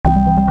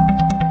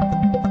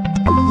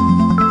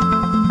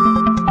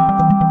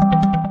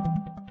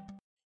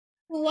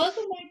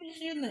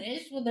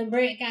for the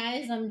break,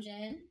 guys. I'm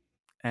Jen.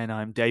 And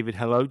I'm David.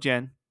 Hello,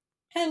 Jen.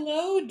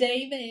 Hello,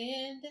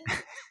 David.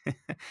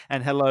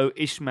 And hello,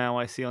 Ishmael.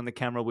 I see on the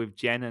camera with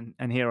Jen,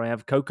 and here I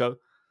have Coco.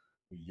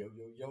 Yo,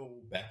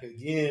 back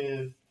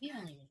again. You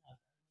don't even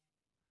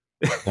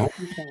talk. Don't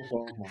be trying to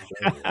throw off my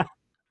flavor.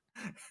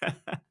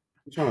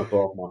 I'm trying to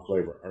throw off my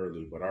flavor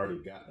early, but I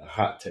already got the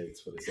hot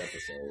takes for this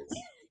episode.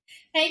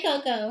 Hey,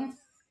 Coco.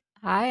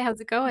 Hi, how's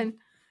it going?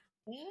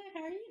 Good.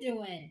 How are you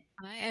doing?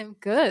 I am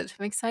good.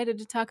 I'm excited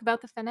to talk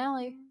about the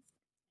finale.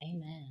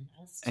 Amen.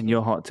 And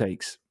your hot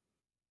takes.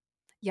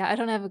 Yeah, I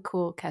don't have a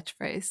cool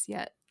catchphrase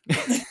yet.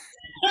 That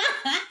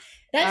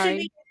should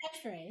be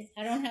your catchphrase.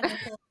 I don't have a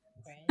cool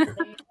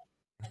catchphrase.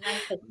 I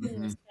like the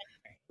coolest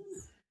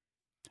catchphrase.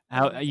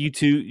 How you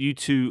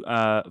two,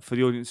 for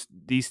the audience,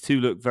 these two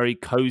look very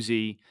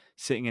cozy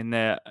sitting in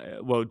there.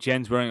 Well,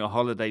 Jen's wearing a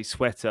holiday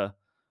sweater,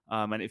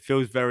 and it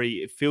feels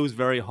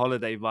very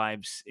holiday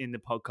vibes in the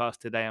podcast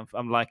today.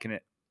 I'm liking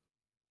it.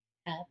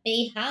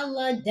 Happy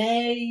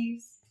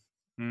holidays.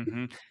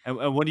 Mm-hmm.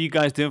 And what are you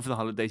guys doing for the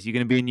holidays? Are you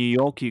going to be in New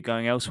York? Are you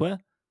going elsewhere?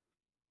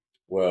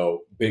 Well,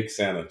 Big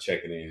Santa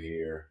checking in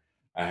here.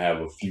 I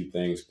have a few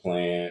things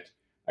planned.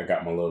 I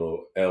got my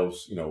little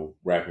elves,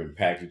 wrapping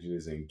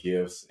packages and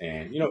gifts.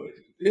 And,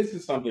 this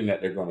is something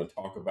that they're going to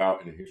talk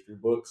about in the history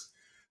books.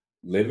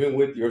 Living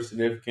with your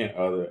significant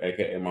other,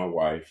 aka my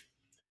wife,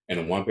 in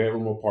a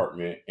one-bedroom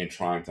apartment and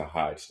trying to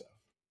hide stuff.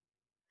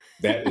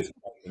 That is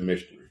quite the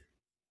mystery.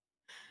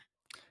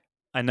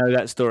 I know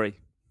that story.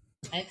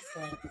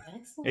 Excellent.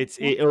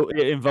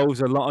 It involves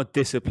a lot of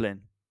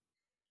discipline.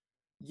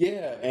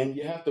 Yeah, and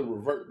you have to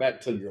revert back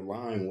to your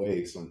lying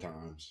ways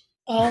sometimes.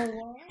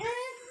 Oh,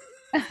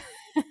 what?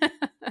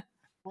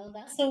 Well,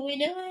 that's what we're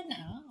doing?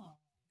 Oh,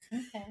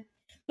 okay.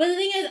 But the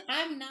thing is,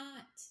 I'm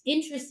not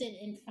interested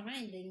in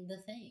finding the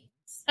things.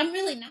 I'm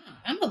really not.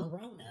 I'm a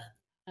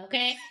grown-up,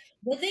 okay?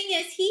 The thing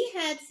is, he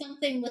had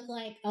something with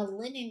like a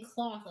linen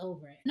cloth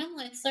over it. And I'm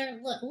like, sir,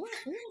 look, what's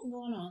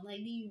going on? Like,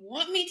 do you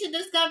want me to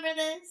discover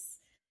this?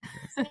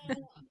 So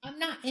I'm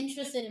not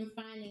interested in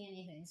finding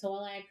anything. So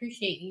while I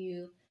appreciate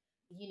you,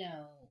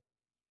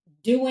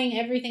 doing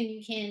everything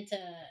you can to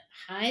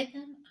hide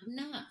them, I'm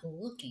not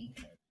looking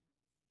for them.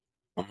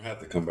 I'm going to have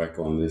to come back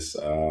on this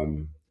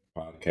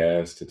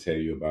podcast to tell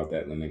you about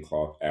that linen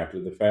cloth after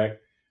the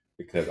fact,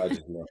 because I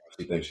just love how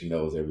she thinks she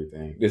knows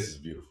everything. This is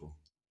beautiful.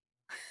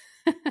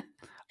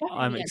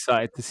 I'm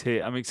excited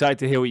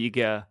to hear what you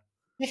get.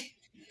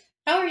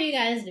 How are you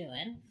guys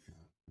doing?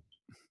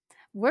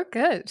 We're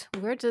good.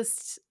 We're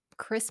just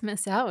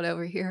Christmas out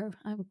over here.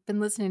 I've been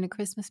listening to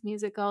Christmas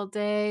music all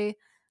day.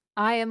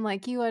 I am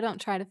like you. I don't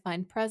try to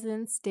find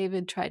presents.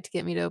 David tried to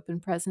get me to open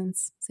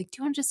presents. It's like, do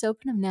you want to just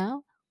open them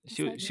now?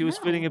 She was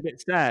feeling a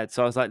bit sad,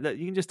 so I was like, "Look,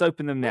 you can just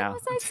open them now." Why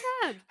was I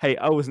sad? Hey,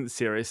 I wasn't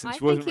serious, and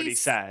she wasn't really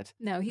sad.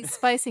 No, he's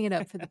spicing it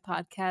up for the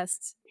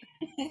podcast.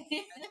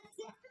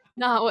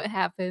 Not what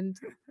happened.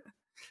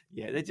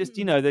 Yeah, they're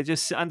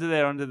just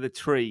under the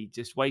tree,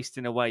 just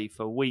wasting away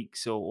for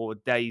weeks or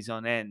days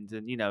on end,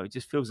 and it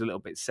just feels a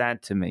little bit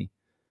sad to me.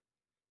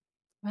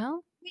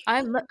 Well, I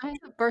have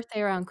a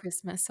birthday around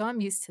Christmas, so I'm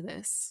used to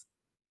this.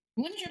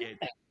 When's your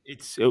birthday?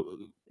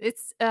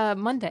 It's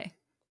Monday,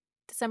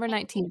 December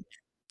 19th.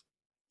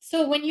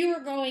 So when you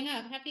were growing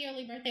up, happy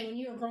early birthday. When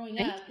you were growing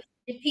up,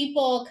 did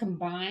people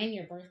combine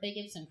your birthday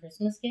gifts and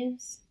Christmas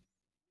gifts?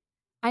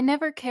 I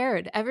never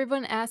cared.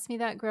 Everyone asked me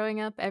that growing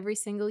up every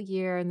single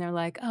year, and they're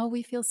like, "Oh,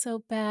 we feel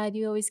so bad.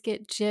 You always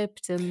get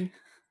gypped." And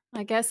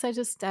I guess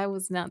I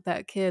was not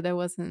that kid. I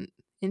wasn't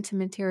into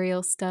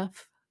material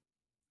stuff.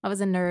 I was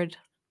a nerd.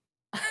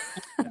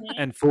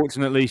 And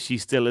fortunately, she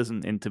still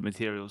isn't into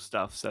material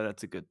stuff, so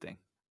that's a good thing.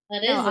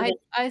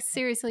 I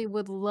seriously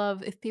would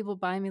love if people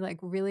buy me like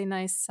really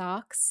nice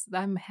socks.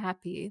 I'm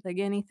happy. Like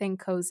anything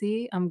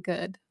cozy, I'm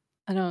good.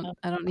 I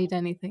don't need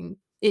anything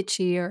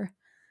itchy or,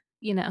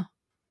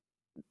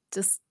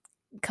 just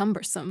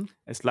cumbersome.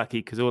 It's lucky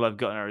because all I've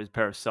got in her is a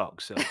pair of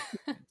socks. So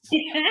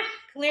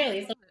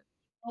clearly, so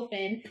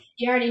open.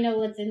 You already know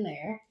what's in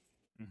there.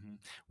 Mm-hmm.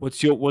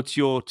 What's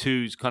your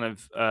two's kind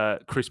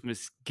of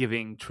Christmas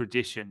giving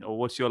tradition, or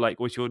what's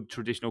your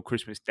traditional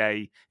Christmas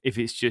day if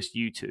it's just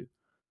you two?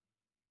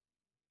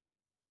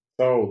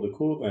 So the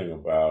cool thing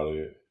about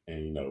it,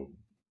 and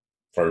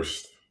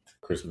first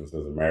Christmas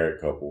as a married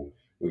couple,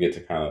 we get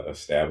to kind of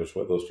establish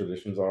what those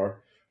traditions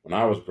are. When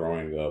I was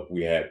growing up,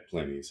 we had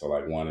plenty. So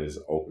like one is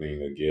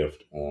opening a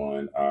gift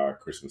on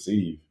Christmas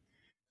Eve,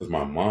 because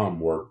my mom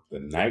worked the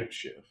night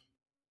shift.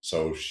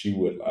 So she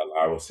would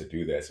allow us to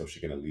do that so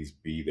she can at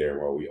least be there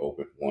while we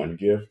open one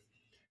gift.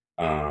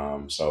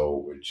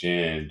 So with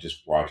Jen,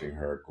 just watching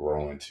her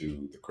grow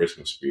into the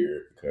Christmas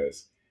spirit,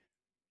 because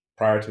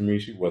prior to me,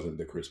 she wasn't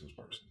the Christmas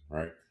person,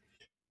 right?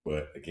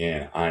 But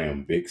again, I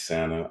am Big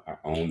Santa. I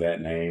own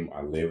that name.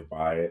 I live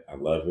by it. I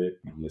love it.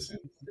 I'm listening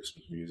to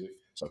Christmas music.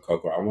 So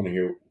Coco, I want to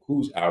hear,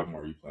 whose album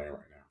are you playing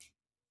right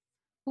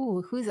now?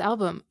 Ooh, whose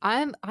album?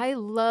 I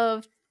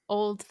love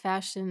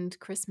old-fashioned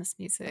Christmas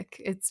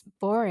music. It's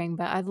boring,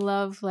 but I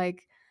love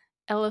like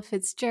Ella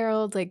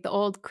Fitzgerald, like the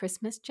old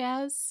Christmas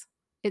jazz.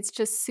 it's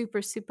just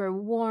super, super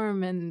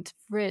warm and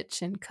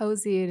rich and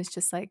cozy, and it's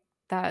just like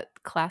that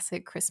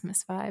classic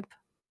Christmas vibe.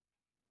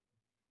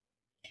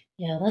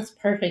 Yeah, that's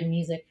perfect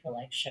music for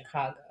like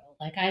Chicago.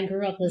 Like I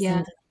grew up Yeah.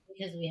 listening to it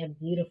because we have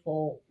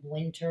beautiful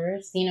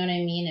winters, you know what I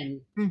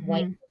mean, and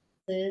white Mhm.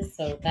 Christmases.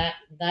 So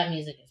that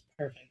music is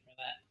perfect for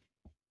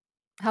that.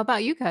 How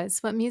about you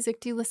guys? What music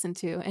do you listen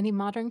to? Any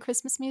modern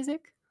Christmas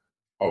music?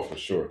 Oh, for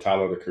sure.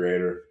 Tyler, the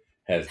Creator,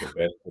 has the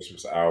best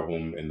Christmas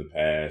album in the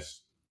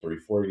past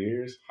 3-4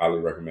 years. Highly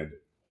recommend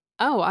it.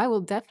 Oh, I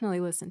will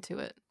definitely listen to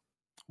it.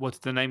 What's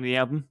the name of the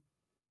album?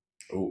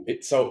 Oh,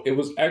 it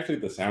was actually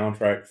the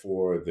soundtrack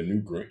for the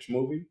new Grinch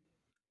movie,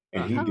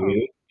 and he did Oh,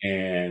 it,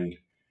 and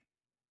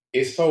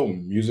it's so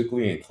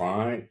musically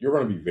inclined. You're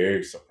going to be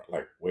very surprised.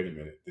 Like, wait a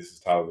minute, this is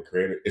Tyler, the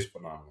Creator. It's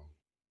phenomenal.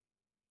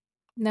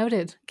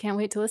 noted. Can't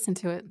wait to listen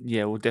to it.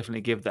 Yeah, we'll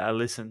definitely give that a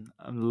listen.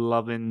 I'm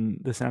loving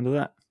the sound of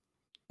that.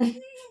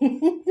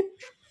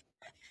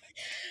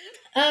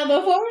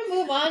 Before we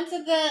move on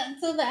to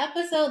the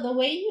episode, the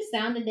way you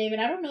sounded, David,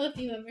 I don't know if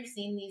you've ever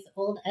seen these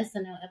old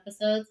SNL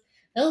episodes.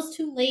 Those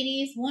two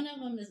ladies, one of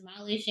them is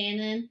Molly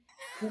Shannon,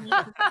 and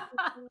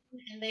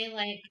they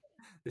like.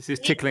 This is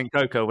Tickling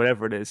Coco,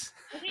 whatever it is.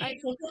 Okay,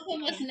 so Coco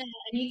must know,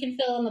 and you can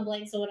fill in the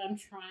blanks of what I'm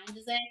trying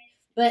to say.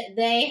 But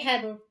they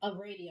had a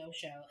radio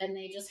show, and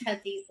they just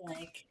had these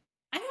like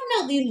I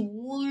don't know these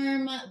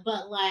warm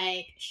but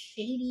like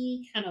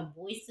shady kind of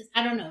voices.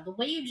 I don't know the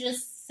way you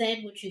just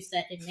said what you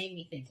said. It made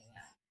me think of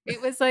that. It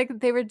was like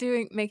they were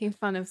making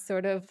fun of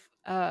sort of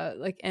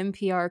like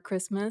NPR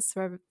Christmas,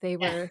 where they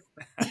Yeah. were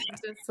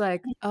just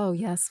like, "Oh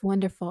yes,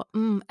 wonderful,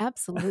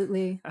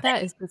 absolutely,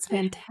 that is just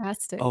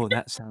fantastic." Oh,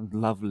 that sounds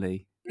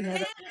lovely.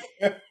 Yeah,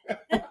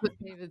 that's what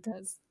David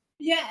does.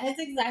 Yeah, that's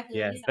exactly what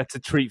Yeah, he said. that's a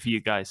treat for you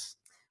guys.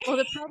 Well,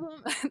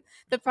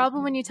 the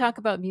problem when you talk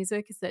about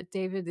music is that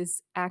David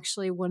is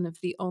actually one of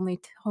the only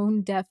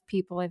tone deaf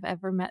people I've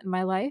ever met in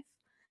my life.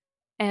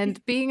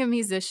 And being a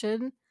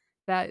musician,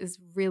 that is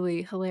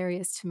really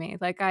hilarious to me.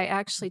 Like I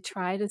actually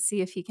try to see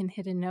if he can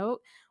hit a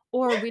note.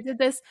 Or we did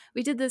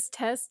this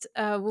test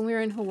when we were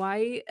in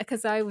Hawaii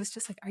because I was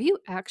just like, "Are you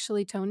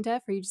actually tone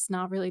deaf? Or are you just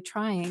not really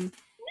trying?"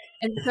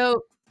 And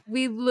so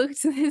we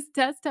looked his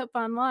test up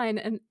online,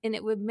 and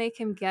it would make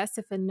him guess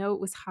if a note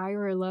was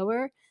higher or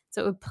lower.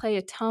 So it would play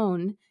a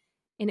tone,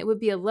 and it would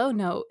be a low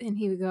note, and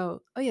he would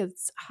go, "Oh yeah,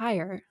 it's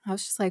higher." I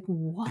was just like,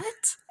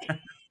 "What?"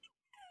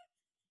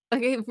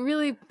 Like, it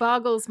really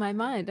boggles my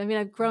mind. I mean,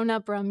 I've grown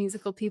up around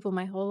musical people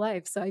my whole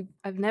life, so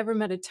I've never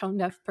met a tone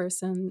deaf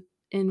person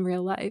in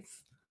real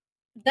life.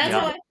 That's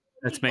Yeah, why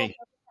that's people me.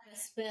 try to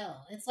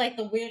spill. It's like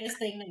the weirdest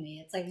thing to me.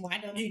 It's like, why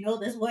don't you know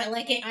this? What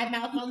like I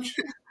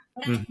malfunction?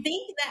 But I Mhm.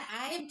 think that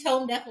I am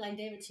tone deaf like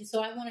David too,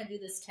 so I want to do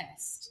this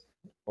test.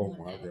 Oh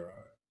my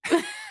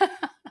God.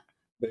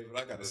 David,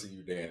 I got to see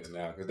you dance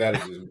now because that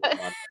is just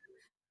my.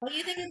 Oh,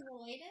 you think it's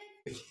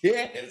related?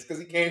 Yeah, it's because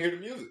he can't hear the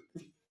music.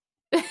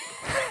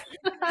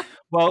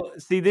 Well,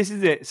 see, this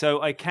is it.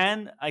 So I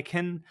can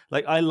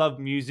like I love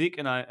music,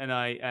 and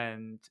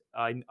I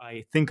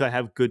think I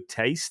have good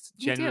taste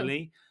You do.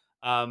 generally,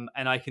 and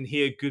I can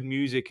hear good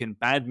music and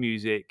bad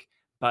music.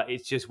 But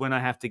it's just when I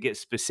have to get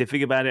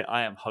specific about it,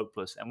 I am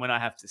hopeless. And when I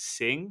have to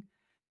sing,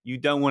 you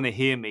don't want to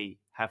hear me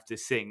have to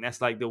sing.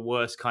 That's like the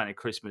worst kind of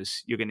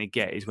Christmas you're going to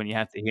get is when you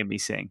have to hear me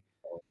sing.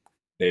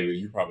 David,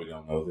 you probably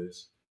don't know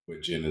this,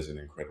 but Jen is an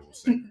incredible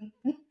singer.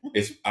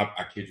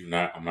 I kid you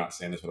not. I'm not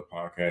saying this for the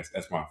podcast.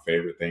 That's my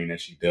favorite thing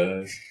that she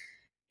does.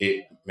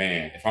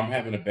 Man, if I'm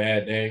having a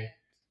bad day,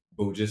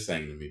 boo, just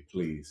sing to me,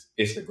 please.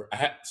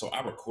 So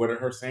I recorded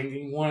her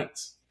singing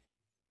once.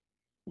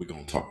 We're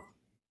gonna talk.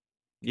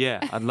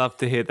 Yeah, I'd love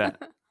to hear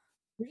that.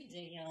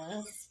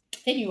 Ridiculous.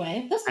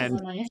 Anyway, this was And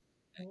a nice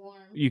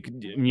warm. you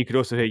could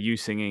also hear you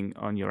singing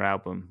on your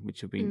album,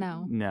 which would be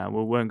No.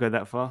 we won't go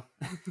that far.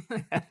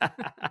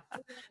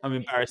 I'm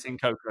embarrassing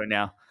Coco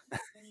now.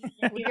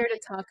 We're here to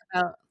talk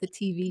about the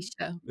TV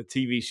show. The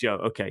TV show.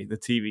 Okay, the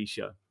TV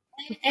show.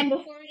 And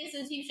before we get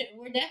to the TV show,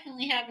 we're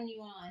definitely having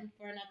you on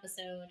for an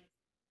episode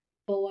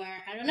for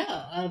I don't know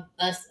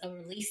a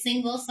release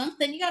single,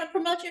 something. You got to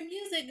promote your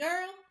music,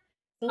 girl.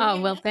 So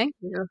Oh, well, thank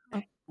you.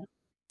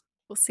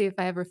 We'll see if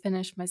I ever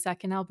finish my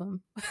second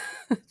album.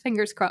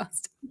 Fingers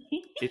crossed.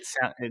 It's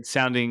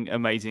sounding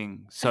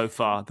amazing so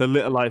far. The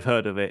little I've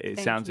heard of it, it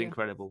Thank sounds you.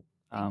 incredible.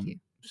 Thank you.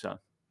 So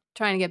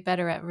Trying to get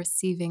better at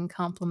receiving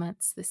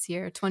compliments this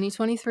year,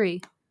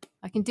 2023.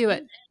 I can do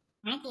it.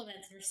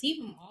 compliments,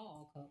 receive them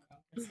all, Coco.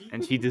 Receive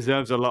and them. she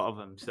deserves a lot of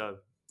them. So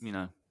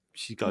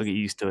she's got to get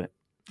used to it.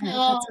 Oh.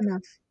 That's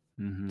enough.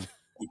 Mm-hmm.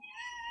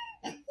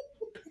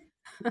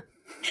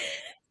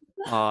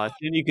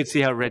 Then you could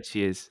see how red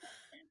she is.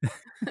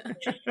 I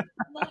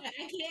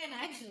can't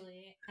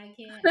actually. I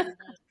can't.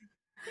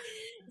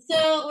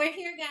 So we're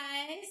here,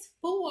 guys,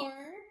 for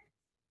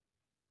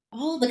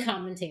all the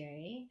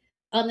commentary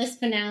on this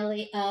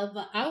finale of,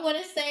 I want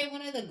to say,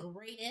 one of the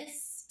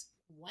greatest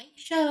white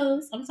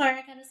shows. I'm sorry,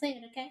 I gotta say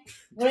it, okay?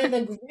 One of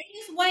the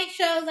greatest white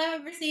shows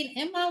I've ever seen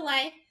in my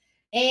life.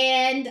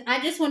 And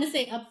I just want to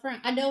say up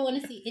front, I don't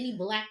want to see any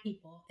black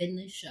people in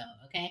this show,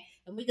 okay?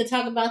 And we could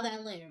talk about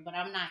that later, but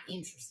I'm not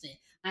interested.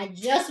 I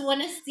just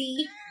want to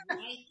see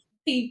white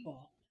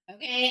people,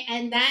 okay?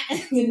 And that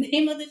the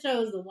name of the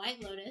show is The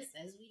White Lotus,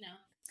 as we know.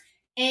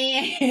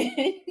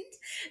 And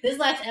this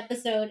last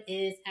episode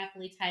is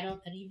aptly titled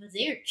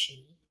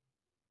Arrivederci.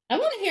 I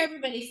want to hear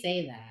everybody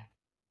say that.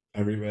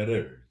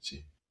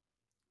 Arrivederci.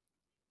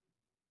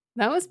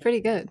 That was pretty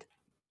good.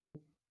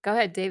 Go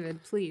ahead,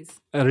 David,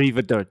 please.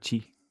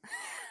 Arrivederci.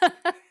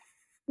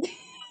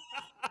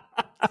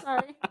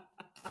 Sorry.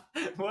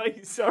 Why?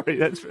 Sorry,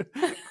 that's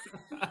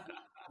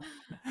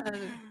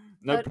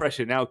no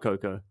pressure now,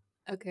 Coco.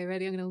 Okay,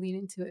 ready? I'm going to lean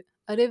into it.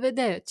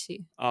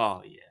 Arrivederci.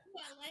 Oh yeah. I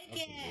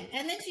like it.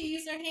 And then she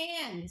used her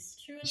hands.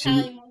 True She-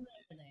 Italian woman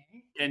over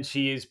there. And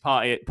she is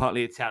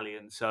partly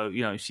Italian, so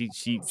you know she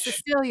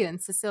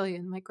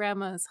Sicilian. My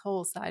grandma's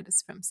whole side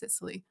is from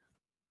Sicily.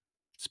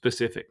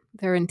 specific.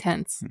 They're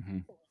intense. Mm-hmm.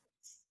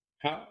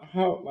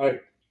 How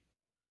like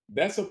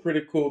that's a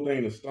pretty cool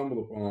thing to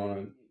stumble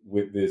upon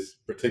with this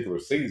particular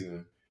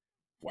season.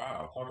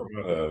 Wow, talk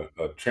about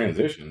a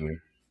transition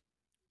there.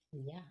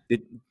 Yeah.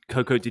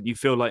 Coco, did you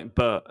feel like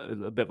Bert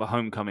a bit of a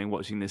homecoming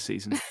watching this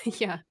season?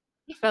 Yeah.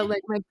 Felt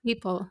like my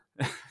people.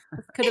 This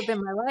could have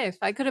been my life.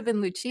 I could have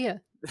been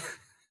Lucia.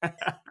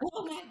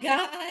 Oh my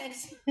God.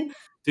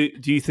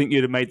 Do you think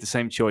you'd have made the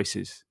same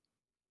choices?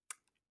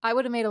 I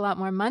would have made a lot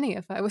more money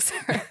if I was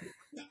her.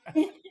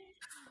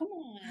 Come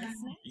on.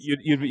 It's nice.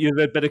 You'd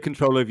had better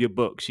control over your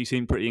book. She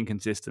seemed pretty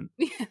inconsistent.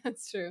 Yeah,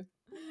 that's true.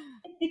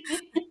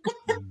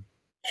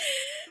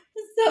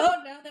 So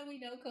now that we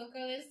know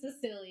Coco is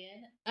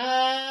Sicilian,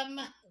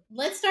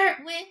 let's start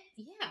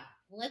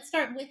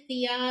with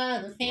the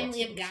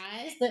family of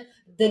guys,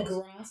 the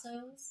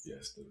Grassos.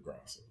 Yes, the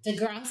Grassos. The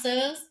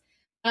Grassos.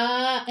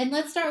 And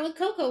let's start with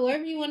Coco.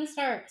 Wherever you want to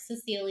start,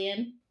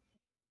 Sicilian.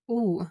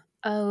 Ooh.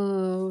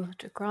 Oh,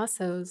 the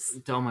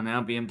Grassos. Dom and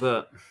Albie and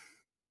Bert.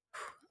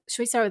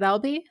 Should we start with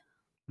Albie?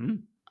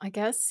 I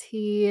guess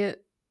he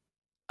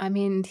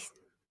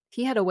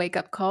had a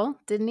wake-up call,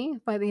 didn't he,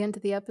 by the end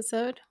of the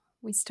episode?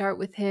 We start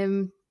with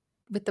him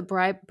with the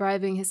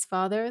bribing his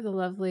father, the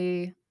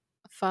lovely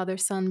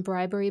father-son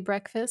bribery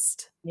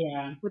breakfast.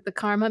 Yeah. With the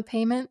karma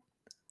payment.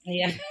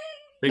 Yeah.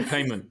 Big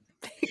payment.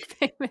 Big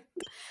payment.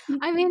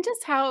 I mean,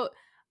 just how...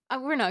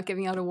 we're not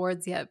giving out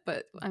awards yet,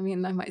 but I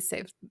mean, I might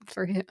save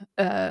for him.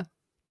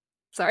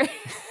 Sorry.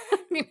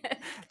 Do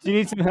you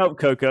need some help,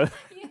 Coco?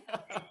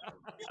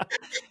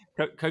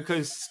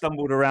 Coco's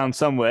stumbled around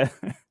somewhere.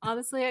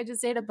 Honestly, I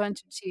just ate a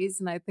bunch of cheese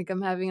and I think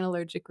I'm having an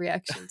allergic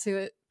reaction to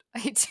it. I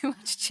ate too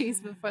much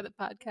cheese before the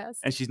podcast.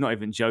 And she's not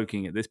even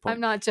joking at this point.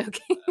 I'm not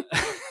joking.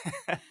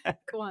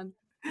 Go on.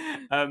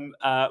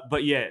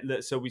 But yeah,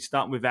 so we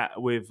start with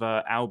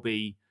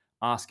Albie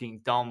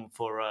asking Dom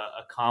for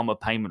a karma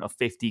payment of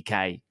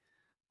 $50K.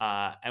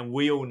 And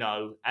we all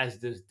know, as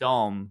does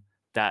Dom,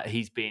 that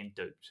he's being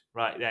duped,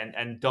 right?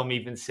 And Dom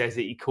even says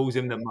it. He calls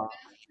him the mark.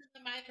 The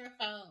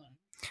microphone.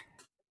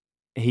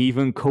 He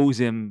even calls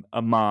him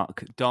a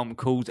mark. Dom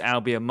calls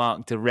Albie a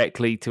mark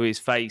directly to his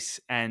face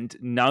and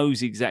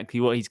knows exactly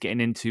what he's getting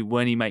into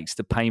when he makes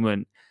the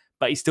payment,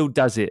 but he still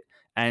does it.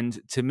 And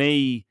to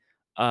me,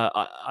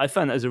 I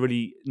found that as a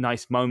really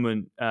nice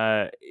moment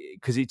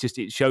because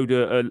it showed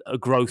a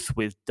growth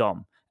with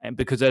Dom, and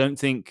because I don't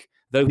think,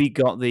 though he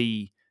got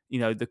the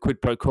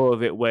quid pro quo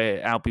of it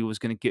where Albie was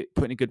going to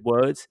put in good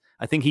words,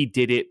 I think he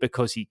did it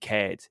because he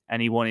cared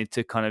and he wanted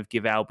to kind of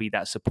give Albie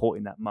that support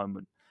in that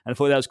moment. And I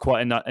thought that was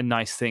quite a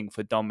nice thing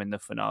for Dom in the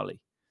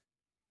finale.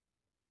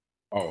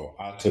 Oh,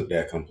 I took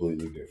that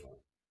completely different.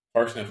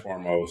 First and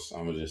foremost,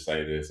 I'm going to just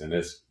say this, and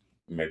this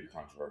may be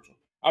controversial.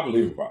 I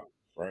believe about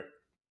it, right?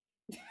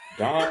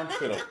 Dom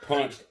should have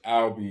punched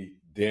Albie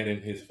dead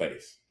in his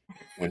face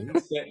when he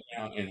sat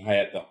down and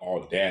had the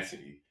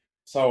audacity.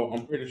 So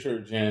I'm pretty sure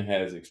Jen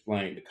has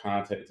explained the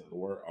context of the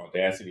word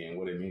audacity and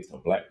what it means to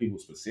Black people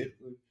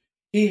specifically.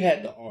 He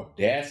had the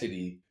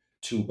audacity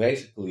to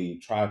basically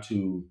try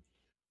to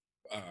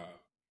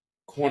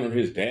corner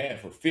his dad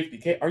for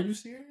 $50K. Are you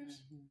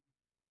serious? Mm-hmm.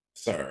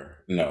 Sir,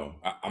 no.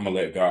 I'm going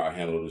to let God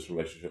handle this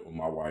relationship with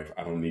my wife.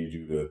 I don't need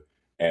you to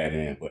add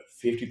in, but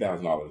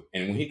 $50,000.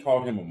 And when he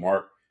called him a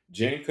mark,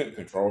 Jen couldn't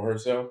control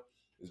herself.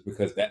 It's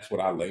because that's what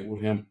I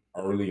labeled him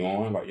early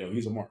on. Like, yo,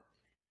 he's a mark.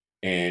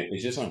 And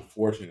it's just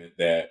unfortunate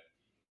that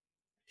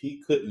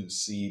he couldn't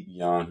see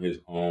beyond his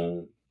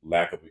own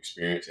lack of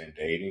experience in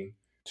dating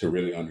to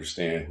really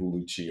understand who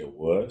Lucia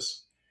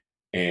was.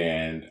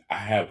 And I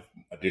have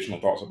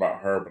additional thoughts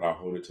about her, but I'll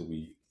hold it till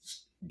we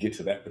get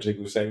to that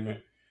particular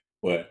segment.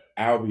 But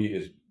Albie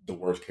is the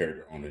worst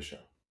character on this show.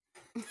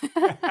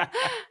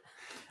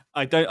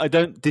 I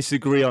don't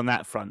disagree on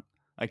that front.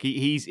 Like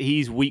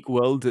he's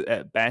weak-willed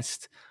at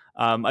best.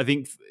 I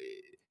think,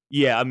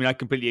 yeah. I mean, I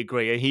completely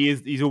agree.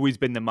 He's always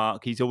been the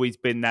mark. He's always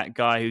been that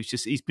guy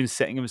he's been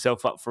setting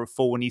himself up for a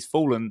fall, and he's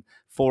fallen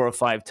 4 or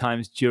 5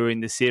 times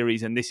during the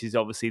series, and this is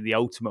obviously the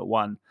ultimate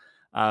one.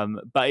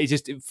 But it's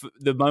just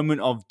the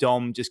moment of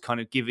Dom just kind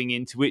of giving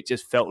into it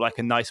just felt like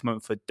a nice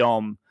moment for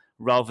Dom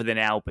rather than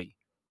Albie,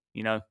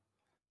 you know?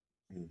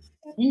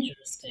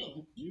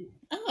 Interesting.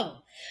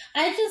 Oh,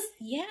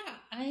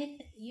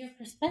 your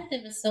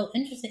perspective is so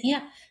interesting.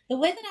 Yeah, the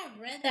way that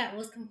I read that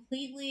was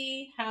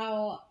completely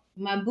how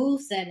my boo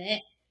said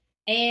it.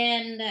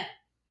 And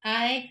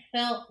I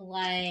felt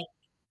like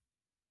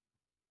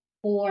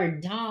for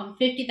Dom,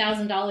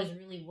 $50,000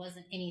 really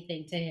wasn't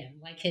anything to him,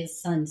 like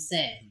his son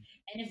said.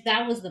 And if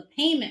that was the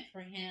payment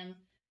for him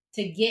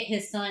to get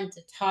his son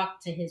to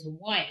talk to his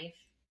wife,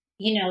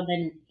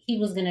 then he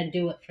was going to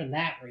do it for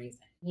that reason.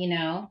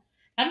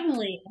 I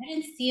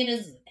didn't see it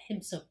as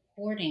him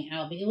supporting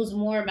Albie. It was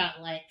more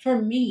about, like,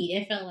 for me,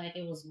 it felt like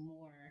it was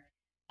more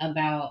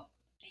about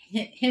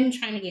him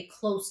trying to get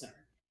closer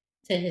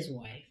to his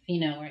wife,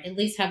 or at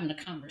least having a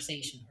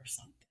conversation or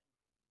something.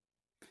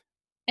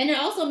 And it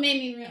also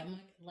made me real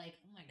like,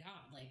 oh my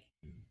god, like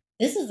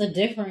this is a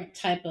different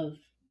type of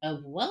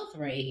wealth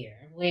right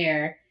here,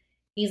 where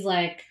he's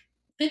like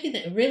 50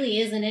 that really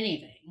isn't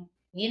anything.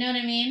 You know what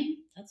I mean?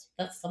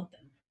 That's something.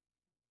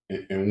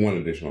 And one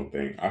additional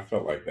thing, I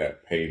felt like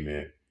that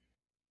payment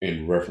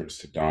in reference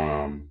to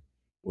Dom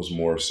was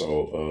more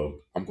so of,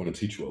 I'm going to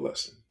teach you a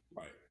lesson.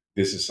 Like,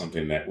 this is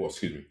something that, well,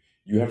 excuse me,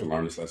 you have to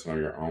learn this lesson on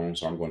your own.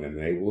 So I'm going to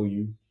enable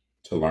you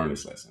to learn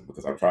this lesson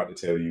because I've tried to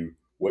tell you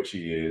what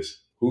she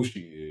is, who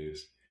she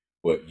is,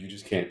 but you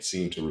just can't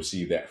seem to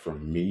receive that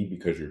from me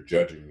because you're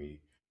judging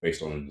me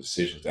based on the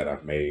decisions that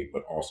I've made,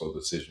 but also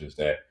decisions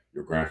that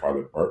your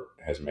grandfather Bert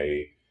has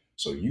made.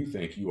 So you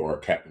think you are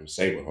Captain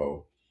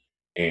Saberho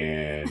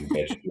and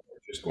that you're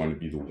just going to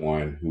be the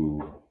one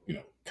who,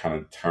 kind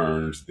of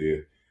turns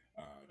the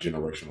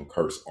generational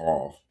curse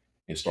off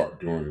and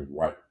start doing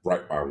right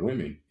by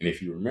women. And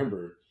if you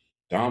remember,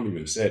 Dom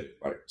even said it,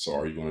 like, so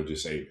are you going to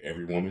just save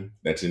every woman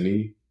that's in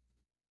need?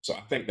 So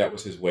I think that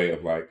was his way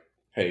of like,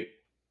 hey,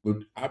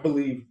 I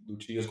believe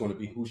Lucia's going to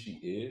be who she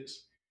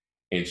is,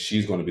 and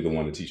she's going to be the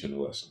one to teach him the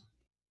lesson.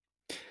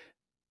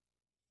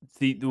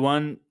 The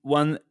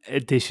one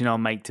addition I'll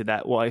make to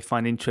that, what I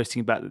find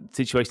interesting about the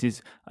situation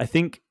is, I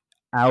think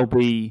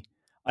Albie,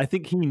 I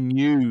think he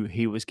knew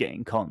he was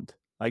getting conned.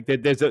 Like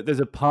there's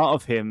a part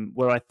of him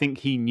where I think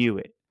he knew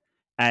it,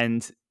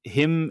 and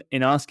him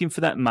in asking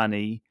for that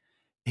money,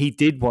 he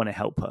did want to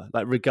help her.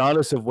 Like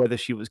regardless of whether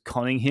she was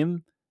conning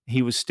him,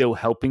 he was still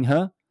helping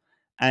her.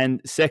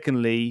 And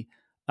secondly,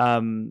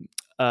 kind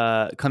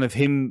of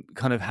him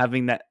kind of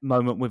having that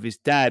moment with his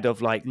dad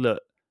of like,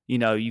 look,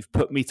 you've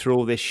put me through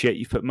all this shit,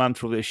 you've put Mum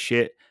through all this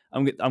shit.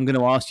 I'm going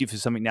to ask you for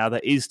something now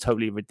that is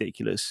totally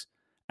ridiculous,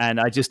 and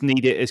I just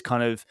need it as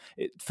kind of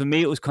for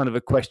me. It was kind of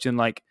a question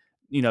like,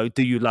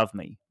 do you love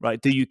me,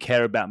 right? Do you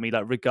care about me?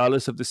 Like,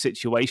 regardless of the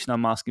situation,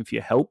 I'm asking for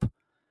your help,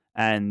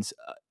 and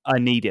I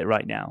need it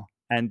right now.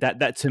 And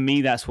that to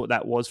me, that's what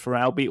that was for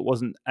Albie. It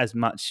wasn't as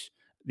much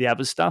the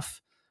other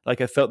stuff. Like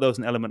I felt there was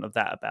an element of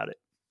that about it.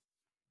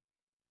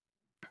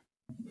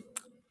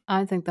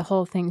 I think the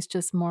whole thing's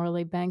just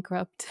morally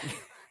bankrupt.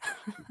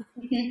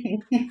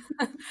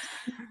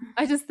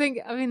 I just think,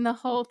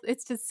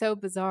 it's just so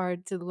bizarre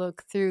to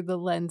look through the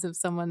lens of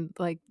someone,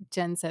 like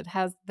Jen said,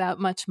 has that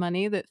much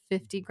money that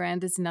 50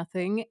 grand is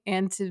nothing.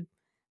 And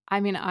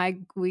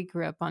we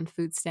grew up on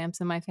food stamps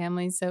in my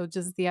family. So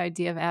just the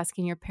idea of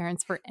asking your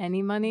parents for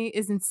any money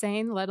is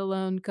insane, let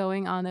alone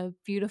going on a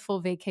beautiful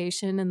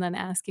vacation and then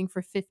asking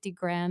for 50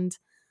 grand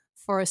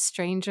for a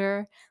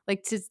stranger.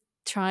 Like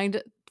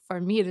for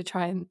me to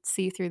try and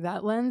see through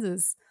that lens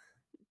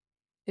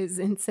is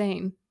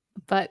insane.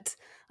 But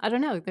I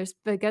don't know. I guess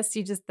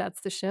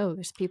that's the show.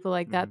 There's people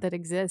like that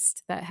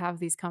exist, that have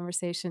these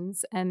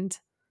conversations, and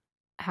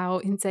how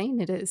insane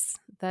it is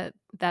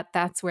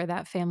that's where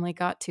that family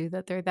got to,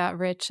 that they're that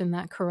rich and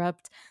that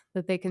corrupt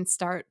that they can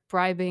start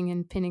bribing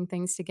and pinning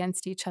things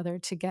against each other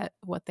to get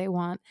what they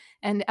want.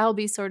 And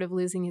Albie sort of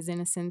losing his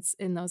innocence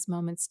in those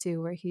moments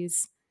too, where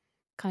he's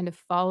kind of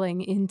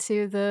falling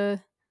into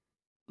the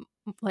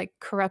like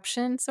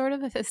corruption sort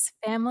of his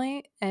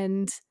family,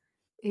 and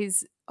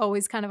he's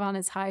always kind of on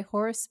his high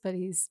horse, but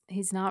he's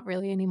not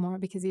really anymore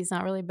because he's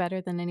not really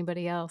better than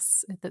anybody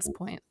else at this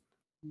point.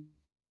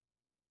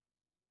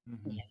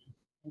 Yeah,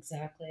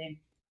 exactly.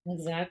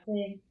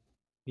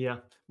 Yeah.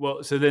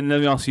 Well, so then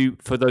let me ask you,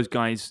 for those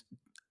guys,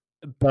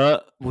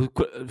 Bert,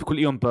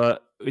 quickly on Bert,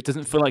 it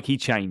doesn't feel like he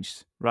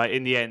changed, right?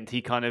 In the end,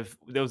 he kind of,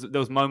 there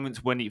was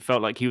moments when he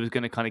felt like he was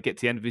going to kind of get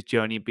to the end of his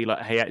journey and be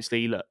like, hey,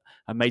 actually, look,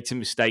 I made some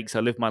mistakes. I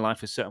lived my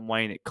life a certain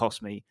way and it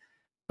cost me.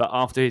 But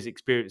after his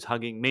experience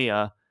hugging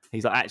Mia,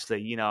 he's like,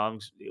 actually,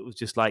 it was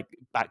just like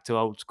back to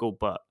old school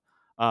Bert.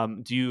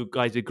 Do you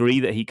guys agree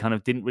that he kind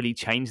of didn't really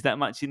change that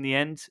much in the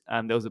end?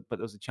 There was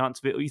a chance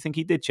of it, or you think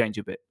he did change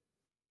a bit?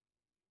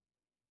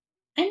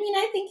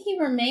 I think he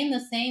remained the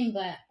same,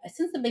 but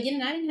since the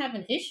beginning, I didn't have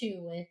an issue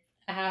with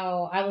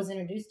how I was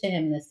introduced to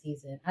him this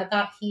season. I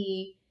thought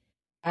he,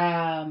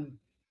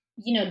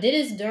 did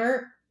his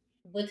dirt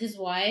with his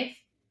wife.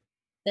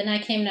 Then I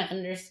came to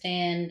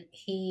understand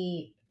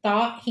he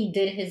thought he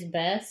did his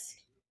best,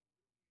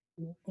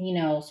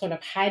 sort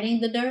of hiding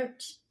the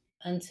dirt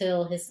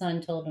until his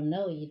son told him,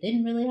 no, you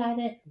didn't really hide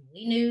it.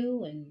 We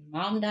knew, and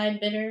Mom died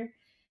bitter.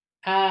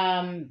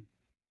 Um,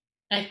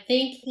 I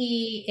think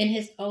he, in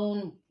his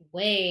own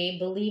way,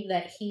 believed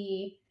that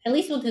he, at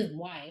least with his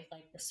wife,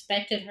 like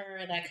respected her,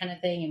 that kind of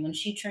thing. And when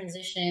she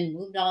transitioned,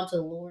 moved on to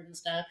the Lord and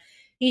stuff,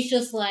 he's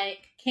just like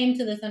came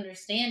to this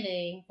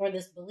understanding or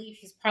this belief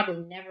he's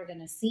probably never going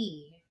to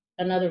see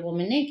another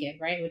woman naked,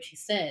 right? Which he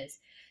says.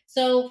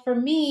 So for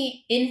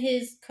me, in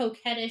his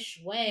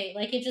coquettish way,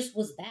 like it just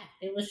was that.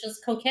 It was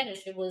just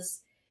coquettish. It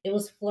was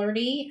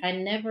flirty. I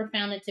never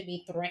found it to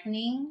be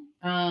threatening.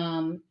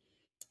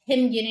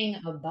 Him getting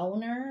a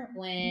boner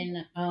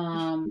when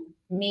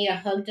Mia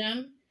hugged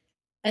him.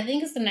 I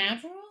think it's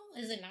natural.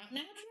 Is it not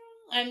natural?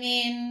 I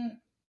mean,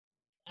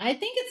 I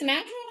think it's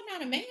natural. I'm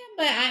not a man,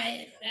 but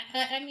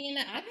I mean,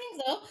 I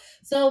think so.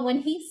 So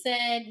when he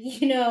said,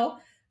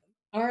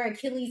 our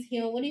Achilles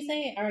heel, what do you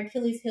say? Our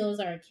Achilles heel is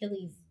our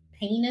Achilles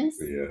penis.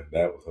 Yeah,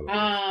 that was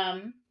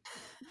hilarious.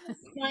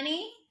 That's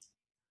funny.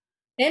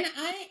 And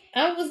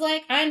I was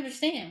like, I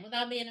understand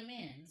without being a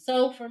man.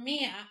 So for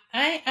me,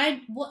 I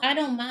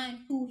don't mind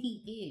who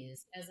he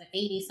is as an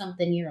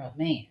 80-something-year-old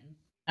man.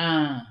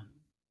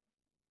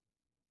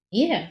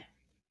 Yeah.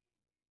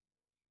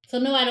 So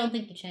no, I don't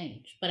think he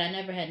changed, but I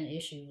never had an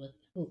issue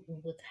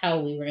with how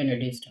we were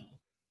introduced to him.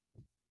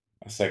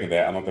 I second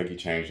that. I don't think he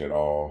changed at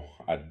all.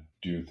 I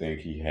do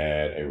think he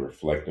had a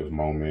reflective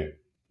moment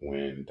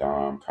when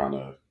Dom kind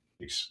of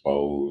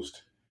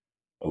exposed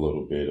a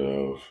little bit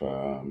of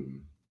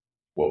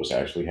what was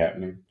actually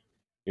happening.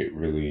 It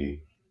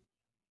really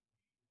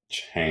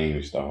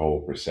changed the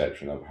whole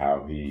perception of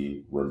how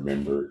he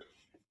remembered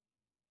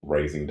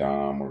raising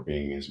Dom or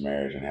being in his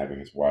marriage and having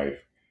his wife.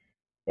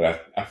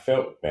 But I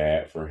felt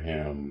bad for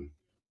him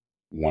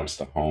once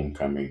the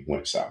homecoming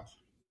went south.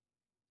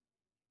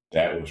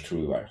 That was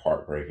truly like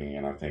heartbreaking.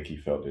 And I think he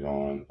felt it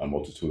on a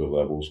multitude of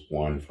levels.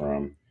 One,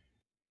 from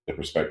the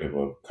perspective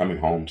of coming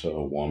home to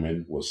a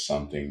woman was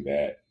something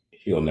that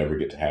he'll never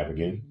get to have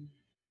again.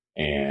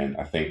 And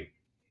I think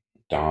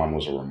Dom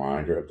was a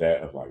reminder of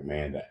that, of like,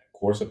 man, that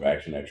course of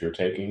action that you're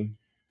taking,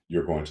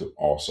 you're going to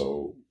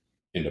also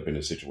end up in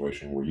a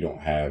situation where you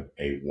don't have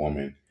a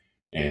woman.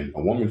 And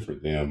a woman for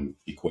them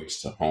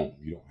equates to home.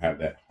 You don't have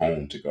that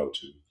home to go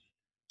to.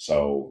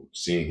 So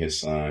seeing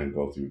his son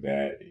go through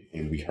that,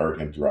 and we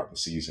heard him throughout the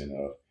season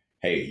of,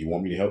 hey, you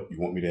want me to help?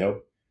 You want me to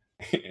help?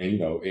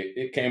 And,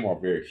 it came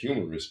off very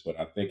humorous, but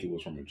I think it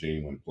was from a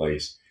genuine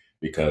place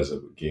because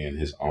of, again,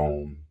 his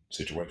own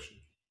situation.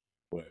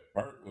 But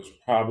Bert was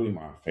probably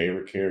my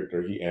favorite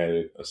character. He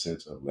added a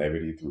sense of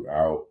levity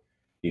throughout.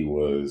 He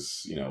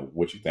was,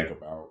 what you think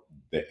about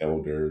the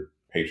elder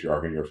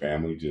patriarch in your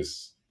family,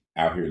 just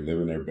out here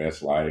living their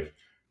best life,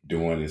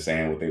 doing and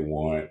saying what they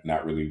want,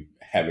 not really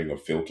having a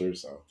filter.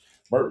 So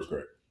Bert was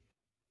great.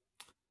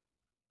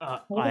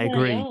 What I about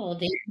agree. y'all?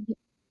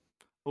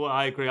 Well,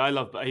 I agree. I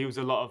love, but he was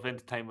a lot of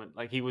entertainment.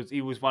 Like he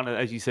was one of,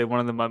 as you said, one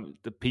of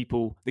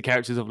the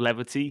characters of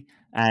levity,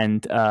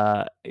 and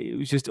it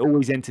was just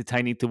always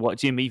entertaining to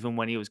watch him, even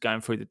when he was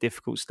going through the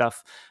difficult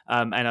stuff.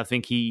 And I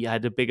think he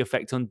had a big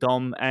effect on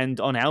Dom and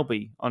on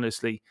Albie,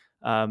 honestly,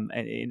 and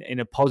in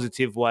a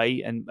positive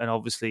way, and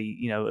obviously,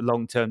 a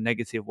long-term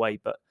negative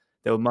way. But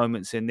there were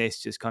moments in this,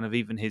 just kind of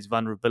even his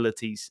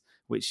vulnerabilities,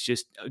 which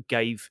just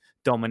gave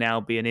Dom and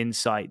Albie an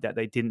insight that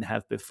they didn't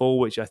have before,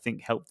 which I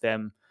think helped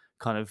them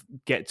kind of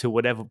get to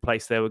whatever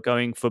place they were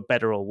going, for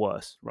better or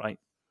worse, right?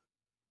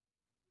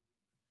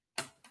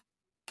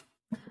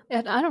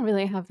 Yeah, I don't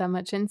really have that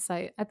much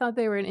insight. I thought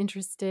they were an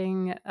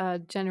interesting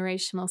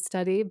generational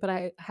study, but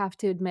I have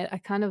to admit I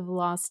kind of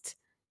lost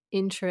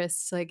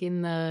interest, like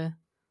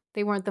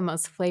they weren't the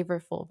most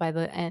flavorful by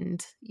the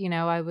end.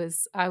 I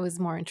was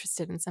more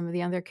interested in some of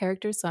the other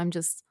characters, so I'm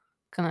just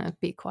gonna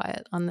be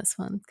quiet on this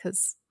one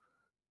because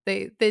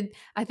I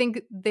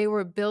think they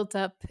were built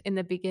up in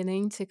the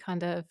beginning to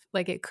kind of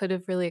like it could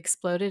have really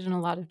exploded in a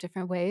lot of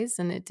different ways,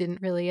 and it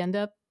didn't really end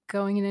up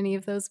going in any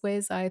of those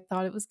ways I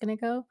thought it was going to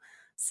go.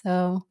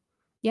 So,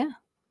 yeah,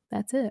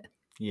 that's it.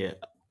 Yeah.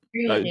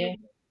 Agree with you.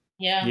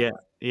 Yeah.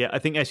 Yeah. I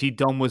think actually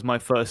Dom was my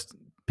first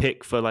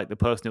pick for like the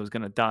person who was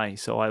going to die,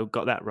 so I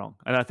got that wrong,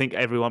 and I think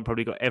everyone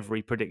probably got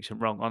every prediction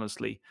wrong,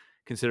 honestly,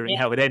 considering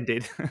how it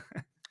ended.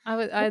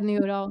 I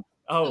knew it all.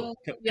 Oh,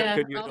 yeah,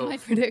 all my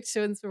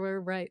predictions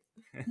were right.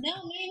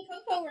 No, me and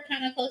Coco were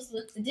kind of close.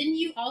 Didn't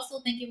you also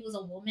think it was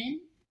a woman?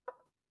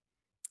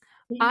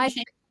 I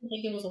think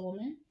it was a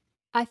woman.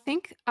 I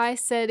think I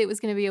said it was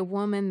going to be a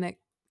woman that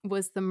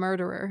was the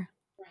murderer.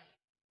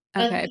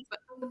 Right. Okay. But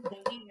we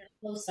were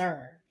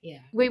closer. Yeah.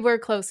 We were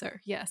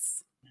closer.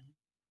 Yes.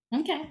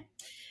 Okay.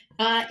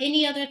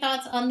 Any other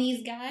thoughts on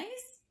these guys?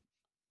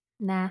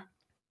 Nah.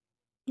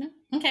 No.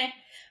 Okay.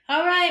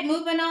 All right.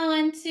 Moving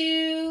on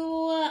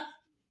to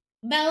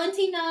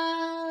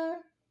Valentina.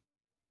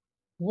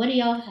 What do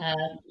y'all have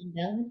on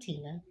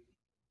Valentina?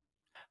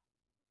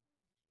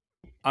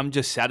 I'm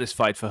just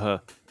satisfied for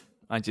her.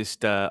 I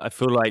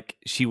feel like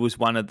she was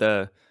one of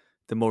the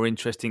more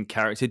interesting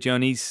character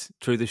journeys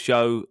through the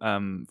show,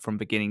 from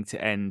beginning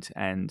to end,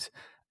 and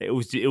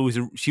she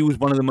was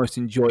one of the most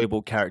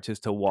enjoyable characters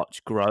to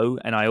watch grow.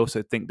 And I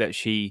also think that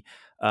she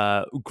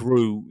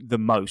grew the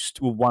most,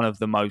 well, one of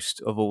the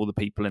most of all the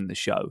people in the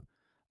show.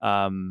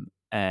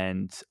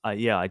 And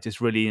I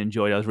just really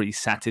enjoyed. I was really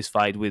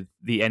satisfied with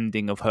the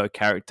ending of her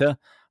character,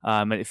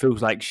 and it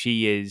feels like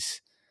she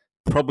is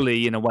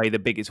probably, in a way, the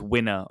biggest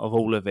winner of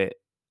all of it.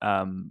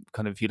 Kind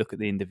of, if you look at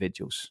the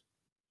individuals.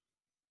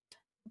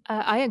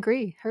 I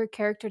agree. Her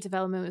character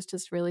development was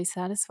just really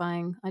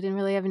satisfying. I didn't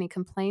really have any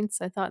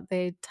complaints. I thought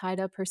they tied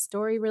up her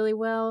story really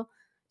well.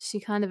 She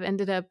kind of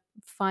ended up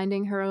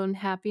finding her own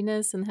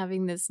happiness and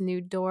having this new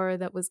door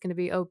that was going to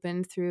be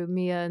opened through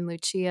Mia and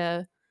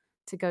Lucia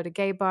to go to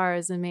gay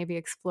bars and maybe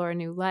explore a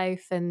new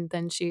life. And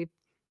then she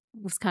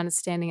was kind of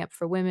standing up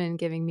for women,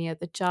 giving Mia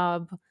the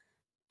job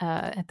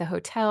at the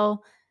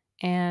hotel.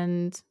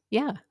 And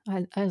yeah,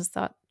 I just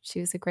thought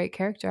she was a great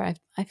character.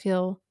 I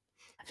feel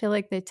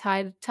like they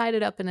tied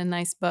it up in a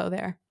nice bow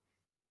there.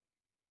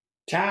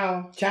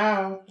 Ciao,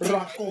 ciao,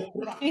 Rocco,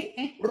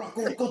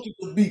 go to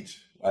the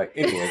beach. Like,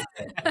 anyway,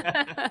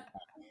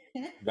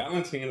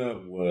 Valentina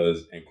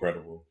was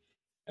incredible.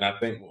 And I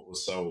think what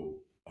was so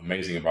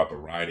amazing about the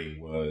writing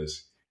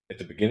was at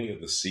the beginning of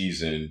the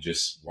season,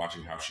 just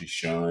watching how she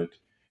shunned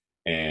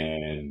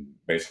and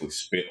basically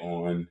spit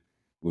on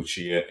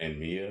Lucia and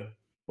Mia.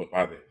 But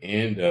by the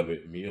end of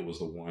it, Mia was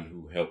the one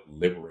who helped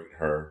liberate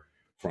her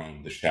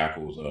from the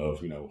shackles of,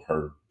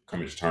 her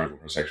coming to terms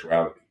with her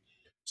sexuality.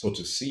 So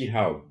to see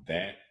how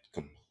that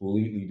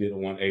completely did a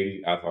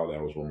 180, I thought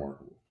that was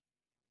remarkable.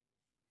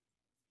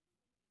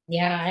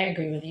 Yeah, I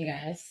agree with you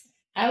guys.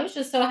 I was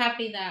just so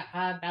happy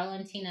that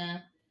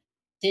Valentina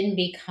didn't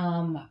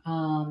become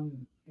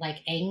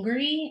like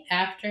angry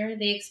after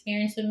the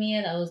experience with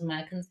Mia. That was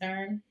my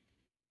concern,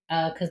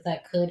 because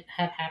that could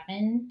have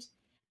happened.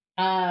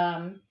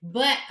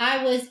 But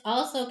I was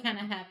also kind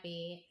of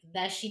happy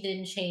that she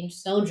didn't change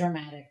so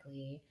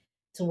dramatically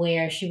to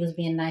where she was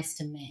being nice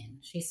to men.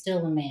 She's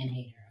still a man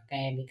hater,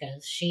 okay?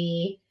 Because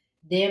she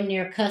damn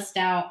near cussed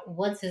out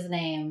what's his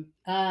name?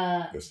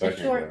 The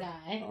short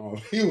guy. Oh,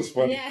 he was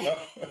funny. Yeah.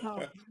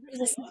 Oh. He's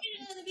like, "You want me to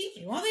go to the beach?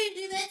 You want me to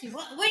do this?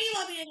 Where do you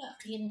want me to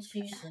go?" And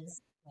she's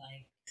just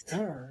like,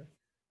 "Sir."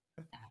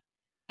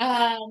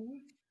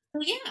 So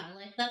yeah,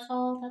 like that's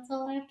all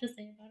I have to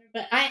say about her.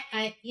 But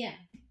I yeah.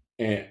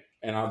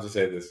 And I'll just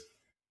say this: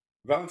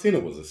 Valentina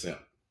was a simp.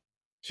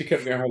 She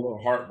kept getting her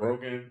little heart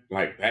broken,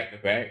 like back to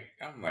back.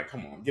 I'm like,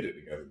 come on, get it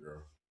together,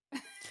 girl.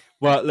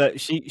 Well, look,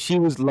 she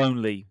was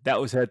lonely.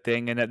 That was her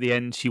thing, and at the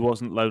end, she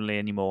wasn't lonely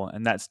anymore,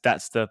 and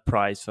that's the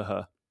prize for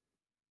her.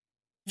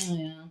 Oh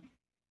yeah.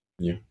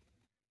 Yeah.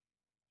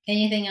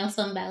 Anything else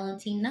on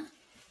Valentina?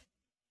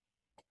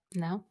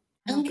 No.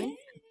 Okay.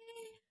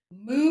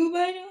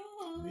 Moving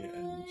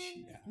on.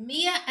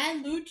 Mia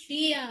and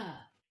Lucia,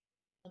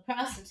 the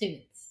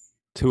prostitutes.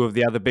 Two of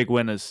the other big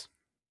winners.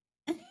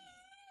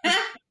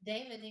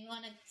 David, do you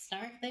want to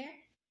start there?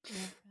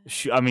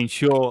 I mean,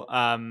 sure.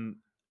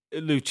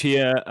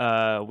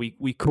 Lucia,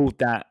 we called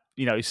that,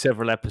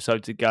 several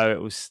episodes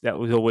ago. That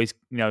was always,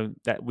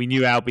 that we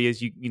knew Albie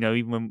as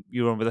even when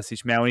you were on with us,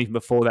 Ishmael, and even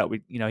before that,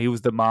 he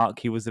was the mark,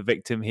 he was the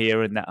victim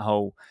here, and that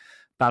whole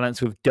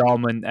balance with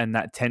Dom and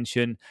that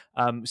tension.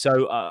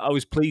 So I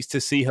was pleased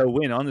to see her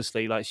win.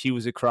 Honestly, like, she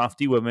was a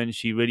crafty woman.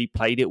 She really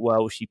played it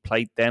well. She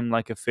played them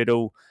like a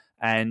fiddle.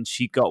 And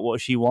she got what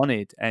she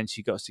wanted, and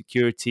she got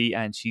security,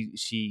 and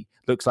she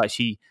looks like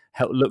she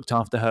looked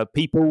after her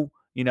people.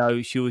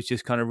 She was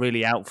just kind of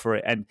really out for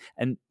it.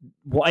 And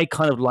what I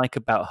kind of like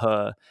about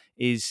her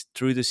is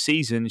through the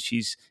season,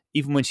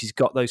 even when she's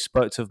got those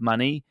spurts of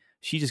money,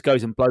 she just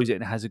goes and blows it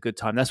and has a good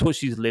time. That's what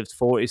she's lived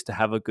for, is to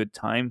have a good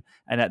time.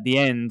 And at the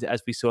end,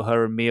 as we saw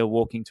her and Mia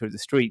walking through the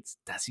streets,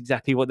 that's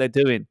exactly what they're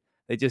doing.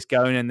 They're just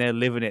going and they're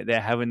living it.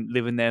 They're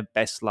living their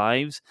best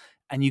lives.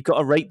 And you've got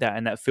to rate that.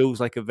 And that feels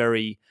like a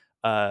very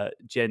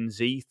Gen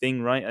Z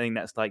thing, right? I think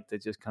that's like to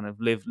just kind of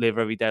live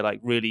every day, like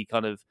really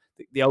kind of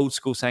the old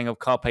school saying of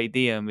carpe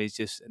diem is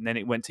just, and then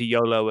it went to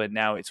YOLO and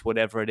now it's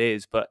whatever it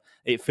is. But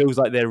it feels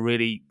like they're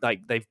really,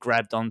 like, they've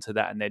grabbed onto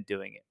that and they're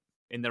doing it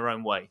in their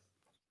own way.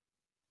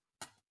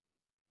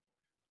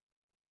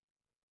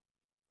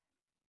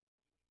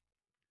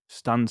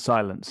 Stunned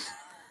silence.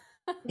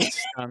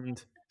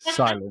 Stunned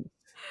silence.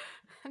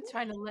 I'm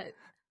trying to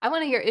I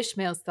want to hear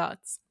Ishmael's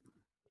thoughts.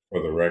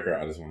 For the record,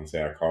 I just want to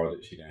say I called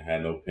it. She didn't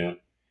have no pimp.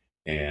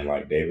 And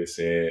like David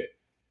said,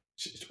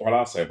 what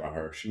I'll say about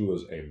her, she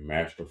was a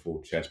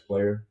masterful chess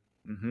player.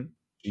 Mm-hmm.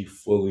 She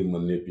fully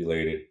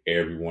manipulated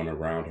everyone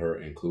around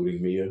her,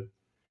 including Mia.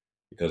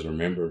 Because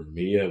remember,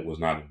 Mia was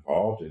not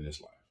involved in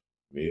this life.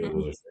 Mia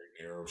was a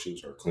straight arrow. She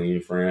was her clean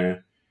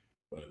friend.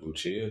 But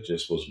Lucia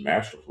just was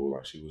masterful.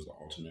 Like, she was the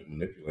ultimate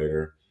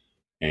manipulator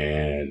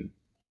and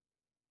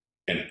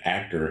an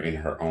actor in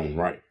her own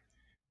right,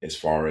 as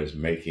far as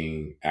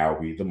making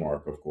Albie, the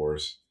mark, of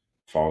course,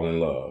 fall in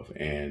love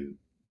and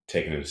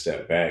taking it a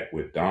step back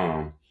with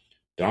Dom.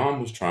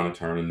 Dom was trying to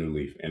turn a new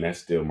leaf, and that's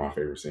still my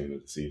favorite scene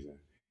of the season.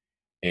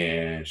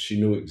 And she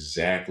knew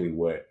exactly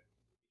what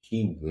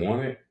he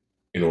wanted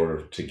in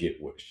order to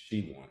get what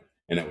she wanted,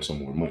 and that was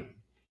some more money.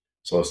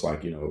 So it's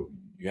like, you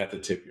have to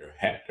tip your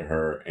hat to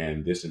her,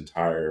 and this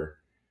entire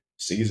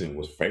season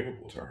was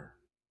favorable to her.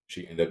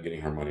 She ended up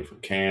getting her money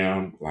from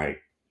Cam.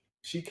 Like,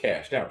 she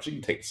cashed out. She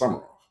can take the summer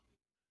off.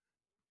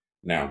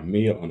 Now,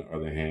 Mia, on the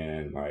other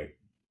hand, like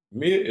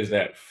Mia is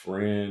that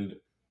friend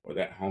or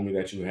that homie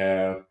that you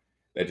have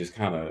that just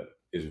kind of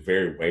is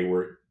very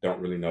wayward, don't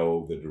really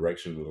know the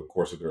direction or the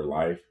course of their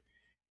life,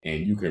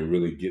 and you can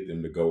really get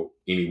them to go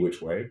any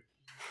which way.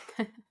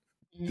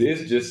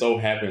 This just so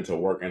happened to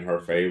work in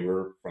her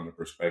favor from the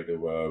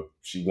perspective of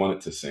she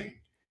wanted to sing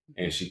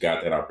and she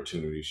got that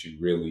opportunity. She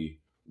really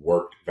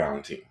worked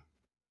Valentina.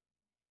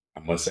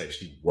 I must say,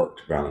 she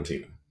worked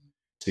Valentina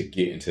to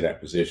get into that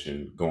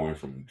position, going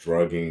from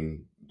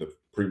drugging the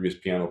previous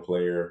piano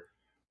player.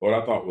 What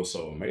I thought was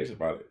so amazing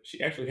about it,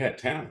 she actually had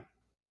talent.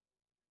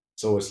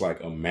 So it's like,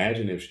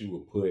 imagine if she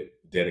would put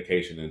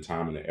dedication and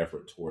time and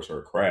effort towards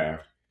her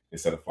craft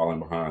instead of falling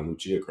behind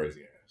Lucia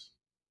crazy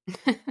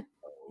ass.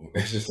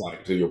 It's just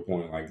like, to your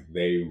point, like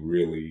they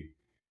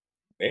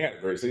had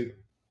a great season.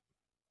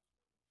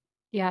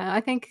 Yeah, I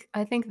think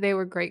they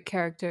were great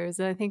characters.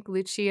 And I think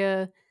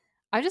Lucia,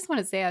 I just want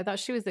to say I thought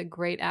she was a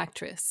great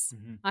actress.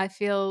 Mhm. I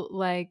feel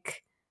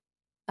like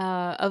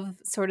of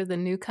sort of the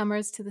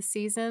newcomers to the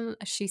season,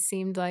 she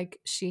seemed like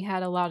she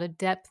had a lot of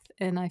depth,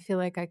 and I feel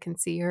like I can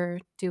see her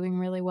doing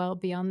really well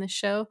beyond the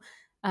show.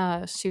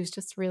 She was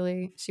just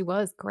really, she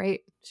was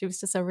great. She was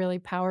just a really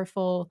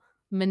powerful,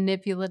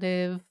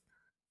 manipulative,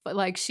 but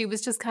like she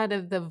was just kind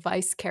of the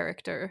vice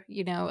character,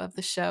 you know, of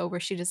the show,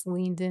 where she just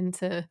leaned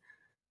into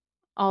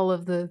all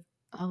of the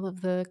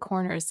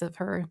corners of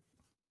her,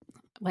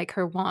 like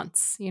her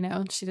wants, you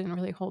know. She didn't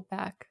really hold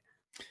back.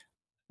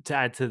 To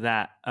add to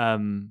that,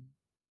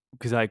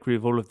 because I agree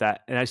with all of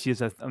that, and actually,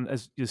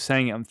 as you're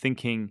saying it, I'm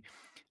thinking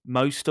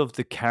most of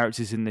the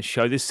characters in the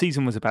show. This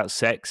season was about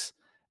sex,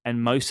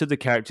 and most of the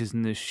characters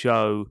in the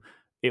show,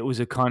 it was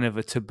a kind of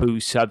a taboo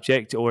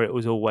subject, or it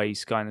was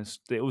always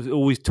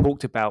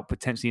talked about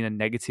potentially in a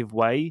negative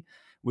way.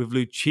 With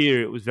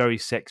Lucia, it was very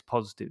sex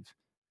positive,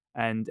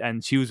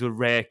 and she was a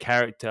rare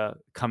character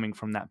coming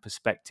from that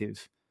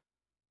perspective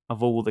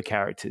of all the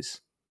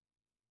characters.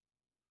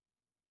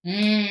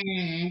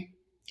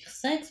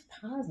 Sex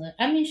positive.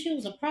 I mean, she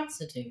was a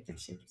prostitute.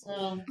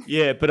 So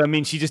Yeah, but I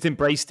mean, she just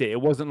embraced it.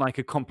 It wasn't like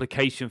a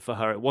complication for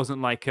her. It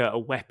wasn't like a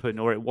weapon,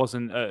 or it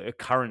wasn't a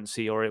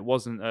currency, or it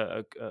wasn't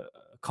a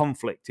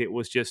conflict. It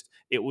was just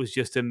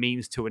a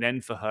means to an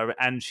end for her,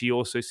 and she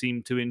also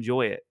seemed to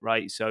enjoy it,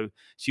 right? So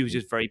she was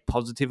just very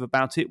positive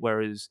about it,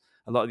 whereas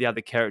a lot of the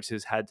other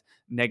characters had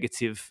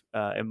negative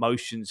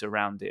emotions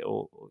around it,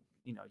 or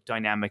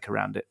dynamic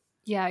around it.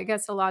 Yeah, I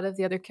guess a lot of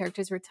the other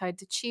characters were tied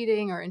to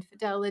cheating or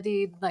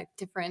infidelity, like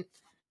different.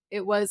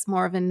 It was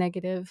more of a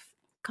negative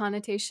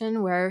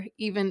connotation, where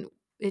even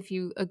if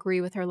you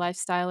agree with her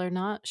lifestyle or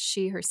not,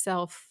 she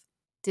herself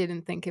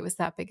didn't think it was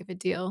that big of a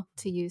deal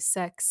to use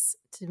sex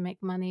to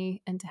make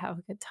money and to have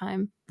a good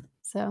time.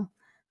 So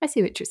I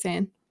see what you're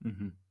saying.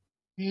 Mm-hmm.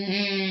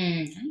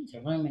 I need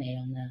to ruminate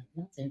on that.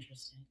 That's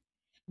interesting.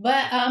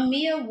 But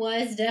Mia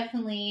was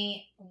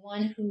definitely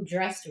one who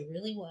dressed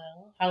really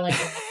well. I like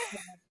her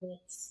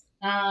outfits.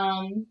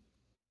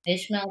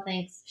 Ishmael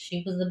thinks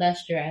she was the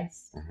best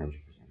dressed. 100%.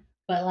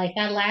 But like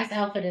that last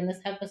outfit in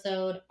this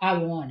episode, I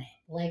want it.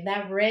 Like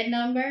that red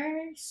number,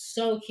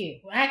 so cute.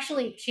 Well,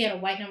 actually, she had a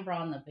white number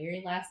on the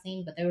very last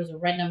scene, but there was a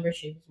red number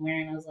she was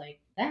wearing. I was like,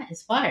 that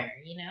is fire,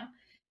 you know?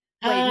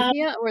 Wait, Um,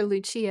 Mia or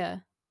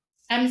Lucia?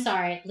 I'm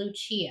sorry,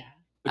 Lucia.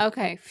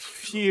 Okay.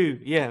 Phew.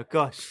 Yeah.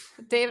 Gosh.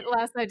 David,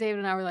 last night, David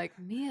and I were like,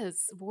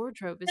 Mia's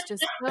wardrobe is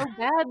just so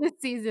bad this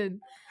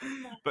season.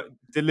 But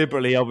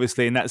deliberately,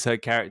 obviously, and that's her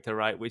character,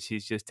 right? Which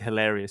is just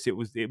hilarious.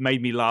 It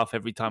made me laugh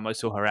every time I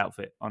saw her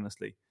outfit.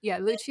 Honestly. Yeah,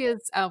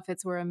 Lucia's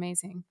outfits were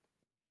amazing.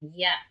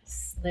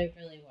 Yes, they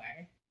really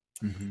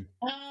were. Mm-hmm.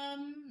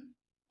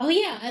 Oh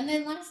yeah, and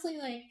then lastly,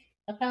 like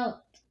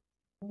about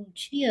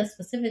Lucia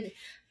specifically,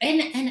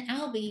 and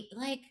Albie,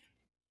 like,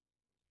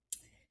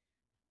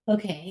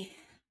 okay,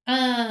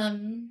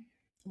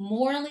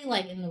 morally,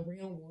 like in the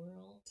real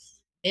world,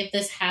 if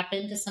this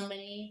happened to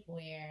somebody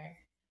where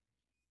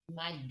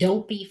my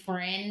dopey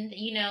friend,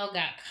 you know,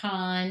 got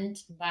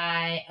conned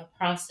by a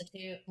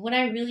prostitute, would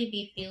I really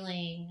be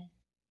feeling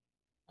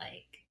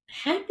like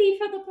happy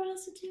for the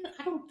prostitute?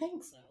 I don't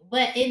think so.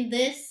 But in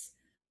this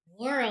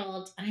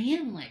world, I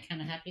am like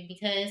kind of happy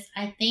because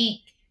I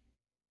think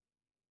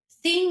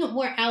seeing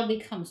where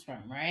Albie comes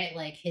from, right?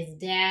 Like his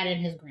dad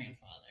and his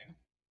grandfather,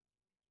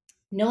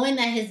 knowing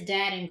that his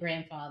dad and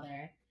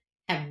grandfather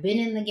have been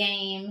in the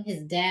game,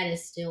 his dad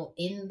is still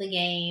in the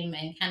game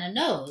and kind of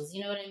knows,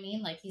 you know what I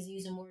mean? Like he's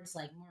using words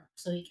like Mark.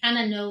 So he kind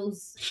of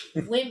knows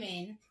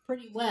women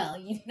pretty well,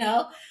 you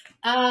know?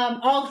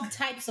 All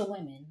types of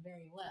women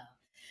very well.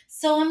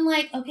 So I'm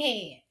like,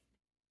 okay,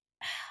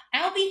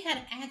 Albie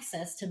had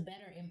access to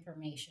better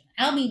information.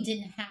 Albie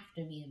didn't have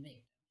to be a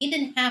victim. He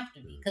didn't have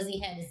to be because he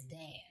had his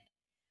dad,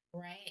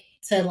 right?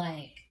 To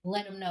like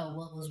let him know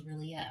what was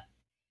really up.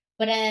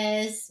 But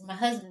as my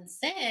husband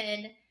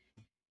said,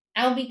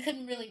 Albie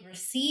couldn't really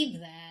receive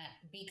that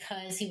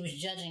because he was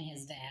judging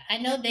his dad. I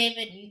know,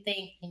 David, you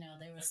think, you know,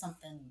 there was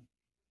something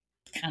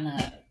kind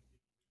of,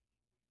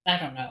 I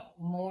don't know,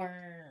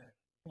 more,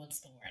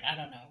 what's the word? I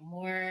don't know,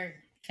 more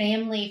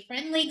family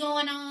friendly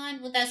going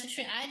on with that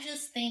situation. I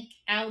just think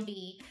I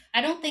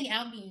don't think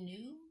Albie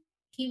knew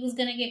he was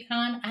gonna get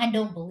conned. I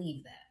don't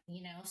believe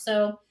that.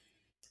 So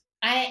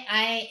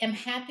I am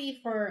happy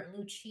for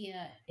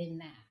Lucia in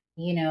that.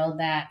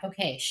 That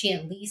okay, she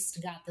at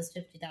least got this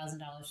 $50,000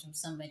 from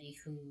somebody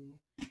who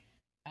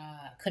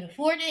could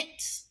afford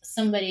it,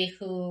 somebody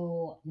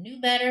who knew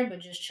better but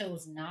just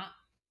chose not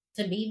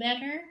to be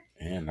better,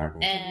 And not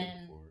going to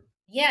look for it.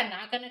 yeah,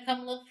 not gonna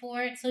come look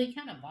for it. So he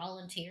kind of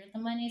volunteered the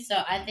money. So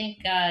I think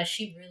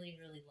she really,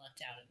 really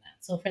lucked out in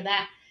that. So for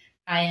that,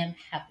 I am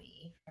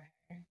happy for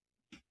her.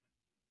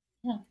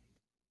 Yeah.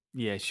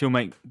 Yeah, she'll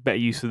make better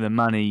use of the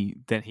money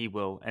than he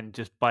will, and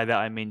just by that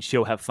I mean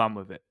she'll have fun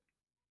with it.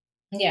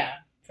 Yeah,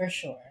 for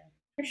sure.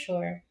 For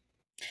sure.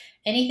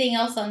 Anything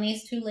else on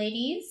these two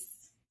ladies?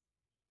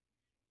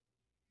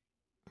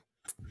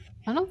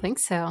 I don't think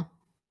so.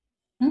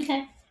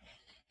 Okay.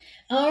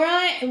 All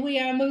right, we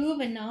are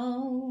moving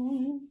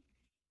on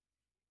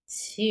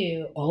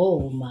to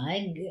oh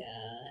my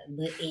god,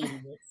 the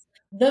idiots,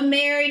 the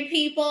married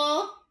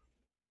people.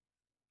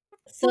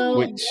 So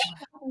Which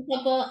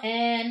couple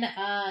and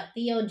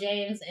Theo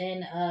James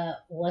and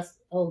what's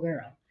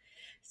girl.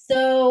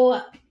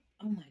 So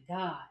oh my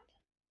god,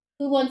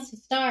 who wants to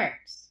start?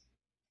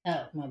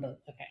 Oh my book.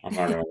 Okay. I'm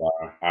not gonna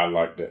lie, I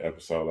liked the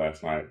episode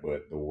last night,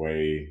 but the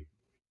way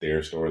their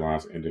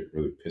storylines ended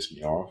really pissed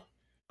me off.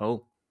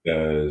 oh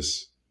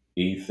Because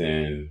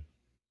Ethan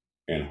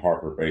and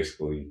Harper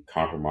basically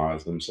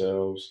compromised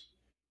themselves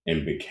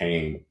and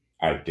became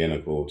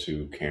identical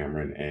to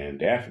Cameron and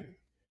Daphne.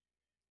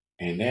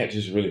 And that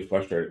just really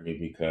frustrated me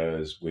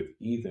because with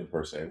Ethan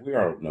per se, we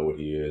all know what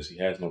he is. He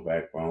has no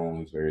backbone.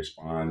 He's very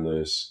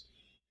spineless,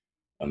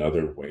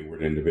 another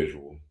wayward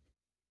individual.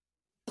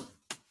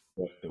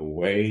 But the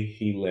way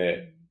he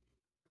let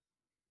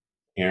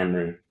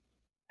Cameron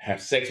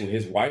have sex with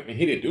his wife and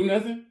he didn't do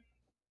nothing,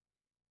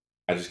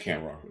 I just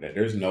can't rock with that.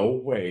 There's no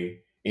way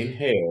in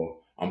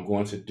hell I'm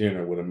going to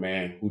dinner with a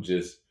man who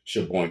just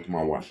shaboinked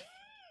my wife.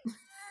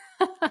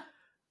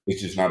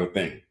 It's just not a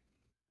thing.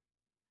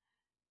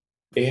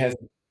 It has.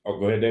 Oh,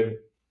 go ahead, David.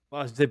 well,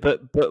 I was gonna say,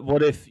 but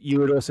what if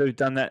you had also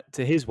done that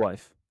to his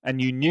wife,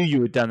 and you knew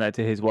you had done that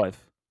to his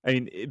wife? I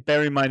mean,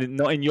 bear in mind,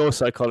 not in your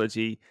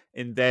psychology,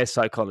 in their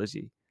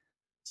psychology.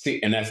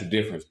 See, and that's the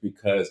difference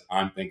because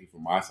I'm thinking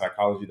from my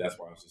psychology. That's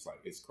why I was just like,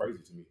 it's crazy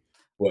to me.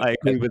 But I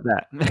agree with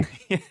that.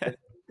 Yeah.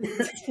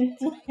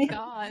 Oh my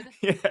God.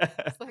 Yeah.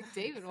 It's like,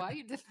 David, why are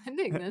you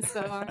defending this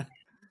so hard?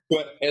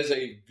 But as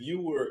a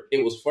viewer,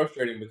 it was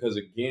frustrating because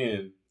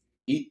again,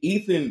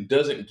 Ethan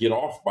doesn't get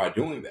off by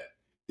doing that.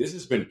 This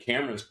has been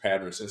Cameron's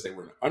pattern since they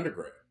were in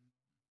undergrad.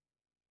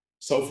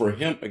 So for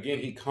him, again,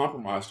 he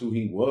compromised who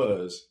he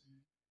was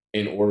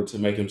in order to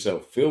make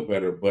himself feel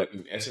better. But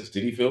in essence,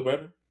 did he feel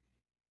better?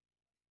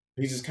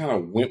 He just kind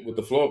of went with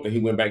the flow. Then he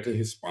went back to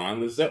his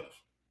spineless self.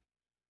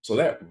 So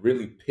that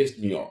really pissed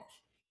me off.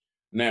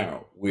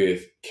 Now,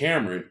 with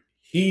Cameron,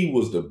 he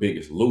was the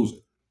biggest loser.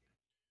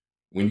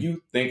 When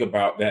you think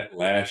about that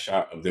last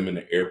shot of them in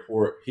the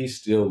airport, he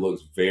still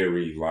looks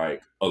very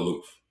like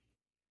aloof.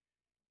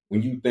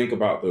 When you think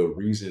about the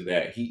reason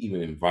that he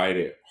even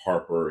invited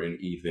Harper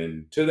and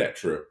Ethan to that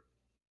trip,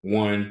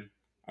 one,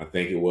 I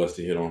think it was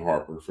to hit on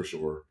Harper for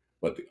sure,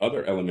 but the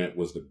other element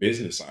was the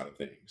business side of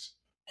things.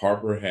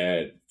 Harper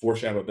had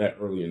foreshadowed that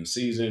early in the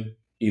season.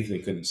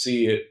 Ethan couldn't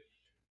see it,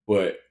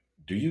 but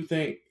do you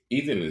think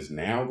Ethan is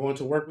now going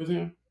to work with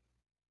him?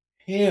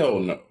 Hell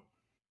no.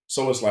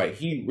 So it's like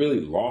he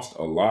really lost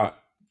a lot,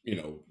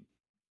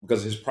 because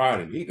of his pride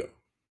and ego.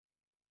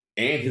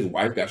 And his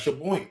wife got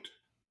shaboinked.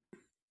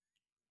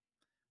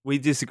 We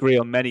disagree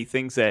on many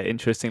things there,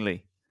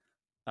 interestingly.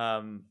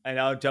 And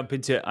I'll jump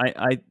into it.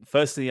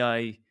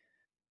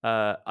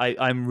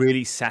 I'm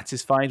really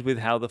satisfied with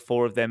how the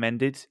four of them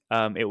ended.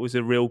 It was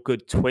a real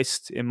good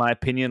twist, in my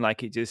opinion.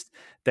 Like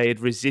they had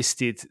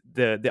resisted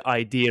the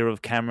idea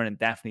of Cameron and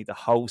Daphne the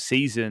whole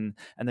season,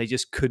 and they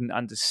just couldn't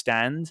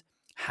understand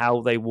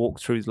how they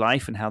walked through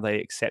life and how they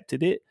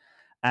accepted it.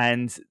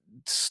 And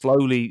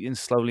slowly and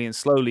slowly and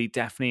slowly,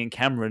 Daphne and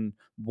Cameron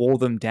wore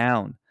them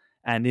down.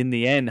 And in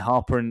the end,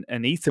 Harper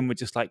and Ethan were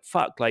just like,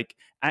 fuck, like,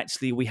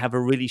 actually, we have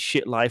a really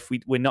shit life.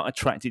 We're not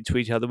attracted to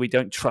each other. We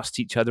don't trust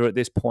each other at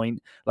this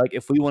point. Like,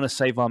 if we want to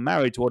save our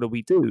marriage, what do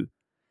we do?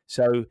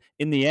 So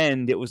in the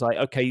end, it was like,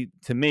 okay,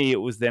 to me,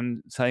 it was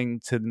them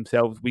saying to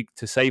themselves,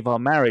 to save our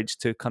marriage,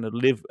 to kind of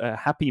live a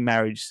happy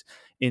marriage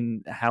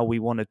in how we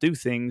want to do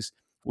things,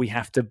 we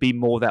have to be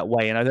more that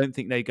way. And I don't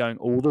think they're going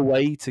all the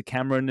way to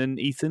Cameron and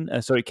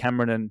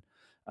Cameron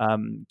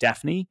and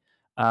Daphne.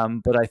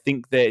 But I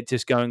think they're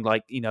just going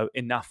like,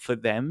 enough for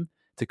them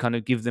to kind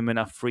of give them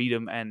enough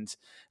freedom and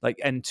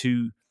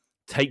to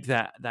take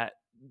that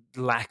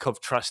lack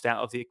of trust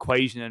out of the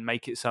equation and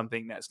make it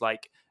something that's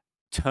like,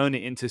 turn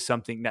it into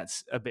something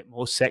that's a bit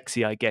more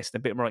sexy, I guess, and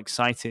a bit more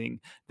exciting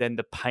than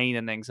the pain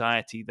and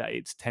anxiety that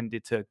it's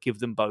tended to give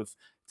them both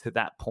to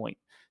that point.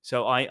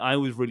 So I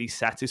was really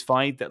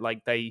satisfied that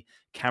like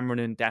Cameron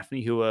and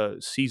Daphne, who are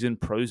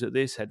seasoned pros at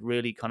this, had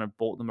really kind of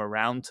brought them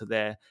around to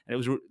their, and it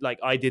was like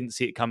I didn't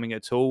see it coming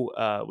at all,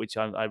 which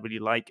I really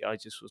like. I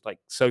just was like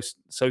so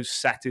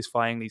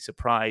satisfyingly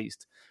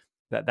surprised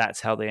that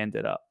that's how they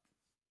ended up.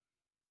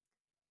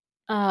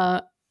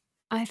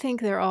 I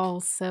think they're all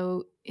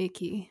so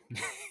icky.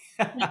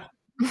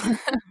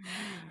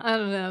 I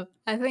don't know.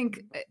 I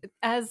think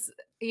as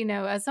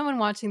as someone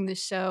watching the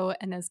show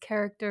and as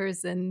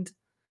characters and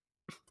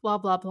blah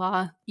blah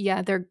blah,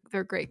 yeah,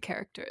 they're great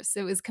characters.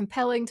 It was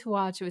compelling to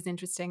watch. It was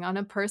interesting on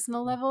a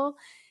personal level.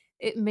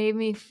 It made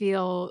me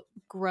feel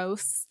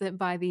gross that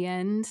by the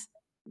end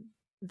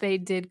they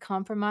did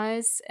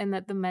compromise, and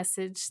that the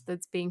message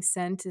that's being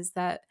sent is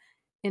that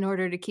in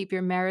order to keep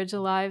your marriage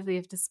alive, you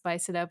have to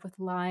spice it up with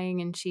lying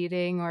and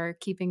cheating or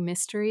keeping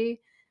mystery.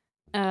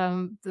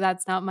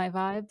 That's not my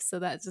vibe, so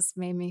that just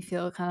made me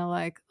feel kind of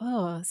like,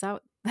 oh, is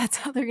that's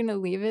how they're gonna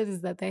leave it?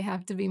 Is that they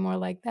have to be more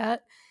like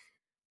that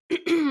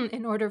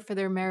in order for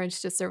their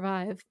marriage to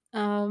survive?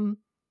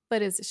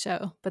 But it's a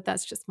show. But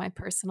that's just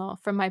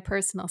from my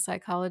personal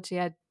psychology.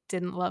 I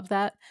didn't love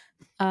that.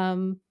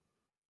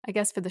 I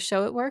guess for the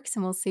show it works,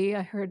 and we'll see.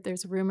 I heard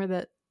there's a rumor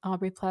that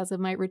Aubrey Plaza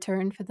might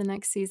return for the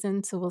next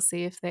season, so we'll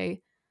see if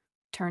they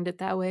turned it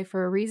that way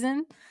for a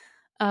reason.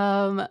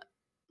 Yeah,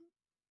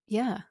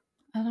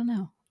 I don't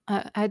know.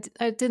 I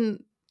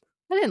didn't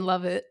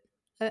love it.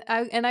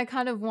 I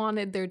kind of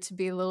wanted there to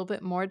be a little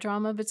bit more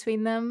drama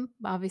between them.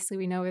 Obviously,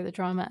 we know where the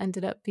drama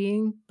ended up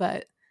being,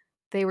 but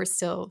they were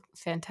still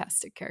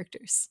fantastic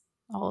characters,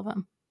 all of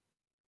them.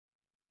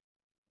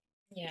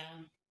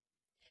 Yeah.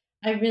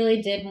 I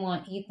really did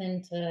want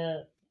Ethan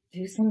to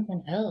do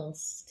something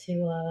else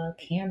to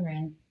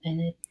Cameron,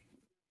 and it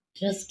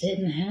just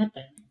didn't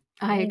happen.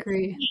 I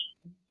agree.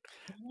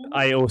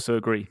 I also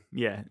agree.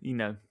 Yeah,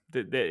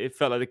 it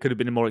felt like it could have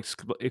been more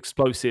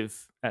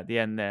explosive at the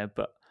end there,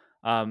 but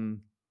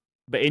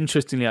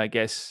interestingly, I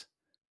guess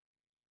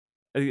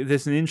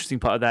there's an interesting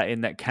part of that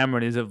in that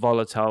Cameron is a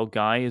volatile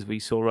guy, as we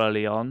saw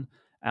early on,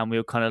 and we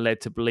were kind of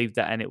led to believe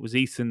that, and it was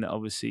Ethan that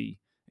obviously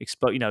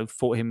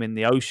fought him in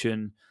the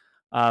ocean.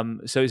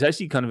 So it's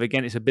actually kind of,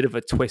 again, it's a bit of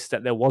a twist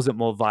that there wasn't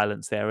more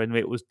violence there, and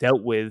it was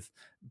dealt with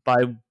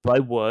by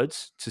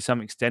words to some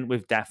extent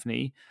with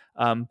Daphne,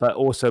 but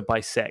also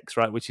by sex,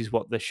 right? Which is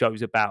what the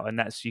show's about, and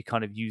that's, you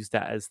kind of use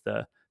that as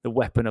the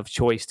weapon of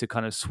choice to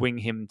kind of swing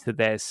him to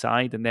their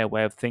side and their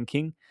way of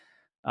thinking.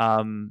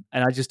 And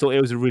I just thought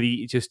it was a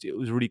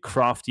really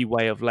crafty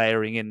way of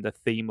layering in the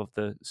theme of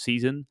the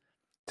season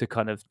to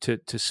kind of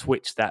to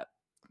switch that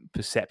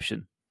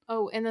perception.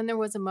 Oh, and then there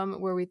was a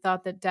moment where we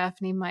thought that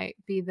Daphne might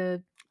be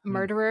the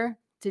murderer.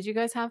 Did you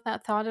guys have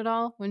that thought at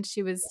all when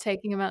she was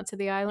taking him out to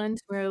the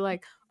island? We were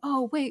like,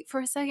 oh, wait,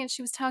 for a second,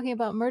 she was talking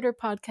about murder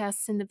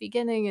podcasts in the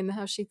beginning and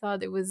how she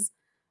thought it was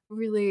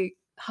really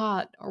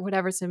hot or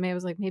whatever. So May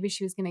was like, maybe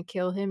she was going to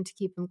kill him to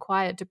keep him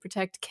quiet to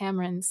protect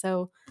Cameron.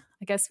 So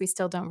I guess we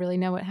still don't really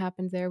know what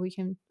happened there. We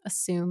can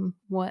assume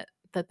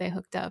that they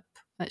hooked up,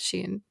 that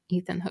she and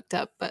Ethan hooked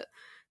up. But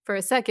for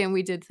a second,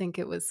 we did think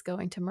it was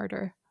going to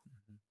murder.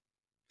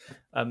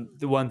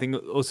 The one thing,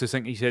 also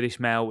something you said,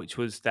 Ishmael, which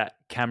was that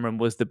Cameron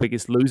was the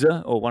biggest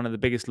loser or one of the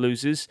biggest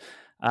losers.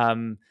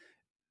 The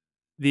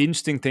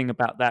interesting thing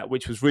about that,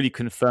 which was really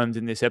confirmed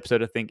in this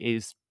episode, I think,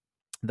 is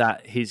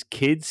that his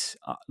kids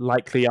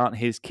likely aren't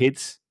his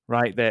kids,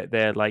 right?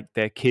 They're like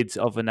they're kids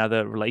of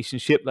another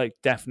relationship. Like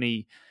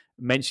Daphne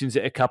mentions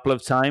it a couple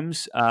of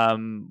times.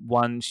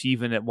 She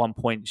even at one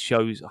point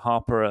shows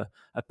Harper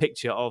a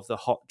picture of the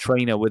hot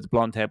trainer with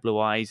blonde hair, blue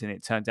eyes, and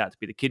it turns out to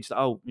be the kids.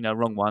 Oh,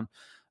 wrong one.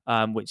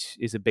 Which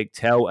is a big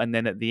tell. And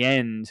then at the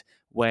end,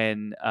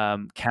 when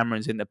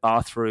Cameron's in the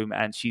bathroom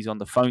and she's on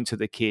the phone to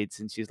the kids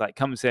and she's like,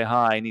 come and say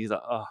hi. And he's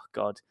like, oh,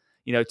 God.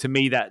 To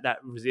me, that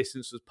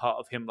resistance was part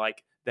of him.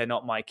 Like, they're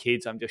not my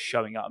kids. I'm just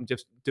showing up. I'm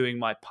just doing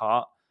my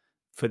part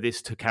for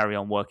this to carry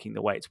on working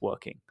the way it's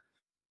working.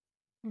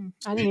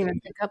 I didn't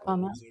even pick up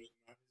on that.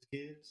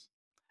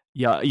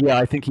 Yeah,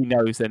 I think he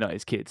knows they're not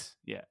his kids.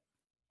 Yeah.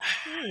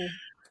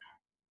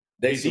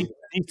 These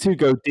two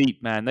go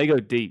deep, man. They go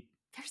deep.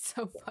 They're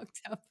so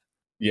fucked up.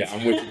 Yeah,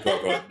 I'm with you,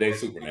 Coco. They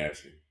super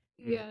nasty.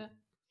 Yeah.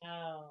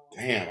 Oh.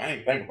 Damn, I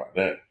ain't think about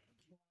that.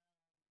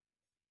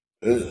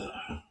 Ugh.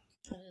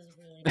 That is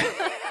really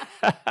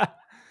nice.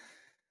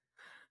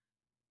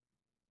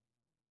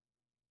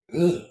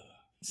 Ugh.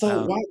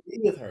 So why be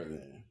with her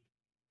then?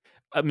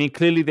 I mean,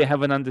 clearly they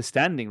have an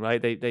understanding,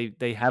 right?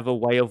 They have a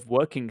way of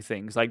working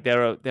things. Like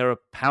they're a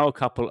power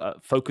couple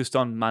focused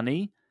on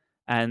money,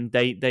 and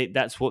they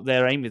that's what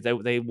their aim is.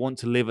 They want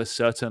to live a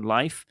certain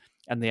life,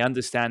 and they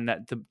understand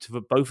that for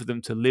both of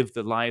them to live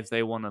the lives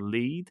they want to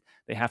lead,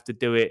 they have to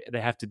do it.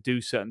 They have to do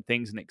certain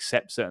things and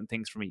accept certain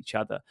things from each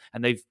other.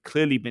 And they've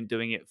clearly been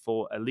doing it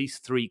for at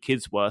least 3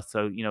 kids worth.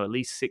 So at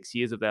least 6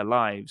 years of their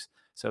lives.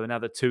 So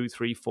another 2,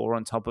 3, 4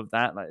 on top of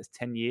that, like it's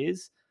 10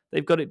 years.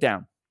 They've got it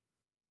down.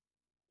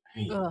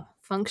 Ugh,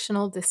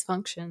 functional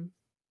dysfunction.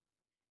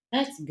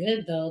 That's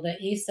good though that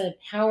you said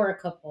power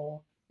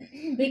couple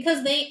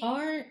because they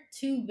are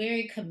 2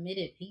 very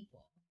committed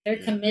people. They're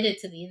committed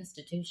to the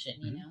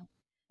institution,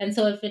 And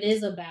so if it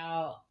is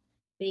about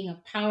being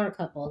a power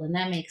couple, then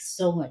that makes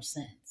so much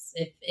sense.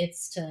 If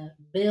it's to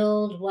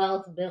build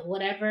wealth, build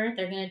whatever,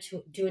 they're going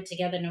to do it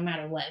together no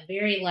matter what.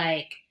 Very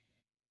like,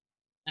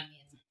 I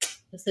mean,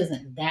 this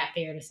isn't that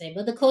fair to say,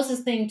 but the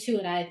closest thing to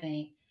it, I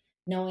think,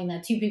 knowing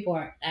that two people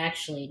are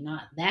actually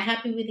not that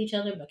happy with each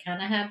other, but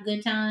kind of have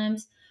good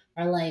times,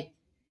 are like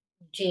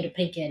Jada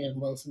Pinkett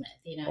and Will Smith,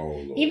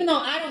 Even though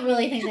I don't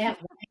really think they have.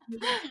 You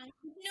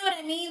know what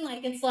I mean?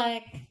 Like, it's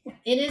like,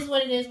 it is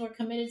what it is. We're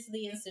committed to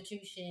the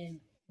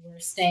institution. We're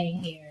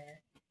staying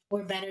here.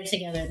 We're better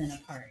together than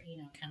apart,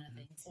 kind of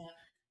thing.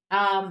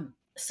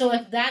 So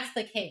if that's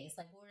the case,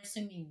 like we're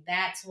assuming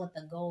that's what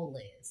the goal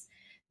is,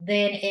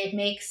 then it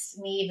makes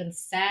me even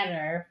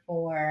sadder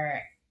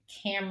for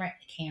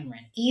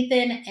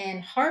Ethan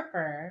and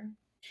Harper,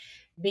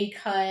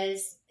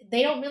 because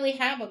they don't really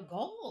have a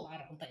goal, I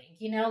don't think.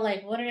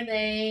 Like why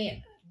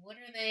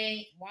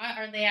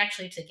are they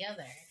actually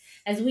together?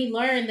 As we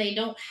learn, they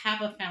don't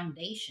have a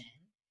foundation.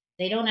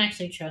 They don't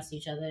actually trust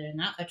each other. They're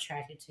not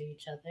attracted to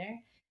each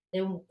other.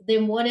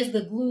 Then what is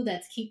the glue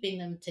that's keeping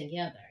them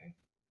together?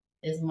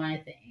 Is my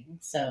thing.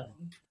 So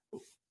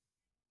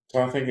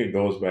I think it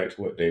goes back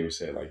to what David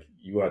said. Like,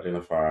 you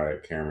identify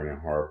Cameron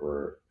and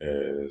Harper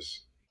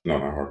as, no,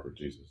 not Harper,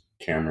 Jesus,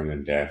 Cameron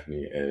and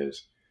Daphne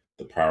as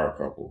the power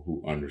couple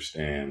who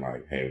understand,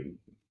 like, hey,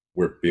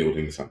 we're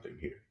building something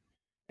here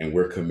and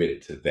we're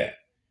committed to that.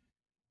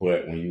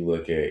 But when you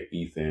look at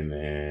Ethan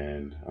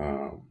and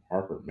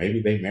Harper,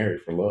 maybe they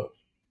married for love.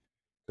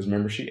 Because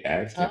remember, she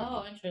asked him.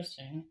 Oh,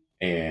 interesting.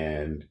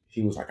 And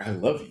he was like, I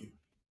love you.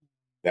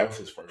 That was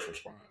his first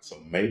response.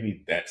 So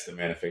maybe that's the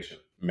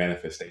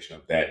manifestation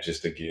of that,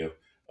 just to give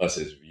us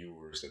as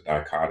viewers the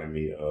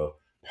dichotomy of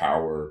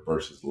power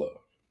versus love.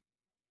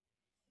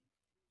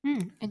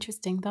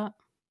 Interesting thought.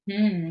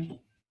 The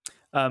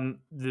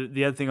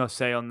other thing I'll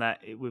say on that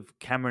with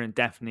Cameron and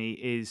Daphne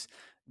is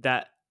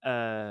that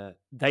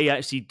they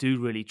actually do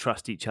really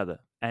trust each other,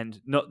 and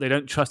they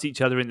don't trust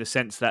each other in the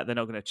sense that they're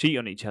not going to cheat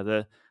on each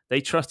other.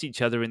 They trust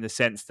each other in the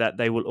sense that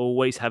they will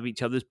always have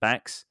each other's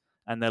backs,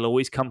 and they'll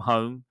always come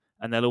home,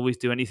 and they'll always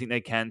do anything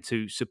they can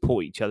to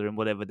support each other in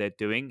whatever they're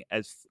doing,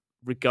 as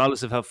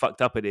regardless of how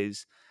fucked up it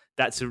is.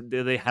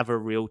 They have a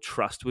real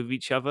trust with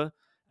each other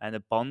and a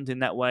bond in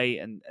that way,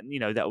 and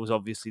that was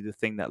obviously the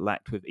thing that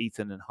lacked with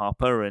Ethan and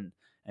Harper, and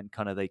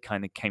they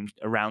came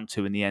around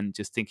to in the end,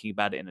 just thinking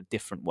about it in a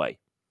different way.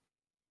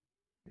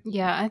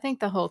 Yeah, I think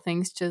the whole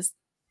thing's just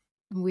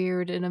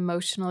weird and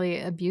emotionally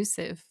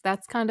abusive.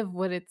 That's kind of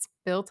what it's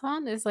built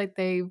on, is like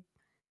they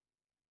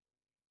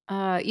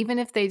even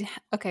if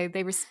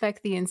they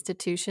respect the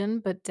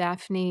institution, but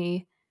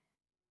Daphne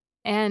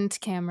and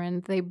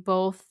Cameron, they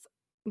both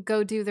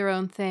go do their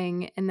own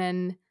thing and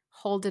then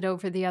hold it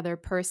over the other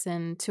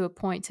person to a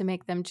point to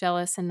make them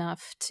jealous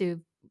enough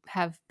to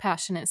have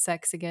passionate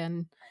sex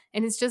again.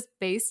 And it's just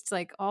based,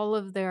 like, all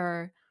of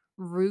their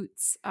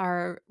roots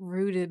are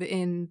rooted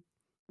in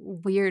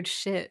weird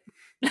shit.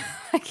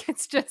 Like,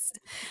 it's just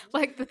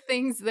like the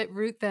things that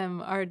root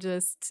them are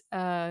just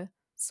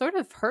sort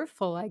of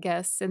hurtful, I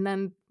guess. And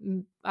then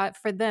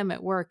for them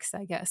it works,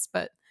 I guess,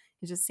 but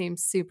it just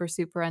seems super,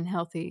 super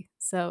unhealthy.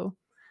 So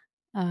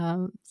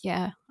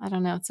yeah, I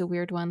don't know. It's a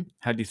weird one.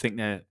 How do you think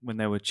when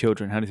they were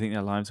children, how do you think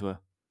their lives were?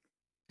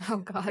 Oh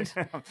God.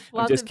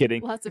 I'm just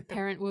kidding. Lots of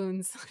parent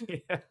wounds.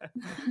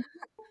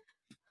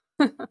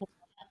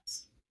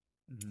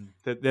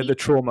 They're the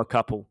trauma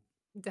couple.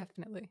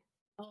 Definitely.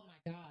 Oh my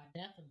God,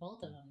 definitely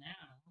both of them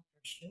now, for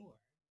sure.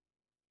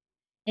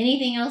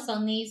 Anything else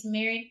on these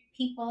married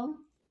people?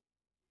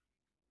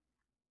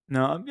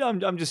 No,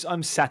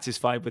 I'm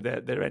satisfied with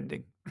their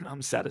ending.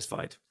 I'm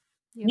satisfied.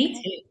 Me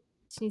too. Do you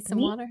need some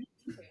water?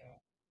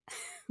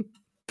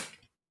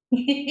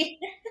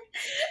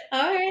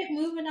 All right,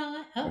 moving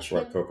on. That's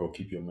right, Coco.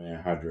 Keep your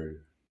man hydrated.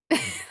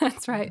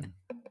 That's right.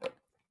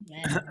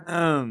 That's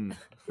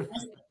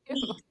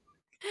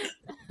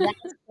the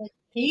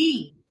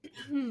key.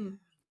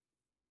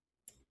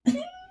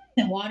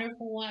 Water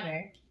for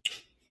water.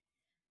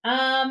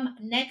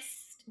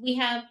 Next we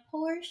have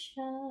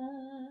Portia.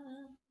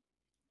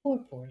 Poor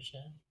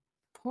Portia.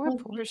 Poor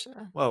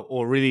Portia. Well,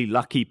 or really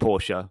lucky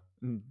Portia.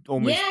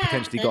 Almost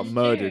potentially got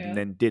murdered and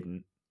then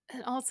didn't.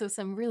 And also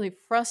some really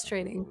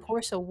frustrating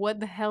Portia. What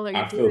the hell are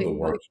you doing? I feel the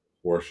worst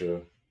for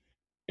Portia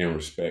in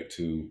respect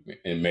to,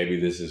 and maybe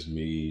this is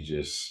me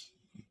just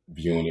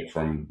viewing it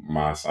from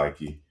my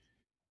psyche.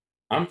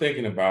 I'm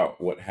thinking about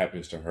what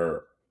happens to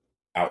her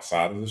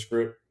outside of the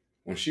script.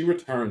 When she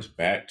returns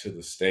back to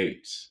the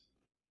States,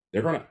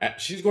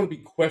 she's going to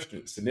be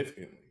questioned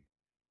significantly.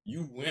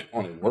 You went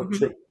on a work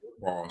trip with your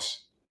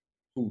boss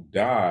who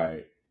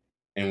died,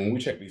 and when we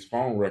check these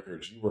phone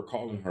records, you were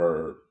calling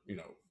her,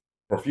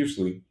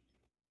 profusely.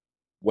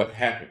 What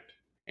happened?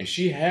 And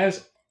she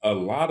has a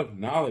lot of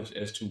knowledge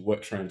as to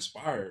what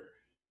transpired,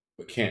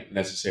 but can't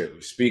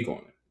necessarily speak on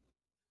it.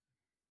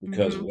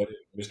 Because what did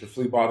Mr.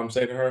 Fleabottom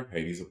say to her?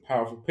 Hey, these are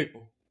powerful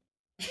people.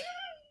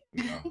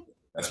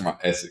 That's my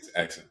Essex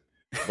accent.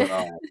 But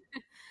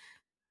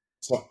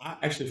So I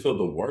actually feel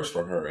the worst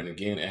for her. And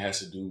again, it has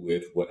to do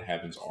with what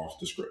happens off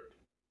the script.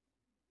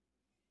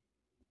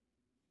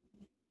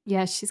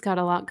 Yeah, she's got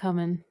a lot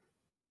coming.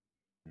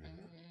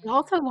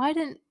 Also, why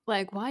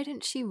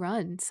didn't she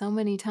run so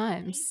many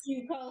Thank times?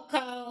 you,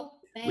 Coco.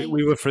 Thank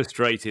We you. were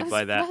frustrated That's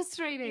by that. Thank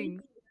frustrating.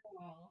 you,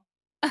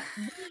 Coco.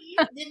 You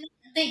didn't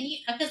think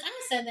because I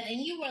said that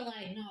and you were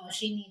like, no,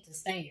 she needs to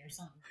stay or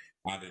something.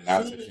 I did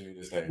not say she needed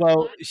to stay.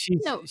 Well, Why?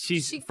 No,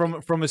 she's she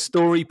from a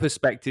story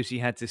perspective, she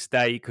had to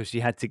stay because she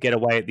had to get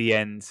away at the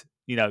end,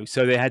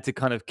 so they had to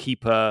kind of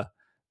keep her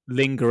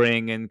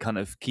lingering and kind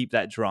of keep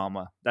that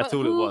drama. That's But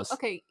all it was.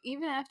 okay,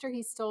 even after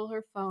he stole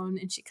her phone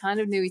and she kind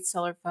of knew he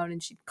stole her phone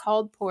and she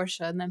called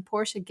Portia and then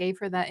Portia gave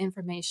her that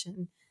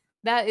information,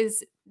 that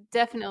is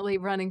definitely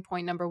running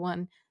point number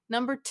one.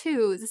 Number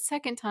two, the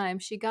second time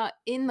she got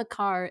in the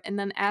car and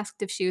then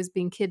asked if she was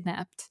being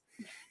kidnapped.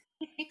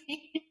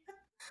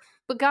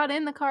 But got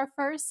in the car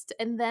first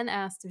and then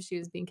asked if she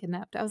was being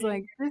kidnapped. I was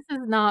like, this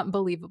is not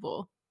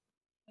believable.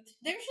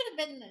 There should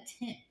have been an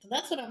attempt.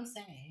 That's what I'm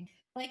saying.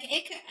 Like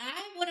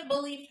I would have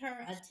believed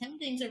her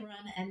attempting to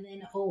run, and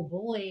then oh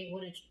boy,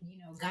 would have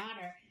got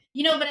her.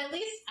 But at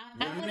least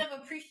I would have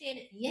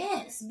appreciated.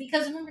 Yes,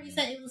 because remember he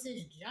said it was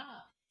his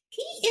job.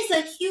 He is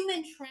a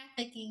human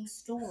trafficking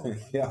story.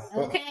 Yeah.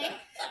 Okay,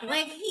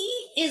 like he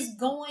is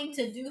going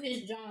to do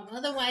his job.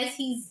 Otherwise,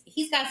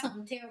 he's got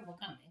something terrible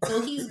coming.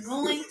 So he's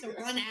going to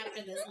run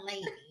after this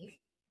lady.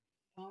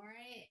 All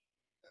right.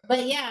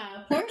 But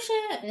yeah,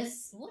 Portia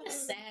is what a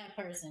sad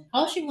person.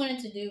 All she wanted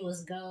to do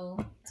was go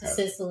to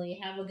Sicily,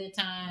 have a good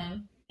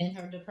time in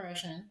her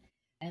depression,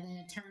 and then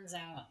it turns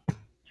out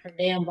her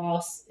damn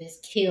boss is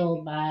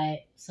killed by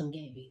some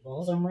gay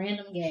people, some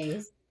random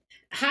gays.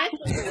 Hi,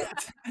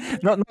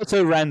 not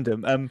so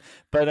random.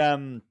 But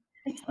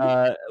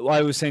I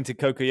was saying to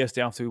Coco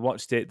yesterday after we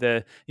watched it,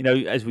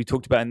 as we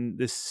talked about in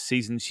this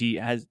season, she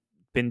has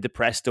been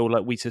depressed, or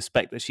like we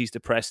suspect that she's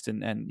depressed,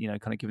 and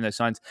kind of giving those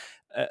signs.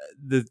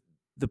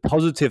 The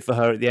positive for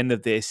her at the end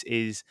of this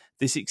is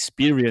this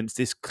experience,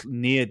 this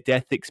near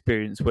death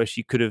experience, where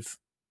she could have,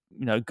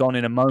 gone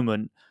in a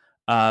moment.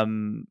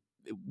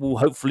 Will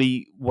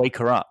hopefully wake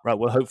her up, right?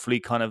 Will hopefully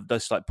kind of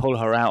just like pull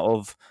her out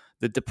of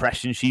the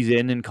depression she's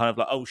in and kind of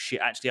like, oh shit,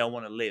 actually I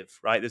want to live,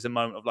 right? There's a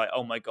moment of like,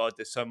 oh my God,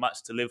 there's so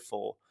much to live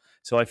for.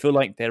 So I feel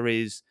like there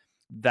is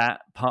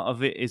that part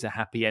of it is a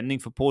happy ending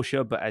for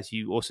Portia. But as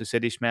you also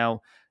said,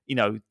 Ishmael,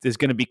 there's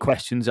going to be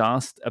questions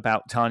asked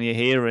about Tanya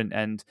here,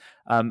 and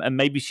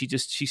maybe she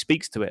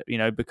speaks to it,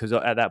 because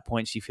at that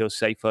point she feels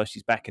safer.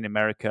 She's back in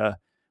America,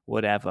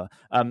 whatever.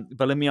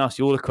 But let me ask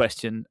you all a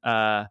question.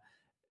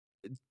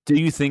 Do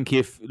you think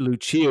if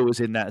Lucia was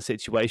in that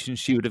situation,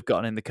 she would have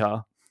gotten in the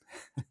car?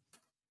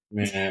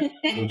 Man,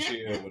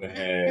 Lucia would have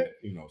had,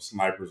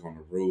 snipers on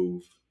the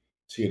roof.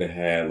 She'd have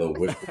had little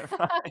whisper.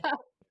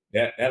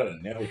 That'll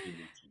never be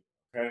Lucia.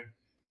 Okay,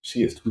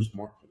 she is too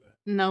smart for that.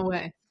 No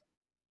way.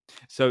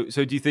 So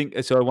do you think?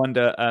 So I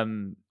wonder.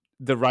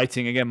 The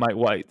writing again, Mike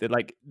White. That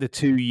like the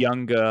two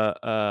younger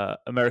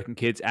American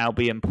kids,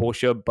 Albie and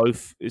Portia,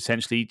 both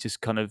essentially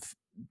just kind of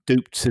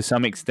duped to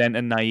some extent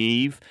and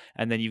naive.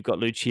 And then you've got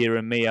Lucia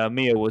and Mia.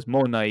 Mia was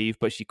more naive,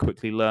 but she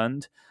quickly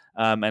learned.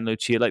 And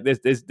Lucia, like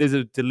there's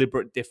a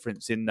deliberate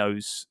difference in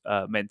those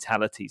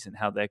mentalities and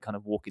how they're kind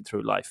of walking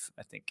through life.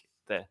 I think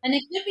there. and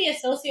it could be a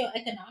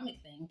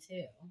socioeconomic thing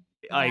too.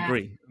 I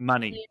agree.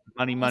 Money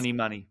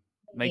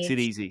makes it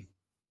easy.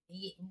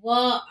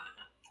 Well,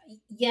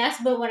 yes,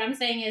 but what I'm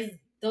saying is,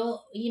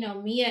 though,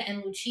 Mia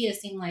and Lucia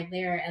seem like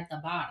they're at the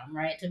bottom,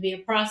 right? To be a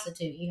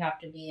prostitute, you have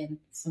to be in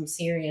some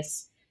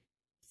serious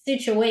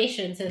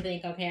situation to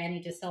think, okay, I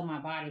need to sell my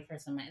body for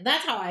some money.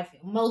 That's how I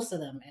feel, most of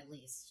them at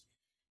least.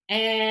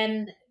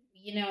 And,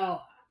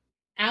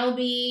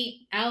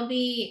 Albie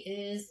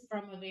is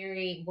from a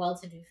very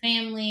well-to-do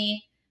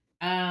family.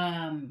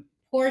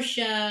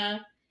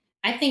 Portia,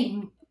 I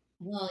think,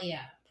 well,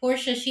 yeah,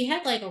 Portia, she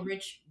had like a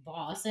rich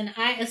boss, and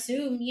I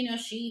assume,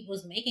 she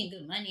was making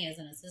good money as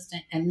an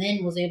assistant, and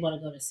then was able to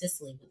go to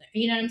Sicily with her.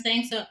 You know what I'm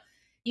saying? So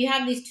you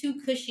have these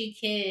two cushy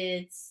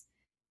kids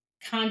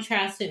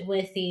contrasted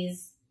with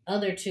these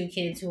other two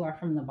kids who are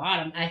from the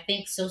bottom. I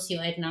think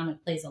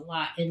socioeconomic plays a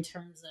lot in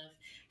terms of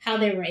how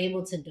they were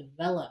able to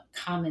develop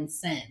common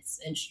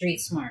sense and street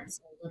smarts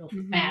a little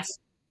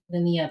faster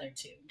than the other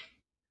two.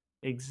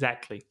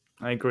 Exactly.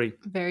 I agree.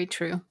 Very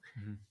true.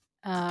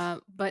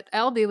 But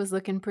Albie was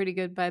looking pretty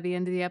good by the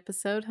end of the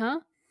episode, huh?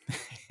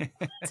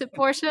 To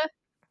Portia?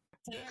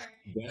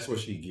 That's what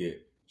she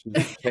get. She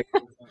was chasing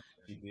something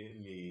she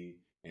didn't need,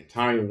 and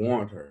Tanya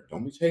warned her,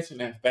 "Don't be chasing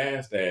that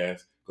fast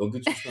ass. Go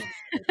get you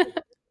something."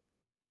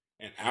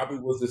 And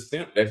Albie was the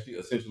simp that she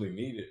essentially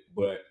needed.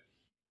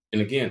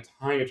 And again,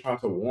 Tanya tried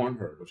to warn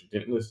her, but she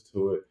didn't listen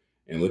to it.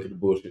 And look at the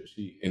bullshit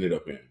she ended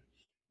up in.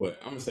 But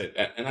I'm gonna say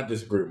that, and I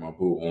disagree with my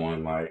boo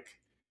on like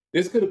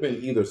this could have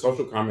been either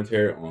social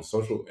commentary on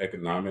social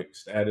economic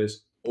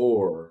status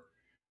or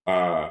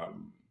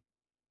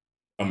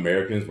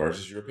Americans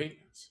versus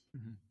Europeans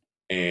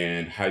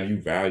and how you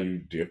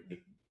value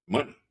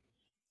money.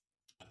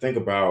 I think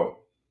about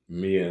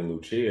Mia and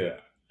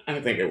Lucia. I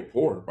didn't think they were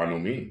poor by no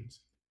means.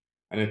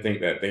 I didn't think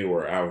that they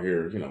were out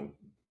here,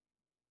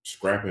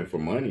 scrapping for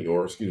money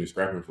or, excuse me,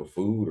 scrapping for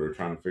food or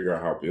trying to figure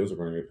out how bills are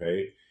going to get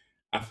paid.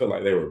 I feel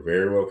like they were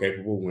very well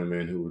capable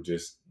women who were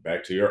just,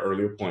 back to your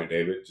earlier point,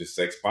 David, just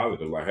sex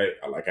positive. Like, hey,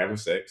 I like having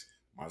sex.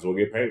 Might as well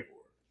get paid for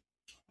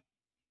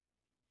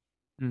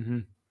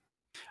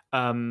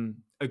it.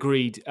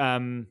 Agreed.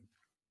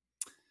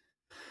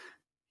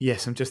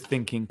 Yes, I'm just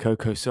thinking,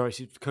 Coco. Sorry,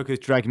 Coco's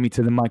dragging me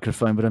to the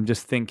microphone, but I'm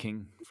just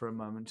thinking for a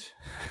moment.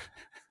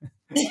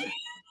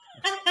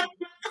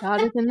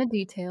 God is in the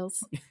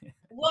details.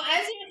 Well,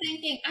 as you're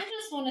thinking, I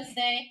just want to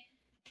say,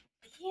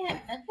 yeah,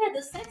 okay,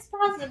 the sex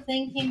positive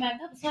thing came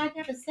back up, so I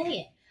got to say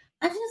it.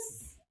 I don't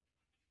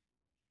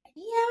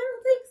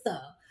think so.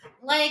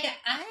 Like,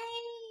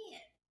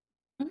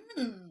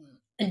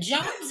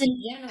 jobs in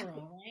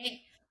general, right?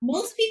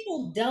 Most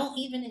people don't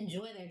even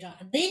enjoy their job.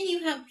 Then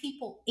you have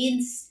people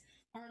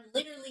are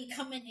literally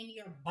coming in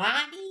your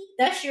body.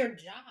 That's your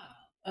job,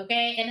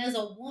 okay? And as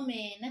a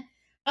woman,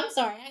 I'm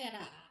sorry,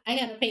 I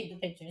gotta paint the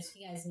picture so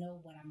you guys know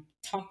what I'm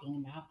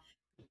talking about.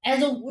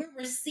 We're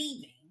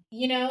receiving,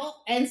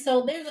 and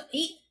so okay,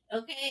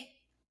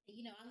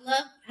 I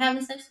love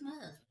having sex with my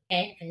husband.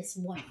 Okay, it's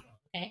wonderful.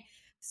 Okay,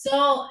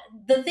 so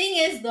the thing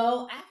is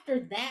though, after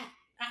that,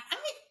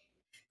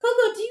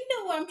 Coco, do you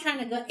know where I'm trying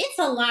to go? It's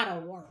a lot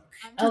of work.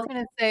 I'm just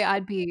gonna say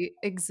I'd be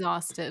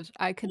exhausted.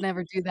 I could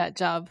never do that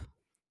job.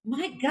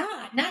 My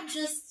God, not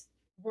just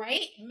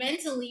right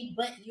mentally,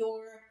 but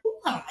your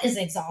hoo-ha is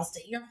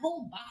exhausted. Your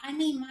whole body. I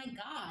mean, my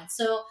God.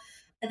 So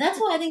that's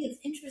why I think it's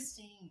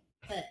interesting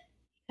that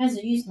you guys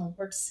are using the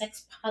word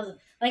sex positive.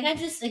 Like,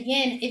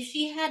 again, if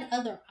she had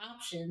other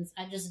options,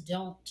 I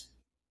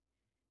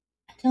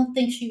don't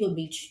think she would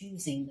be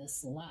choosing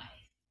this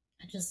life.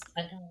 I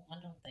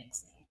don't think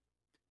so.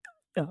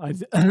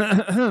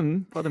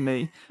 Pardon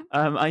me.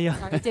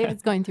 Sorry,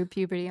 David's going through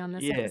puberty on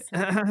this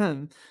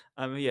episode.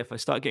 If I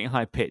start getting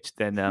high pitched,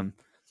 then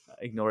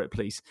ignore it,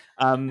 please.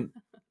 I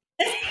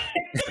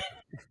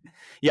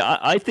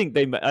think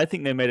they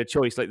made a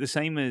choice, like the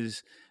same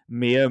as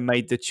Mia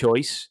made the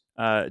choice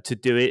to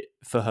do it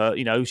for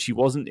her. She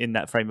wasn't in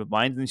that frame of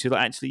mind, and she's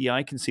like, actually, yeah,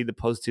 I can see the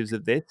positives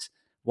of this.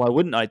 Why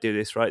wouldn't I do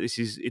this? Right?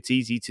 It's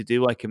easy to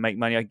do. I can make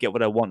money. I get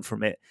what I want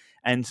from it.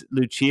 And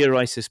Lucia,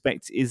 I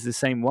suspect, is the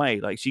same way.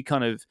 Like, she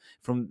kind of,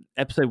 from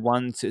episode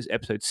 1 to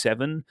episode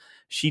 7,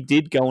 she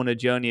did go on a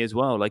journey as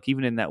well. Like,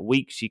 even in that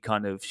week, she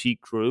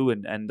grew,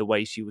 and the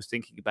way she was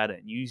thinking about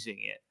it and using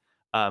it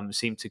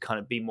seemed to kind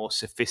of be more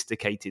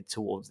sophisticated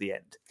towards the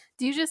end.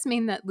 Do you just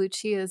mean that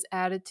Lucia's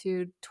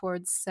attitude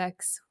towards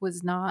sex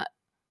was not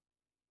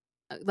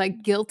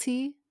like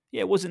guilty?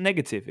 Yeah, it wasn't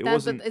negative. It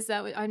wasn't. Is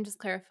that what I'm just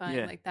clarifying?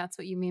 Yeah. Like, that's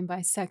what you mean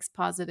by sex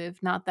positive?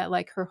 Not that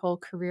like her whole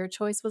career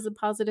choice was a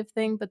positive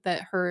thing, but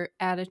that her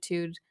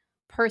attitude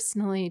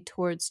personally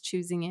towards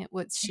choosing it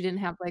was she didn't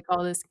have like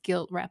all this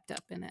guilt wrapped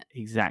up in it.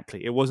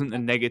 Exactly. It wasn't a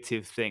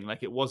negative thing.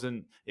 Like, it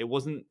wasn't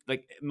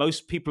like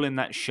most people in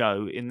that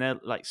show, in their,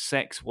 like,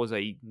 sex was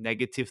a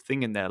negative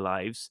thing in their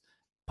lives.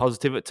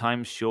 Positive at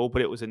times, sure,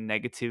 but it was a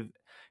negative,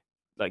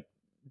 like,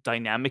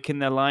 dynamic in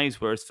their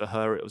lives, whereas for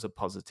her it was a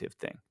positive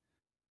thing.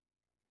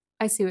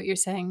 I see what you're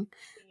saying.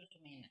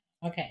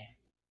 Okay.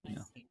 I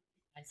see.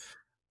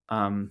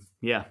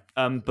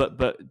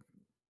 But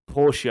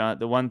Portia,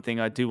 the one thing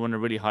I do want to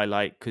really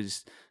highlight,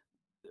 because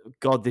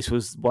God, this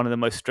was one of the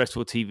most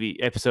stressful scenes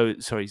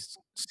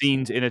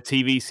in a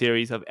TV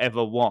series I've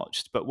ever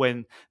watched. But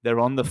when they're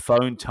on the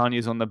phone,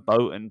 Tanya's on the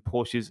boat, and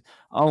Portia's,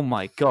 oh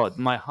my God,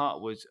 my heart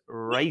was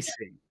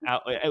racing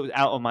out. It was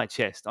out of my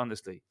chest,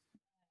 honestly.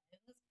 It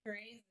was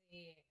crazy.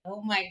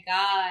 Oh my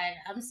God.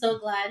 I'm so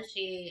glad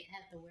she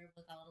had the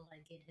wherewithal to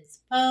like get his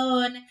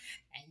phone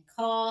and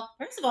call.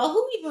 First of all,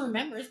 who even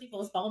remembers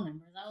people's phone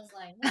numbers? I was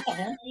like, what the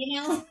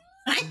hell,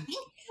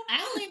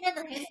 I only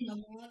remember his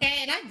number, okay?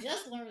 And I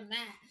just learned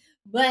that.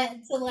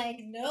 But to like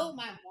know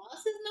my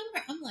boss's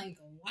number, I'm like,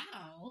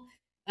 wow.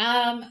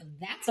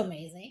 That's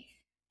amazing.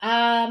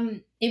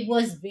 It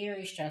was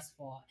very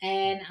stressful.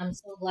 And I'm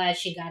so glad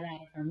she got it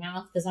out of her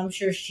mouth, because I'm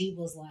sure she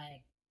was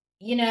like,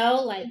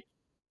 like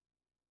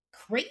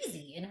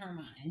crazy in her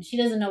mind. She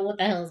doesn't know what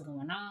the hell is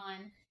going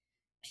on.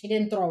 She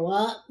didn't throw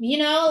up,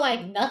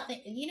 like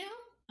nothing,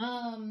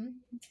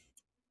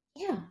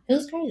 yeah, it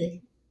was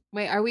crazy.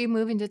 Wait, are we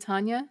moving to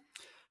Tanya?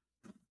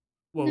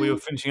 Well, we were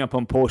finishing up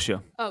on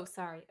Portia. Oh,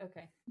 sorry.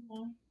 Okay.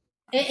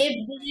 Does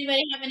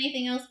anybody have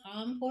anything else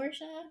on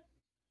Portia?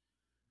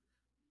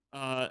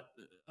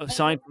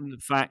 Aside from the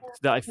fact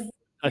that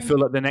I feel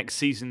like the next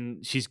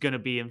season she's going to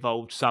be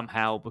involved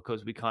somehow,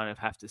 because we kind of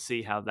have to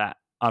see how that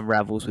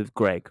unravels with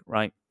Greg,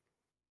 right?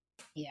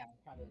 Yeah,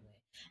 probably.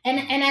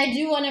 And I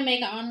do want to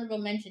make an honorable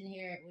mention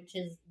here, which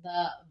is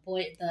the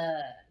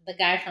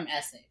guy from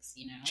Essex,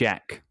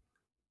 Jack.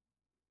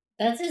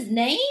 That's his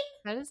name?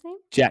 Is that his name?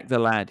 Jack the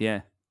lad,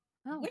 yeah.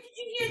 Oh. Where did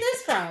you hear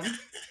this from?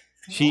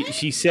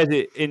 She said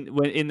it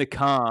in the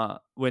car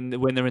when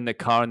they're in the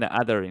car and they're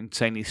at their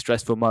insanely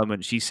stressful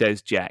moment. She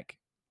says Jack.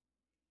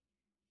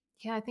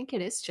 Yeah, I think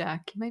it is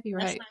Jack. You might be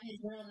That's right. not his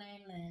real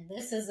name. Then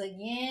this is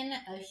again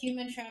a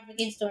human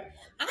trafficking story.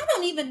 I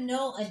don't even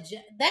know a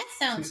Jack. That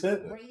sounds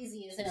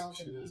crazy as hell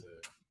to me.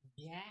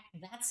 Jack,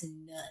 that's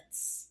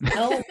nuts.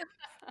 No,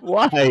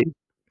 Why? it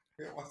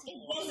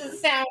doesn't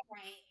sound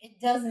right. It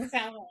doesn't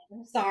sound right.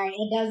 I'm sorry,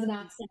 it does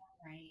not sound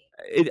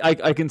right.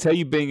 I can tell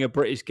you, being a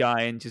British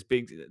guy and just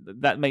being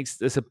that makes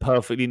this a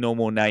perfectly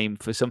normal name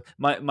for some.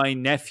 My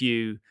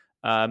nephew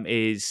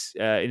is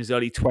in his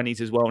early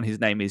 20s as well, and his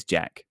name is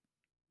Jack.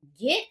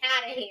 Get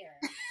out of here.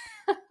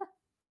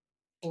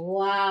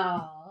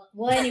 Wow.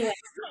 Well, anyway,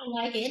 I don't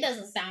like it. It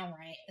doesn't sound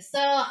right. So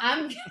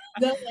I'm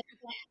going with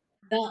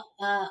the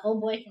old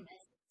boy from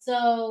S.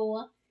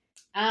 So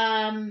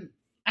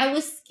I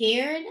was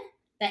scared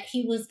that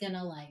he was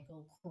gonna like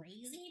go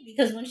crazy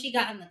because when she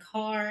got in the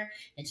car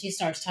and she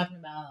starts talking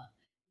about,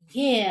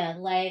 yeah,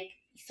 like,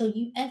 so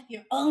you F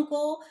your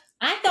uncle.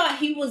 I thought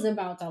he was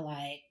about to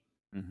like,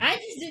 I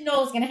just didn't know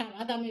what was gonna happen.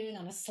 I thought maybe he was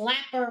gonna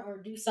slap her or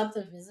do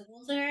something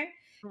physical to her.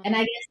 And I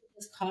guess it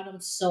just caught him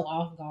so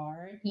off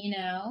guard, you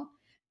know.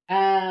 But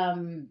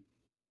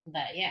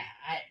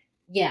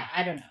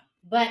I don't know.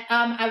 But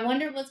I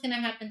wonder what's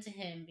gonna happen to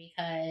him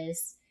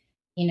because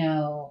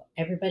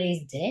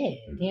everybody's dead.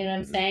 You know what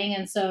I'm saying?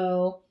 And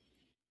so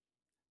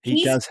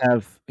He does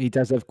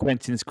have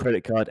Quentin's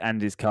credit card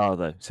and his car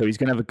though, so he's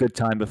gonna have a good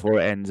time before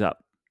it ends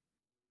up.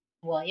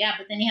 Well, yeah,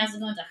 but then he has to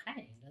go into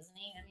hiding, doesn't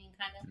he? I mean,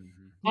 kind of.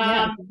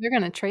 Yeah, they're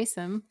gonna trace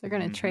him. They're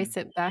gonna trace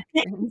it back.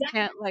 He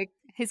can't, like,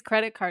 his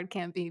credit card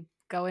can't be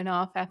going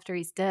off after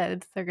he's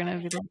dead. They're gonna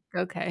be like,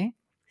 okay,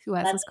 who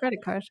has his credit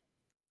card?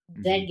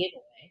 Dead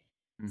giveaway.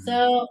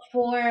 So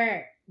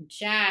for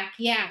Jack,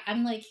 yeah,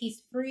 I'm like,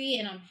 he's free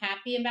and I'm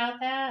happy about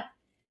that.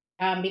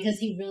 Because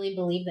he really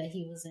believed that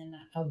he was in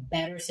a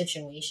better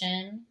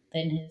situation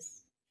than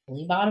his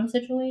flea bottom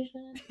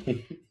situation.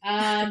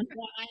 I'm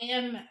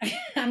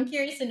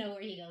curious to know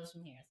where he goes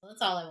from here. So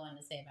that's all I wanted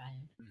to say about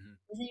him.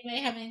 Does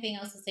anybody have anything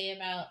else to say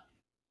about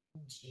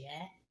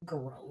Jack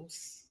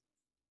Gross?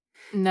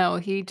 No,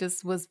 he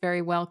just was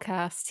very well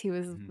cast. He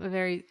was a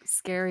very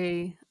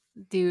scary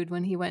dude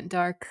when he went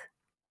dark.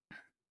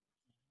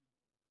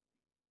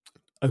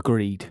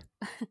 Agreed.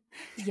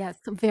 Yes,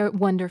 very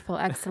wonderful,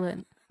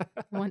 excellent.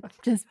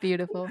 Just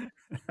beautiful.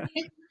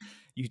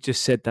 You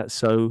just said that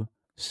so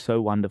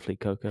wonderfully,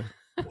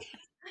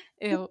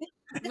 Ew.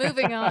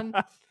 Moving on.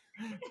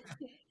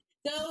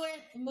 So we're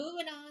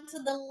moving on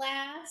to the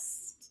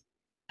last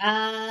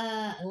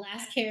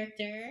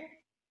character.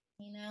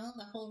 You know,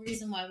 the whole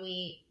reason why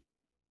we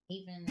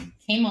even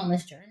came on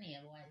this journey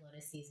of White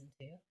Lotus season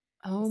 2.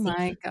 Oh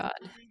my god.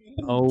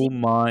 Oh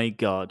my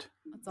god.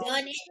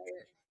 Done it.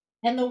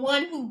 And the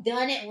one who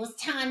done it was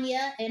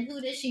Tanya. And who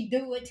did she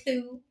do it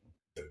to?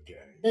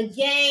 The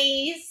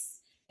gays.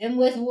 And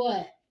with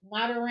what?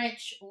 Not a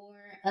wrench or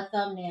a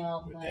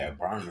thumbnail, but a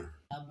burner.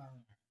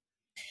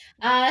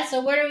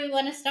 So where do we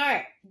want to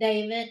start,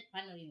 David?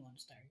 I know you want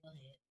to start. Go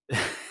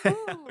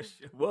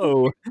ahead.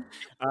 Whoa.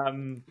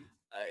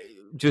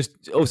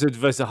 Just also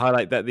to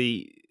highlight that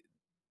the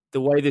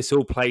way this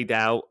all played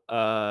out,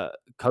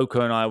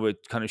 Coco and I were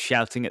kind of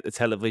shouting at the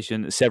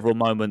television at several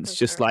moments,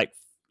 just like,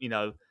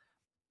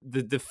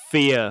 the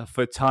fear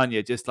for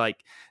Tanya, just like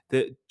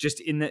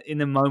in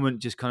the moment,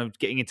 just kind of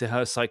getting into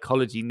her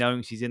psychology,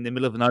 knowing she's in the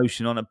middle of an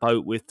ocean on a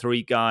boat with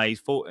three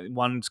guys,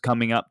 one's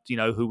coming up,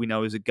 who we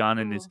know is a gun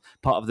and is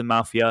part of the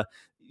mafia.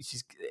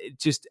 She's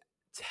just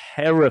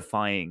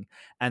terrifying,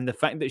 and the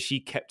fact that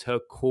she kept her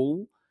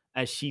cool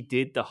as she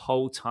did the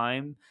whole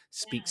time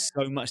speaks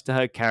so much to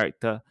her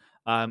character,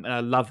 and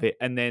I love it.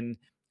 And then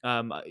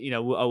I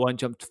won't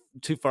jump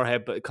too far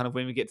ahead, but kind of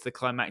when we get to the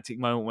climactic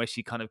moment where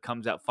she kind of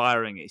comes out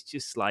firing, it's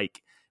just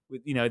like,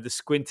 with the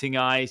squinting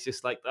eyes,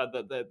 just like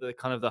the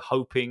kind of the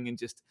hoping, and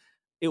just,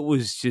 it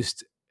was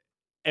just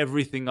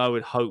everything I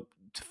would hope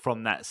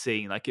from that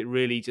scene. Like, it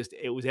really just,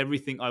 it was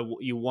everything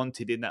you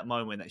wanted in that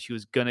moment, that she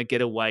was gonna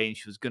get away and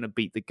she was gonna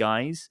beat the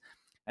guys.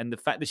 And the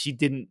fact that she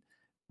didn't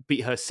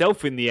beat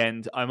herself in the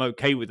end, I'm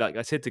okay with that. Like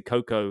I said to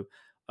Coco,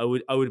 I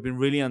would have been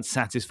really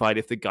unsatisfied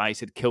if the guys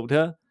had killed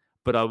her,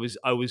 but I was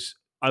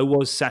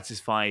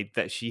satisfied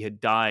that she had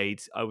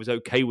died. I was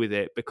okay with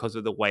it because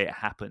of the way it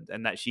happened,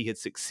 and that she had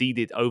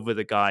succeeded over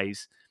the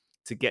guys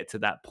to get to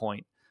that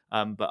point.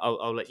 But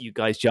I'll let you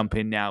guys jump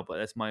in now, but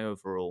that's my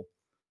overall.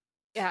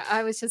 Yeah,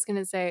 I was just going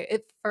to say,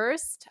 at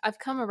first, I've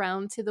come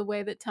around to the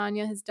way that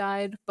Tanya has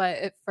died, but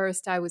at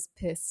first I was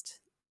pissed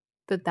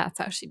that that's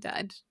how she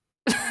died.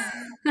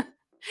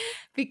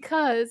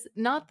 Because,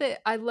 not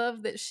that I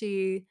love that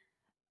she,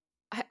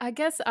 I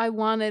guess I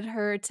wanted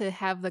her to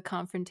have the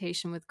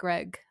confrontation with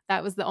Greg.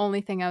 That was the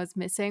only thing I was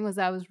missing, was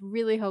I was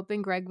really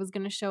hoping Greg was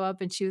going to show up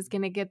and she was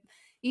going to get,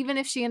 even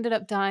if she ended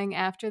up dying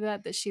after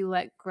that, that she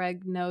let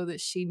Greg know that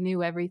she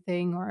knew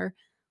everything, or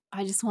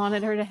I just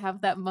wanted her to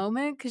have that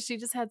moment, because she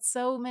just had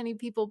so many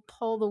people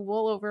pull the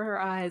wool over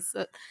her eyes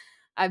that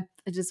I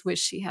just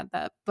wish she had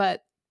that.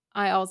 But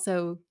I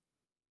also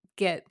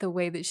get the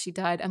way that she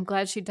died. I'm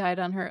glad she died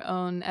on her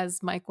own,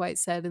 as Mike White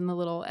said in the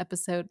little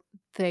episode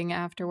thing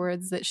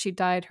afterwards, that she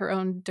died her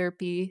own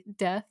derpy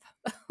death.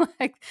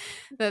 Like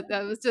that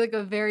was like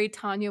a very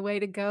Tanya way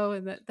to go,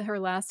 and that her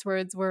last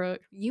words were,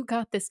 "You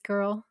got this,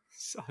 girl."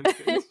 So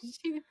good.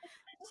 She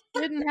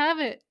didn't have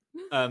it.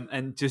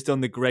 And just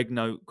on the Greg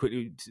note,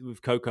 quickly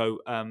with Coco,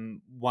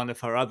 one of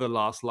her other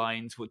last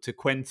lines to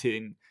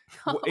Quentin,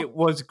 it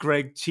was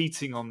Greg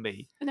cheating on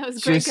me. And that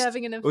was Greg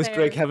having an affair. It was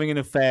Greg having an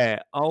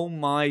affair. Oh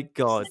my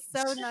God.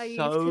 So naive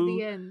to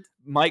the end.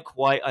 Mike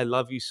White, I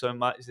love you so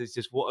much. It's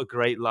just what a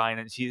great line.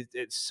 And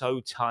it's so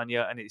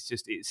Tanya, and it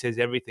says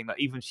everything. Like,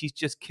 even she's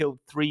just killed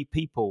 3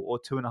 people or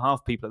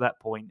 2.5 people at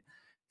that point.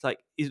 It's like,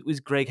 was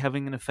Greg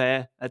having an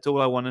affair? That's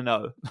all I want to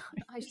know.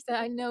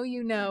 I know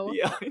you know.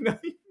 Yeah, I know.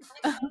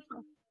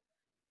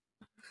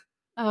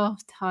 Oh,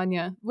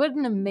 Tanya. What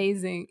an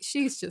amazing...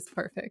 She's just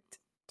perfect.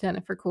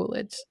 Jennifer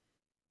Coolidge.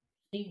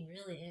 She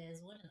really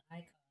is. What an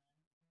icon.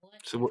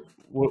 So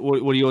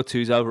what are your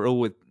twos overall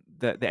with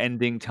the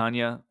ending,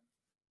 Tanya?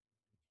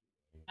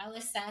 I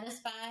was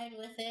satisfied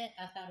with it.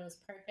 I thought it was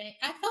perfect.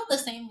 I felt the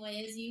same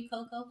way as you,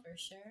 Coco, for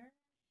sure.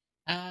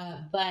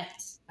 But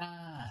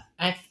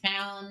I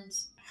found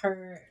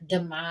her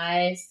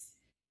demise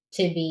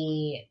to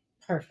be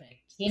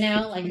perfect. You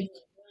know, like, it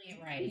was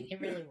brilliant writing. It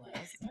really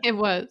was. It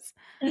was.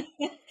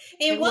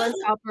 it was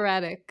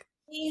operatic.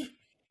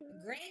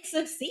 Greg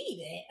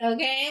succeeded,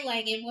 okay?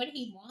 Like, in what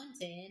he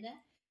wanted.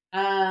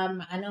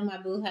 I know my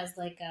boo has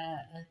like an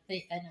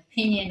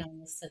opinion on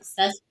the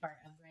success part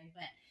of Greg,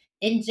 but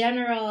in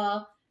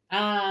general,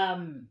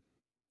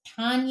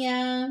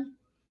 Tanya.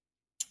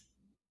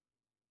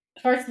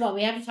 First of all,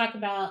 we have to talk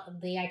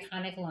about the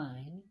iconic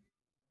line,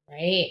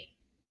 right?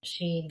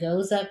 She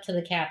goes up to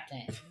the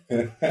captain,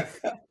 and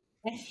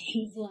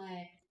he's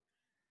like,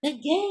 "The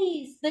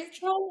gays, they're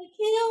trying to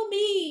kill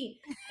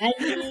me," and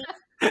then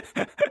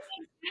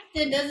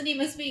captain doesn't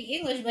even speak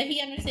English, but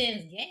he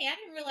understands gay. I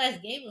didn't realize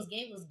gay was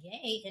gay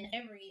in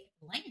every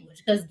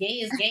language, because gay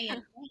is gay in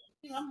English.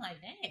 I'm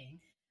like, dang.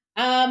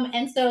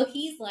 And so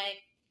he's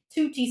like,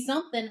 "Tutti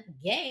something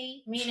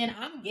gay," meaning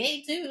I'm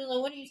gay too. So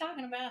what are you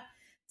talking about?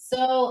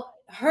 So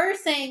her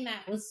saying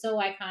that was so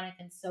iconic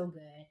and so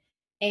good.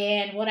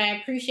 And what I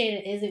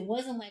appreciated is it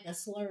wasn't like a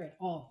slur at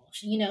all.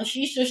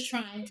 She's just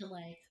trying to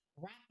like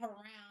wrap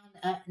around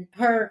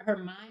her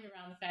mind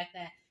around the fact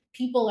that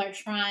people are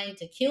trying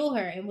to kill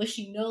her, and what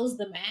she knows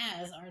them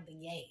as are the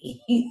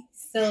gays.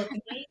 So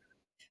the gays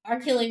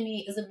are killing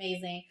me is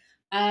amazing.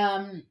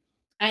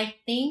 I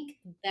think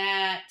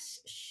that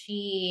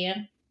she.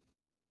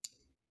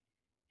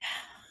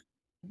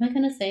 Am I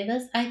going to say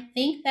this? I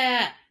think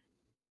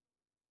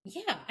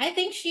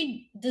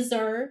she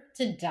deserved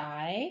to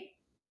die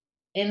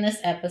in this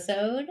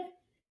episode.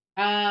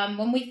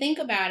 When we think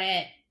about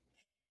it,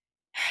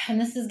 and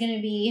this is going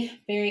to be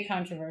very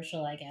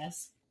controversial, I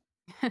guess.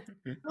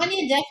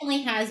 Tanya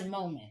definitely has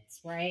moments,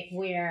 right,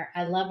 where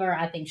I love her,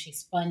 I think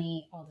she's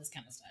funny, all this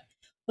kind of stuff.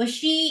 But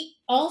she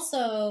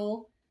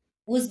also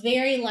was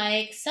very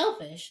like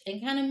selfish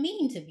and kind of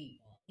mean to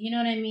people. You know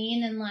what I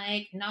mean? And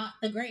like not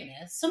the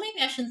greatest. So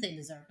maybe I shouldn't say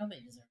deserve.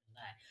 Nobody deserves to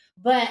die.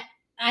 But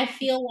I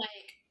feel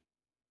like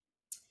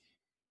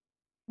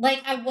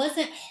I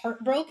wasn't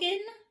heartbroken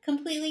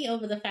completely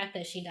over the fact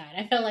that she died.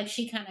 I felt like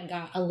she kind of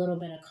got a little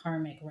bit of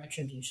karmic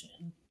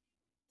retribution,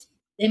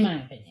 in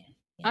my opinion.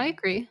 I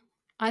agree.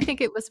 I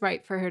think it was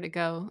right for her to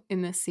go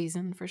in this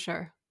season, for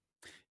sure.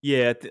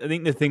 Yeah, I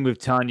think the thing with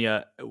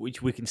Tanya,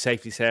 which we can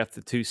safely say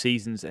after 2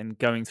 seasons and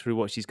going through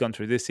what she's gone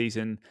through this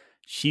season,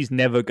 she's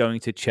never going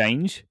to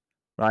change,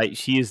 right?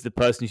 She is the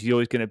person she's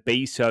always going to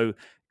be. So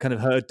kind of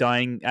her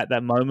dying at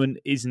that moment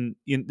isn't,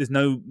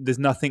 there's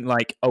nothing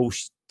like, oh,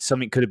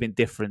 something could have been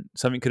different.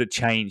 Something could have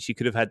changed. She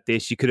could have had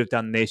this. She could have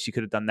done this. She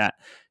could have done that.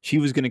 She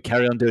was going to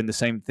carry on doing the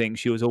same thing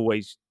she was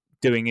always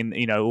doing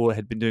or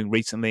had been doing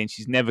recently, and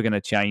she's never going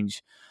to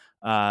change.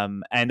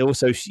 And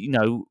also,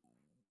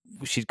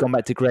 she's gone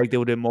back to Greg. There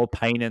would have been more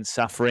pain and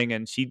suffering,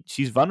 and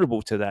she's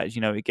vulnerable to that.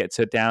 It gets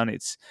her down.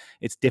 It's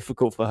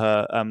difficult for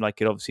her, like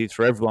it obviously is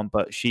for everyone.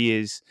 But she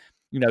is,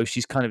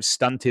 she's kind of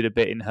stunted a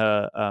bit in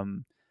her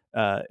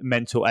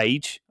mental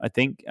age, I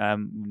think.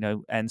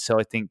 And so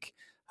I think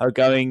her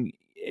going,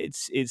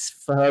 it's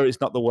for her, it's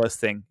not the worst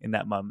thing in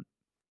that moment.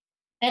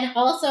 And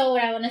also,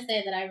 what I want to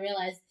say that I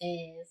realized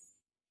is,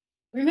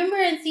 remember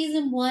in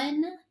season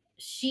 1,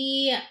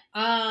 she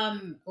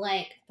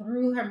like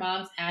threw her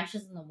mom's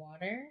ashes in the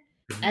water,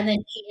 and then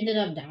she ended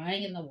up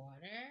dying in the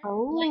water.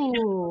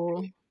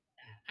 Oh,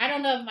 I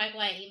don't know if Mike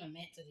White even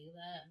meant to do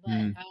that,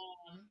 but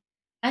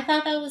I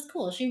thought that was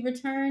cool. She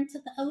returned to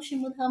the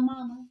ocean with her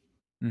mama.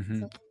 Mm-hmm.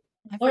 So,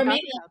 I forgot about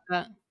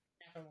that.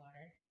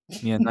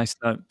 Yeah, nice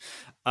note.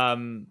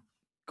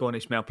 Go on,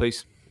 Ishmael,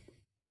 please.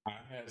 I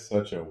had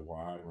such a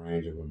wide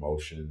range of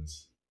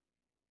emotions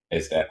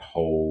as that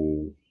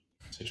whole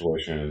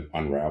situation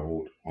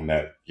unraveled on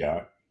that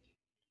yacht.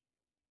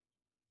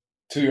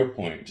 To your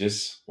point,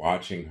 just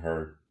watching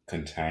her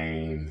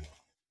contain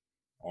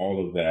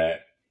all of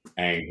that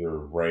anger,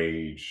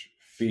 rage,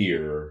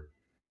 fear,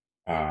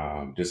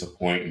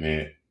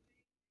 disappointment,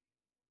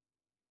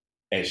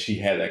 as she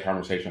had that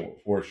conversation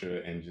with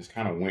Portia and just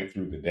kind of went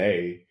through the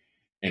day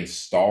and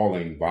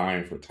stalling,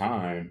 vying for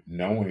time,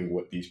 knowing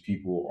what these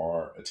people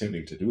are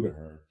attempting to do to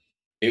her,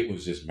 it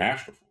was just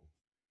masterful.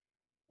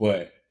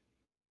 But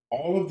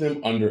all of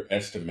them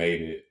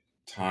underestimated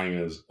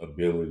Tanya's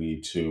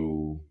ability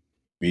to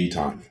be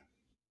Tanya.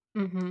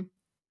 Mm-hmm.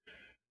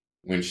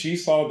 When she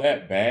saw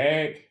that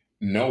bag,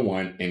 no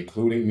one,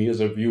 including me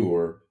as a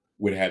viewer,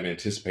 would have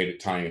anticipated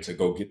Tanya to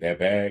go get that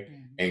bag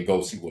and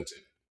go see what's in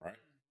it, right?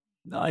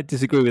 No, I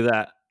disagree with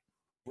that.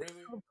 Really?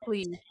 Oh,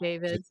 please,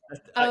 David.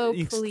 I- Oh,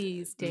 it's-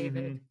 please,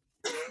 David.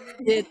 Mhm.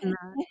 You did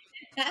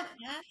not.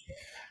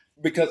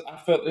 Because I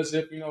felt as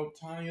if,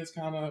 Tanya's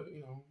kind of,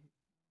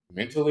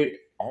 mentally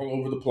all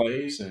over the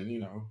place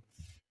and,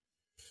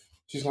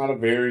 she's not a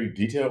very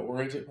detail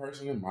oriented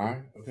person in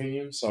my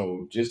opinion.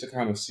 So just to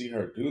kind of see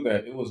her do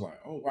that, it was like,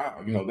 oh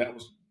wow, that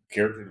was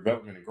character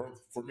development and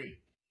growth for me.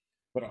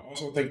 But I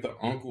also think the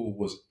uncle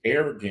was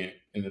arrogant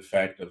in the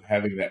fact of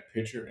having that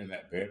picture in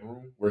that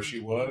bedroom where she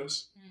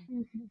was.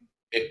 Mhm.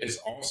 It's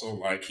also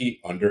like he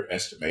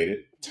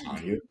underestimated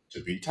Tanya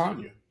to be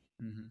Tanya.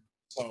 Mhm.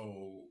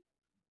 So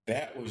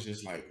that was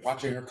just like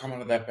watching her come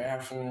out of that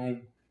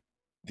bathroom,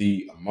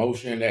 the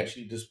emotion that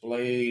she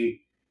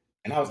displayed.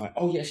 And I was like,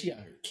 oh yeah, she out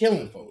here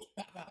killing folks.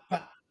 Pop, pop,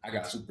 pop. I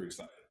got super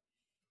excited.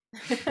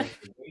 But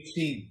the way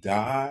she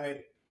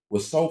died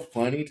was so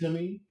funny to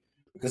me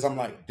because I'm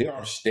like, there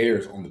are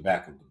stairs on the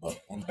back of the boat,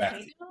 on the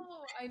back.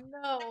 I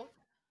know.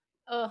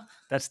 Oh,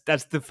 That's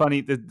the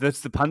funny.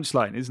 That's the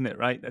punchline, isn't it?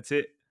 Right? That's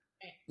it.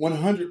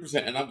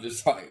 100%. And I'm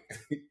just like,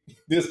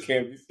 this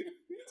can't be serious.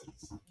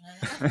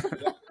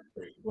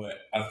 But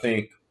I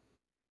think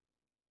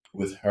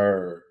with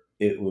her,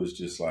 it was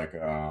just like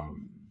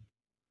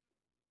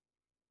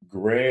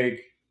Greg.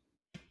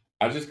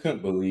 I just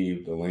couldn't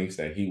believe the lengths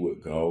that he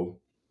would go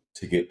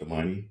to get the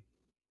money.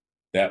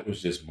 That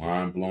was just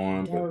mind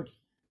blowing. But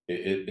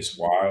it's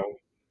wild.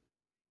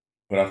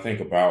 But I think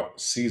about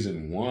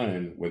season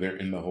 1 where they're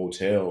in the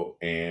hotel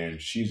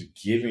and she's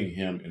giving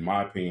him, in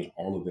my opinion,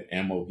 all of the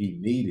ammo he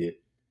needed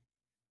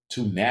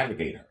to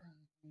navigate her.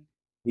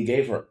 He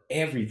gave her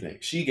everything.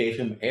 She gave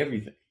him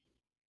everything.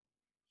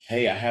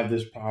 Hey, I have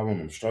this problem.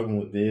 I'm struggling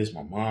with this.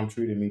 My mom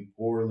treated me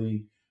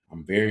poorly.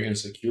 I'm very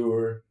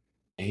insecure.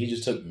 And he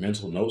just took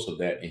mental notes of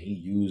that and he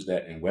used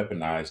that and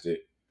weaponized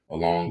it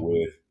along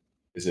with,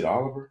 is it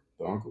Oliver,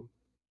 the uncle?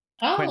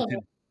 Quentin.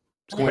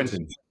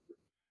 Quentin.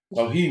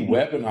 So he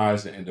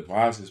weaponized it and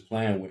devised his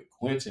plan with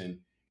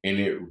Quentin, and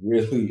it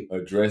really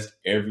addressed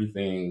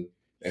everything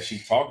that she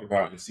talked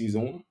about in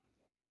season 1.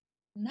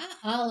 Not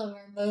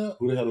Oliver, but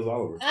Who the hell is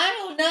Oliver? I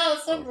don't know.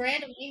 Some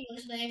random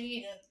English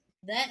name.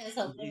 That is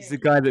hilarious. He's the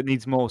guy that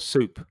needs more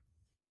soup.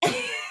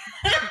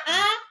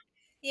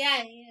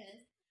 Yeah, he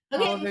is.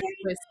 Okay, Oliver before you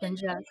Twist and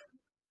Jack.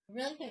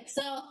 really quick.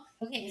 So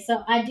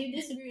I do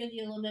disagree with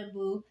you a little bit,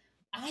 Boo.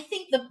 I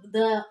think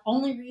the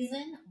only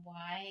reason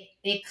why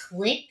it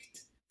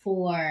clicked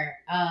for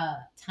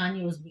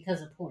Tanya was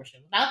because of Portia.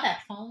 Without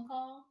that phone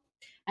call,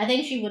 I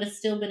think she would have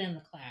still been in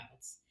the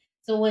clouds.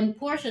 So when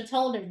Portia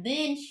told her,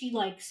 then she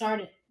like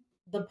started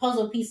the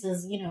puzzle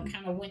pieces,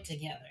 kind of went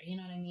together. You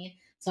know what I mean?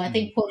 So I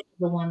think Portia's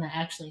the one that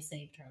actually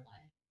saved her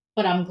life.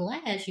 But I'm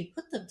glad she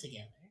put them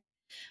together.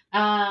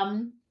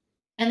 And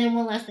then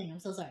one last thing. I'm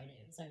so sorry, Dave.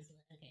 Sorry.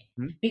 Okay.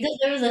 Because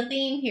there was a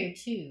theme here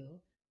too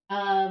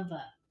of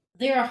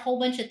there are a whole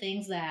bunch of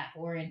things that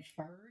were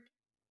inferred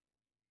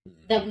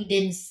that we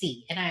didn't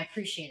see, and I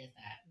appreciated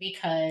that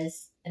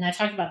because, and I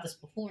talked about this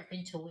before,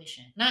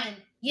 intuition,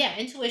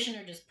 intuition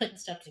or just putting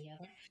stuff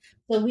together.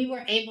 So we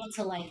were able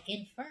to like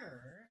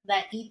infer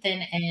that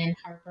Ethan and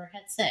Harper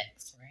had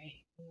sex,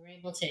 right? We were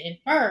able to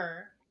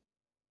infer,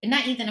 and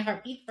not Ethan and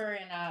Harper, Ethan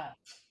and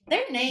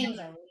their names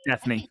are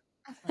Daphne.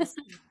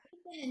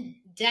 And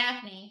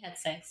Daphne had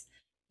sex.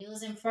 It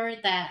was inferred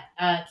that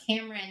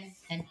Cameron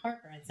and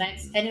Harper had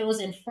sex, and it was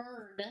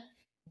inferred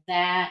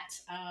that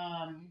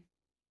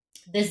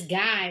this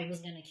guy was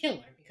going to kill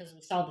her because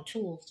we saw the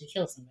tools to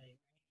kill somebody.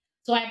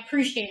 So I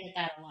appreciated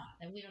that a lot.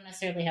 That we don't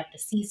necessarily have to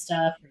see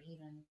stuff or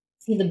even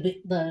see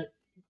the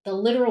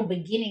literal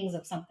beginnings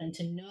of something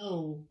to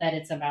know that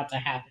it's about to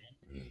happen.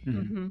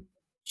 Mm-hmm.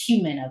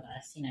 Human of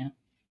us,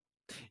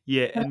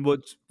 Yeah, and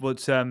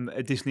what's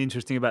additionally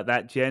interesting about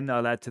that, Jen,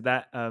 I'll add to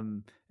that.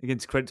 Again,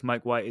 to credit to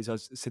Mike White, is I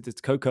said this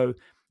to Coco.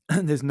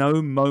 There's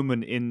no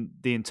moment in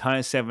the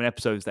entire 7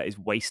 episodes that is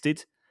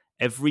wasted.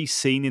 Every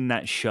scene in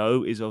that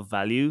show is of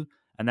value,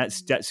 and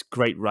that's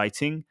great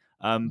writing.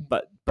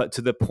 But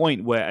to the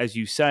point where, as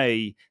you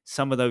say,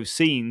 some of those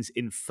scenes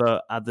infer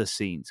other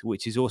scenes,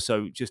 which is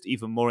also just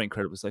even more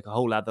incredible. It's like a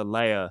whole other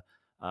layer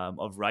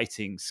of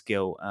writing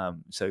skill.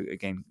 So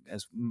again,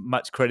 as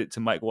much credit to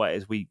Mike White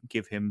as we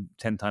give him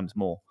 10 times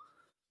more.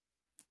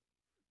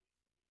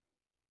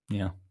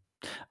 Yeah.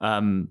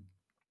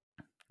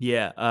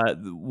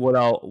 What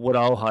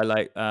I'll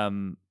highlight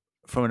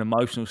from an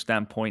emotional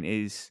standpoint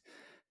is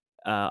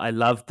I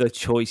love the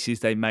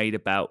choices they made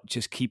about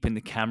just keeping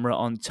the camera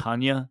on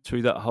Tanya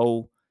through that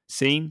whole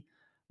scene.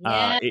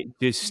 Yeah. It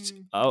just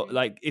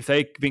like if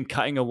they'd been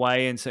cutting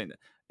away and saying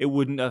it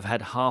wouldn't have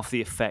had half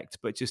the effect.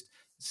 But just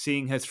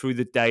seeing her through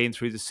the day and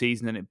through the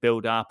season, and it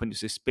build up and the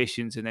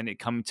suspicions, and then it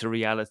coming to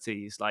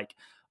reality is like,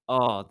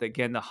 oh,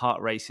 again, the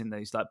heart racing,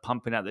 those like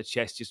pumping out the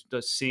chest,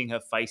 just seeing her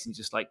face and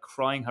just like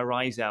crying her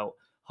eyes out,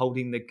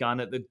 holding the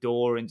gun at the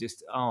door, and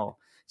just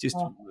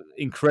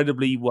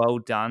incredibly well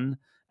done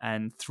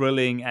and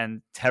thrilling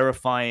and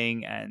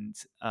terrifying and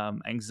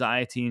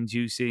anxiety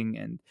inducing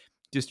and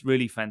just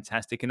really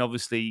fantastic. And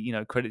obviously, you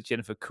know, credit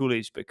Jennifer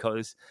Coolidge,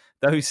 because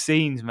those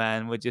scenes,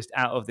 man, were just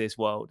out of this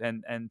world.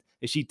 And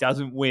if she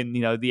doesn't win,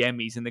 you know, the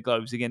Emmys and the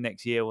Globes again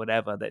next year, or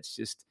whatever, that's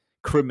just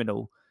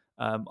criminal.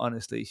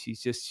 Honestly,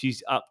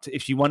 she's up to,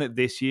 if she won it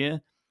this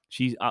year,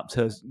 she's upped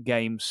her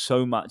game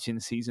so much in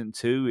season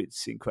 2.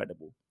 It's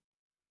incredible.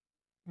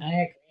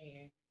 I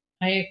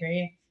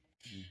agree.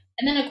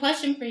 And then a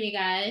question for you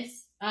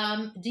guys.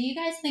 Do you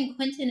guys think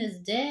Quentin is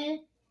dead?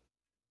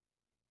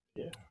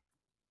 Yeah.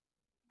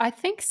 I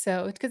think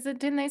so, because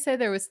didn't they say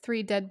there was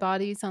 3 dead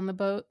bodies on the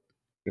boat,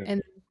 Yeah.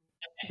 and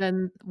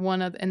then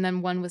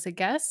one was a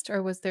guest,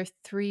 or was there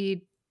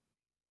 3?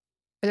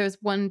 There was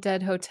 1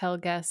 dead hotel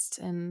guest,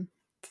 and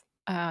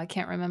I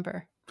can't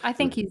remember. I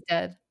think he's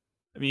dead.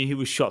 I mean, he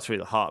was shot through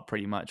the heart,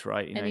 pretty much,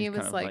 right? You know, and he he's was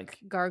kind of like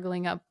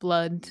gargling up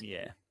blood.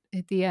 Yeah.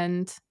 At the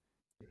end.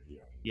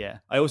 Yeah,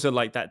 I also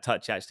like that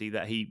touch, actually,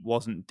 that he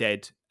wasn't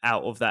dead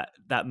out of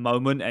that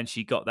moment, and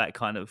she got that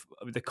kind of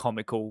the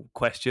comical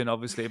question,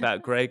 obviously,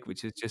 about Greg,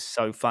 which is just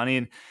so funny.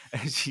 And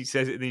she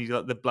says it, and he's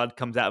like, the blood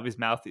comes out of his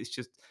mouth.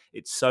 It's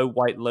so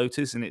White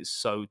Lotus, and it's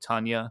so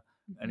Tanya,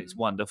 and it's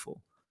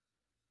wonderful.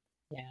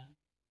 Yeah.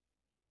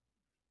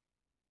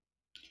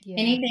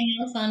 Anything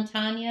else on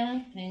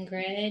Tanya and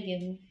Greg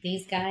and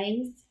these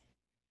guys?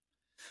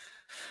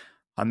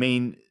 I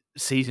mean,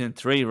 season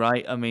 3,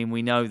 right? I mean,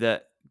 we know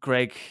that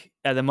Greg,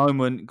 at the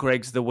moment,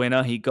 Greg's the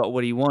winner. He got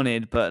what he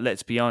wanted, but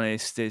let's be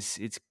honest, it's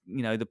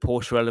you know, the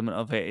Porsche element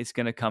of it. It's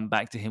going to come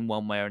back to him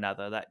one way or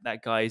another.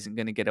 That guy isn't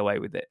going to get away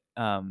with it,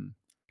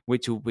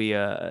 which will be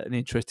an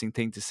interesting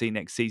thing to see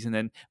next season.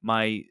 And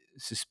my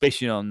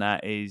suspicion on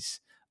that is,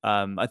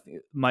 I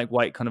think Mike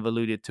White kind of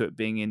alluded to it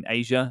being in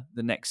Asia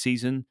the next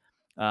season.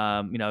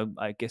 You know,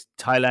 I guess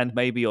Thailand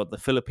maybe, or the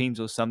Philippines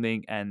or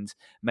something, and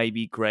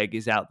maybe Greg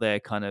is out there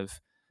kind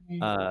of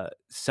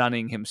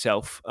sunning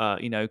himself,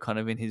 you know, kind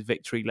of in his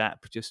victory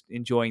lap, just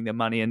enjoying the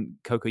money. And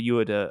Coco, you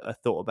had a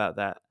thought about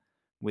that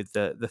with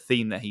the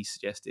theme that he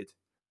suggested.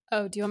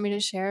 Oh, do you want me to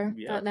share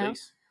that now?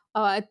 Please.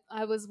 Oh,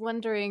 I was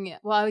wondering,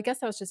 well, I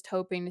guess I was just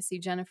hoping to see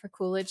Jennifer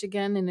Coolidge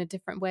again in a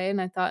different way.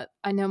 And I thought,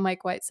 I know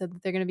Mike White said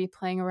that they're going to be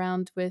playing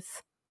around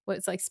with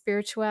what's like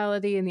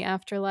spirituality in the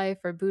afterlife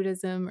or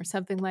Buddhism or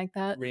something like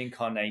that.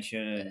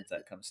 Reincarnation,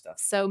 that kind of stuff.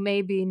 So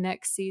maybe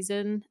next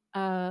season,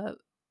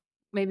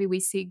 maybe we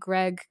see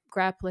Greg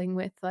grappling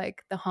with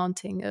like the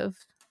haunting of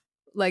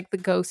like the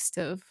ghost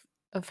of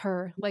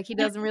her. Like he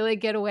doesn't really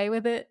get away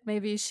with it.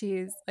 Maybe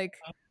she's like,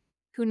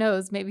 who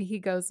knows? Maybe he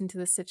goes into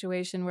the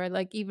situation where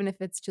like, even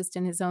if it's just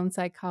in his own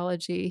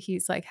psychology,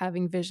 he's like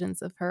having visions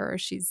of her, or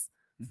she's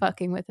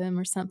fucking with him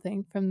or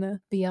something from the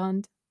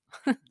beyond.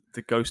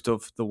 The ghost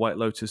of the White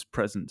Lotus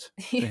present.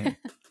 Yeah.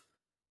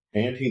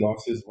 And he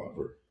lost his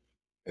lover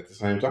at the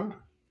same time.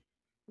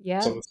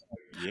 Yeah. So it's like,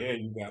 yeah,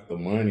 you got the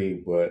money,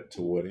 but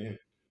to what end?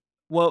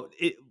 Well,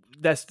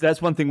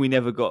 that's one thing we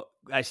never got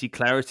actually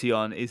clarity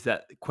on, is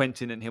that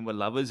Quentin and him were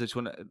lovers. I just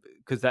want to,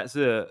 because that's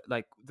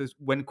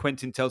when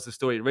Quentin tells the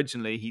story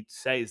originally, he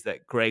says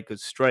that Greg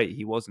was straight,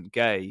 he wasn't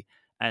gay,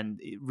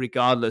 and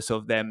regardless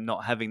of them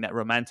not having that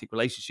romantic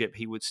relationship,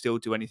 he would still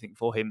do anything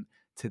for him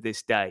to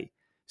this day.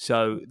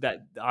 So that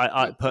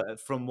I put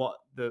from what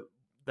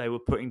they were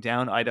putting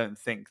down, I don't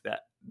think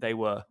that they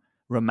were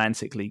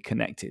romantically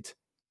connected.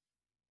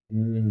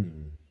 Yeah,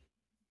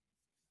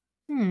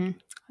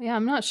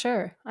 I'm not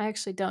sure. I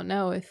actually don't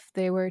know if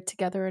they were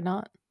together or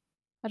not.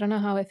 I don't know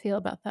how I feel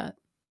about that.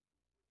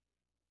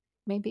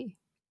 Maybe.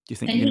 Do you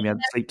think you're going to be able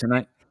to sleep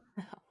tonight?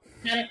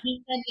 Now,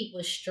 he said he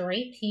was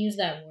straight. He used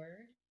that word.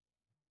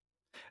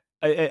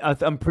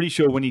 I'm pretty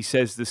sure when he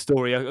says the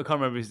story, I can't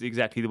remember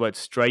exactly the word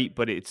straight,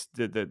 but it's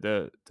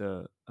the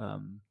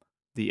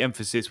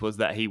emphasis was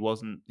that he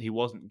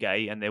wasn't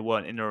gay and they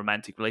weren't in a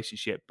romantic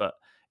relationship. But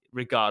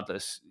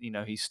regardless, you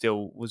know, he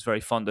still was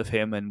very fond of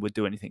him and would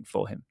do anything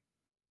for him.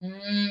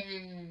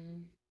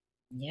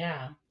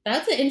 Yeah,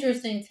 that's an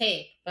interesting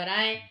take. But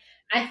I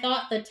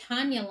thought the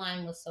Tanya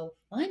line was so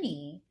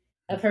funny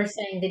of her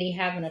saying, "Did he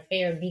have an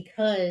affair?"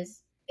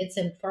 Because it's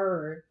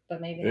inferred,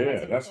 but maybe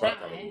that's why I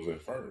thought it was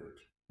inferred.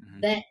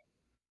 That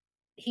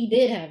he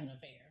did have an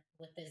affair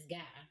with this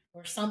guy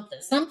or something.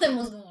 Something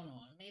was going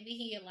on. Maybe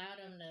he allowed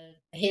him to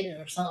hit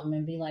it or something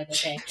and be like,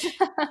 okay,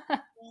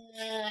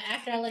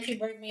 after I let you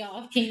break me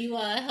off, can you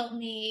help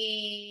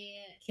me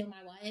kill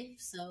my wife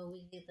so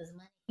we can get this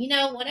money? You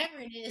know, whatever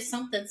it is,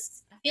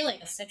 something's, I feel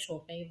like a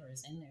sexual favor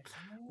is in there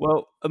somewhere.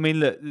 Well, I mean,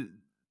 look,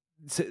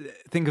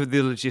 think of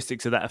the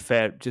logistics of that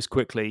affair just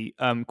quickly.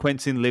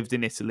 Quentin lived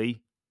in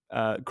Italy.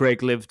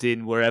 Greg lived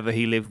in wherever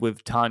he lived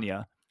with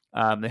Tanya.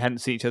 They hadn't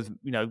seen each other,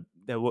 you know,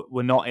 they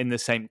were not in the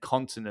same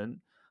continent.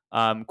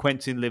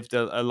 Quentin lived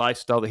a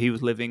lifestyle that he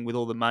was living with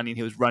all the money, and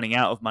he was running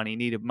out of money. He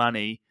needed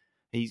money.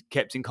 He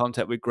kept in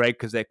contact with Greg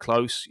because they're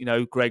close.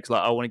 Greg's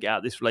like, I want to get out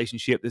of this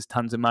relationship. There's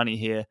tons of money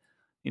here.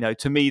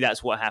 To me,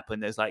 that's what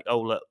happened. There's like,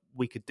 oh, look,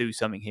 we could do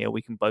something here.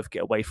 We can both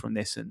get away from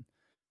this and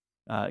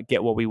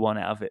get what we want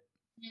out of it.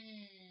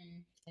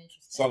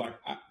 So, like,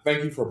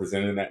 thank you for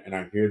presenting that, and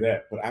I hear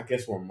that. But I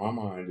guess where my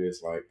mind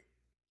is like,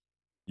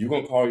 you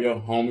gonna call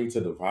your homie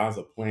to devise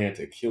a plan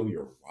to kill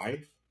your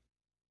wife?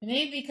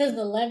 Maybe because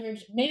the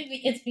leverage. Maybe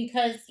it's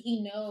because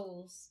he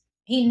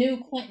knew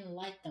Quentin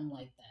liked them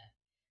like that.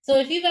 So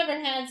if you've ever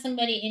had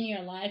somebody in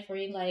your life where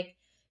you're like,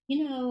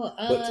 but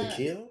to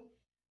kill,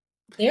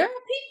 there are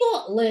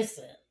people.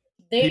 Listen,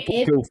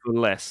 people kill for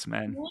less,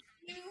 man.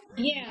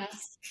 Yeah,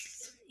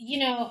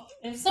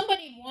 if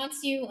somebody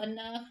wants you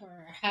enough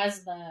or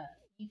has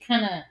you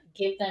kind of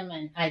give them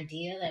an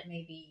idea that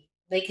maybe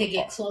they could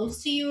get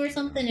close to you or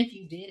something. If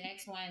you did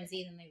X, Y, and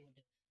Z, then they would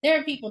do. There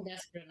are people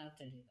desperate enough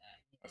to do that.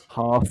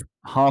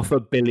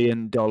 $500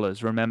 million.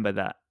 Remember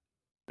that.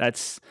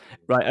 That's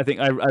right. I think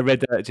I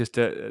read that just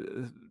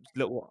a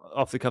little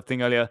off the cuff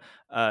thing earlier.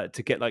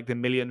 To get like the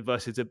million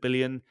versus a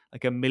billion,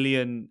 like a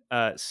million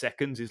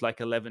seconds is like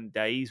 11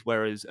 days,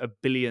 whereas a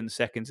billion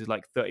seconds is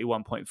like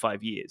 31.5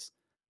 years.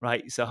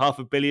 Right. So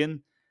 $500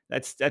 million.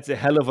 That's a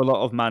hell of a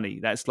lot of money.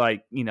 That's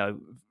like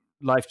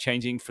life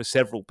changing for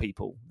several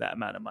people. That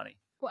amount of money.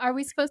 Well, are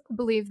we supposed to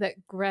believe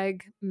that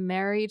Greg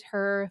married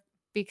her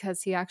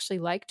because he actually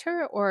liked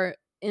her, or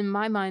in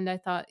my mind, I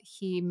thought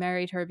he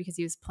married her because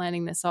he was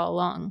planning this all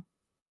along.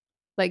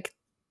 Like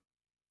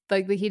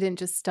he didn't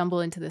just stumble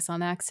into this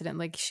on accident.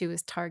 Like she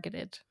was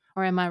targeted.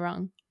 Or am I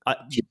wrong? I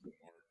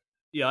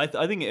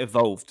think it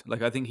evolved.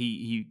 Like I think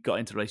he got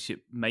into a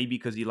relationship maybe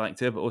because he liked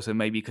her, but also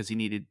maybe because he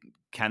needed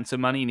cancer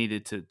money. He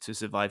needed to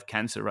survive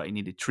cancer, right? He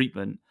needed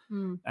treatment.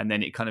 And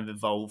then it kind of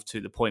evolved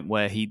to the point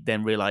where he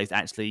then realized,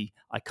 actually,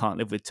 I can't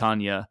live with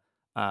Tanya.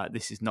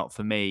 This is not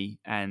for me.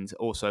 And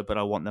also, but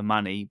I want the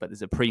money, but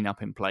there's a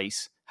prenup in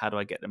place. How do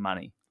I get the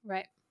money?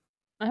 Right.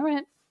 All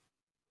right.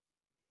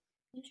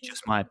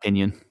 Just my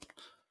opinion.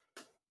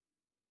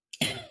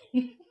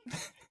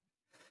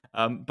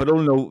 But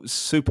all in all,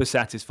 super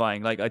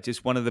satisfying. Like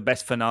one of the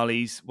best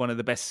finales, one of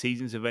the best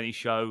seasons of any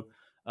show.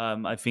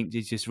 I think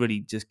he just really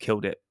just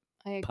killed it.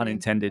 I agree. Pun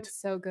intended. It was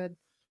so good.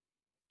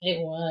 It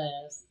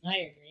was. I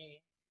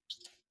agree.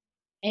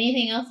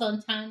 Anything else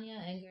on Tanya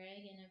and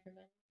Greg and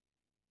everybody?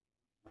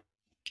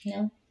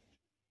 No.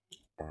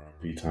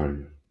 R.I.P.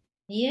 Tanya.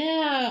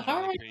 Yeah.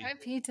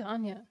 R.I.P.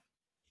 Tanya.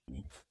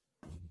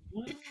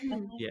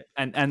 Yeah,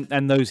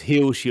 and those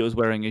heels she was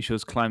wearing as she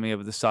was climbing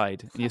over the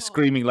side, and you're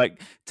screaming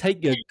like,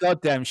 "Take your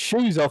goddamn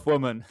shoes off,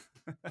 woman!"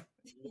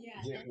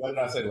 Yeah, what did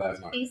I say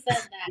last night? He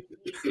said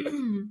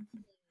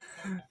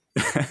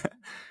that.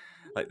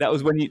 Like that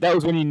was when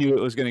you knew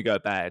it was going to go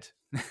bad.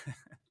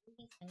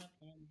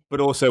 But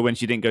also when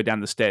she didn't go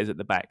down the stairs at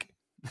the back.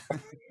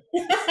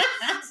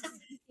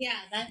 Yeah,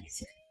 that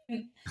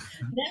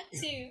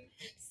too.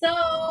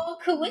 So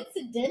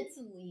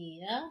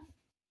coincidentally,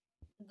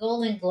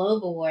 Golden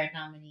Globe Award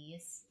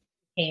nominees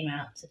came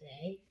out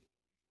today,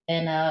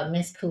 and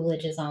Miss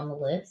Coolidge is on the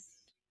list.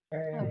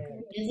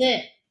 Is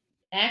it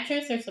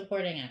actress or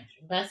supporting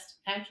actress? Best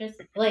actress?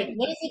 Like,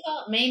 what is it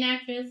called? Main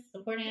actress,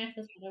 supporting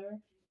actress, whatever.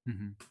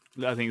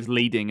 Mm-hmm. I think it's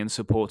leading and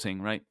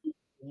supporting, right?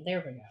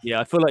 There we go. Yeah,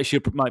 I feel like she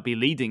might be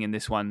leading in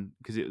this one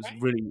because it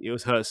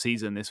was her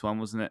season. This one,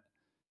 wasn't it?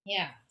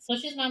 Yeah, so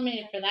she's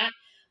nominated for that.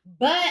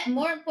 But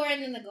more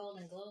important than the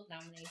Golden Globe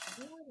nomination,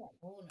 we were like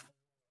Golden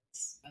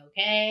Awards,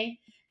 okay?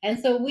 And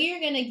so we're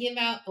going to give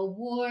out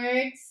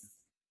awards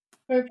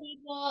for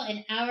people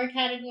in our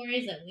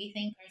categories that we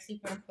think are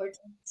super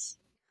important.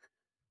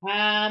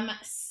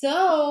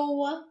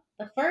 So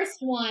the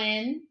first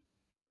one,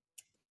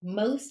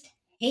 most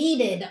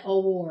hated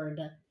award.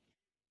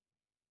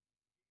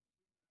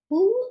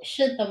 Who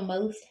should the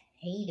most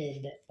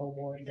hated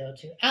award go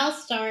to? I'll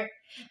start.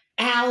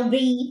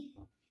 Albie.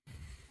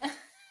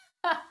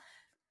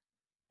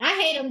 I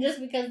hate him just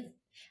because.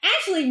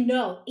 Actually,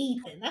 no,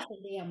 Ethan. That's a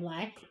damn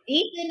lie.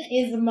 Ethan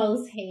is the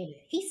most hated.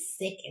 He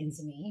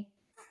sickens me.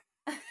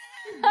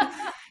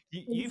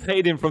 You've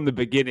hated him from the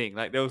beginning.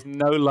 Like there was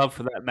no love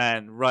for that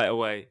man right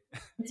away.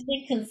 It's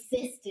been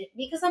consistent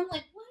because I'm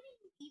like, why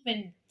do you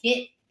even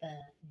get the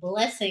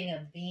blessing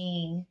of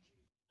being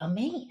a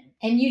man?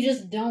 And you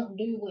just don't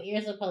do what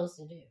you're supposed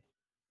to do.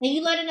 And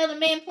you let another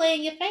man play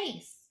in your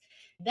face.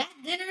 That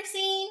dinner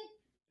scene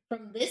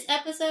from this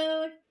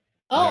episode,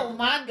 oh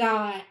my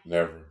God.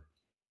 Never.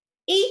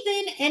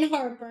 Ethan and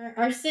Harper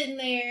are sitting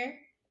there,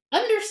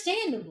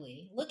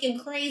 understandably, looking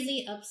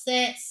crazy,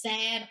 upset,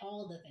 sad,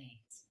 all the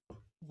things,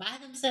 by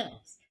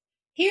themselves.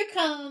 Here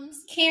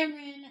comes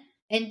Cameron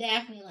and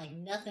Daphne like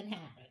nothing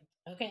happened.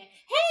 Okay.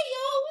 Hey,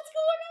 y'all, what's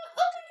going on?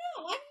 Oh my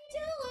God, why didn't you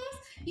tell us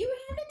you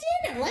were having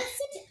dinner? Let's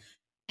sit down.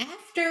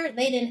 After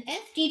they done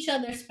effed each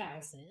other's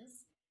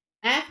spouses,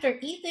 after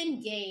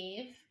Ethan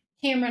gave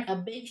Cameron a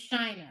big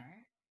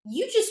shiner,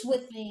 you just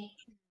would think,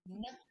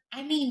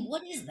 I mean,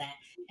 what is that?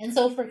 And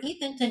so for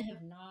Ethan to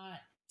have not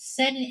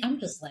said anything, I'm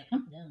just like,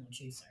 I'm done with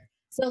you, sir.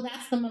 So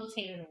that's the most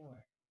hated award.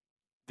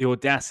 The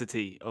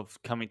audacity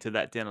of coming to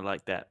that dinner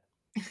like that.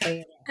 There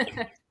you go.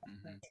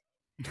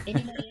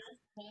 Anybody else?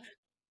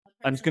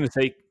 I'm just going to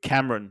say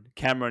Cameron.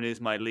 Cameron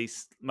is my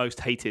most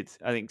hated.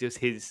 I think just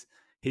his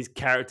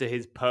character,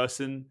 his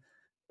person,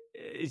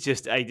 is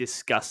just a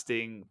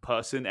disgusting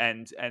person,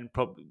 and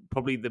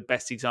probably the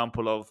best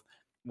example of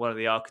one of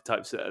the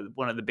archetypes,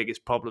 one of the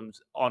biggest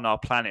problems on our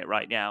planet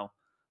right now,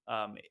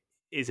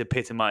 is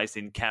epitomized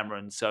in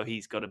Cameron. So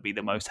he's got to be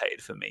the most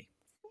hated for me.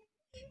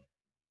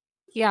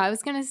 Yeah, I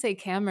was gonna say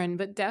Cameron,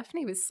 but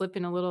Daphne was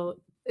slipping a little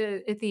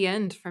at the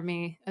end for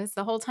me. As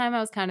the whole time I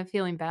was kind of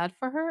feeling bad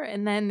for her,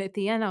 and then at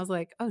the end I was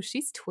like, "Oh,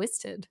 she's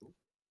twisted."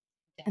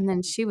 And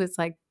then she was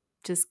like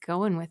just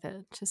going with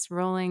it, just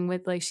rolling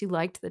with like she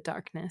liked the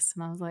darkness,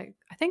 and I was like,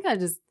 I think I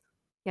just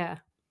yeah.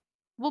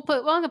 I'm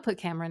gonna put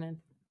Cameron in.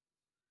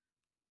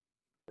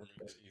 That's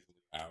easily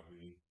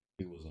Albie.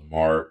 He was a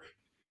mark.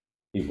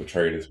 He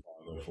betrayed his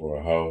father for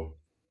a hoe.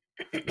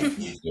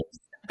 He's just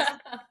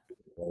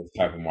the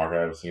type of mark I've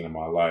ever seen in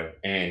my life.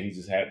 And he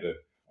just had the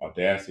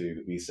audacity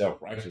to be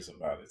self-righteous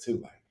about it too.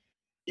 Like,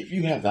 if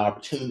you have the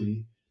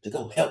opportunity to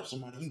go help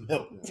somebody, you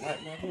help them.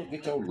 Right, man? Go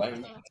get your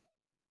lame.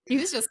 He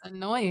was just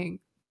annoying.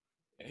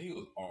 And he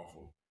was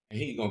awful. And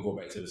he's gonna go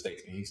back to the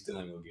States and he still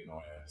ain't gonna get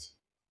no ass.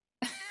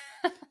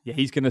 Yeah,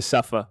 he's going to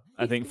suffer,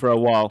 I think, for a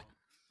while.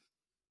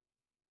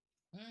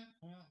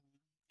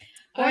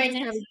 All right,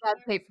 Just next. have a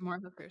bad pay for more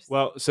hookers.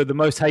 Well, so the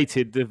most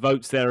hated, the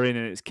votes they're in,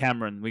 and it's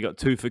Cameron. We got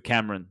 2 for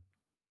Cameron.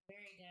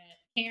 Very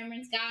good.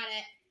 Cameron's got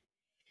it.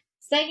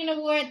 Second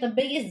award, the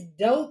biggest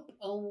dope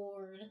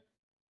award.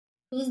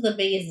 Who's the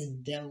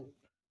biggest dope?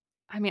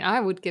 I mean, I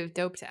would give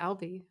dope to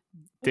Albie.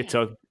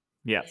 Ditto.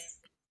 Yeah.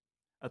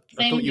 I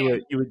thought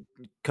you were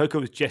Coco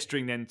was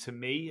gesturing then to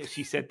me as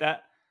she said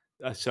that.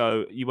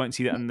 So you won't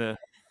see that on the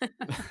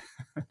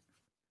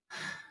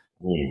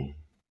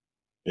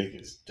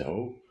Biggest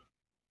dope.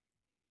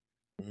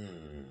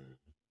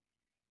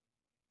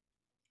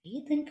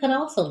 Ethan could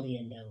also be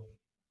a dope.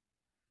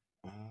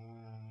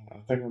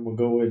 I think I'm gonna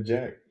go with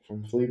Jack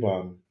from Flea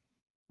Bottom.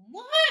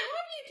 What?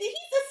 He's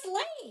a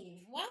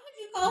slave. Why would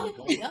you call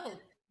him a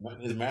dope? But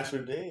his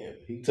master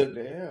dead. He took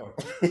the L.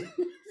 You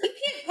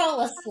can't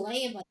call a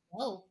slave a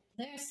dope.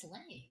 They're a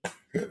slave.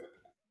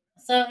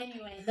 So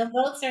anyway, the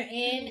votes are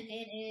in.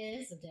 It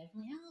is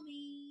definitely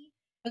Albie.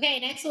 Okay,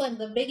 next one.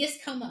 The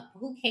biggest come up.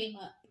 Who came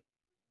up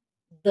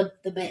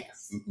the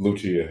best?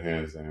 Lucia,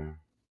 hands down.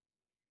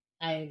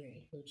 I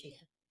agree, Lucia.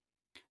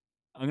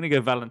 I'm gonna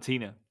go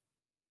Valentina.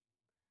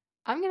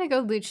 I'm gonna go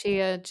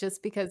Lucia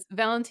just because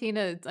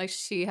Valentina, like,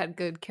 she had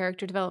good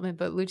character development,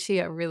 but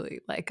Lucia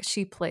really, like,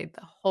 she played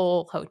the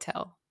whole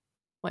hotel.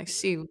 Like,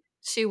 she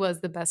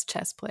was the best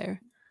chess player.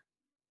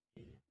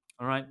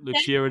 All right,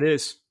 Lucia it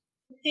is.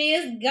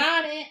 Lucia's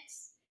got it.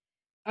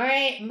 All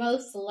right,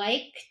 most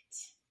liked.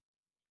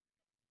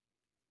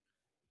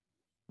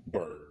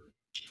 Bird.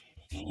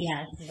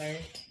 Yeah, Bird.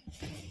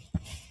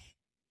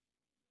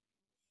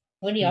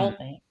 What do y'all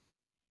think?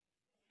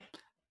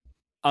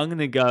 I'm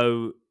gonna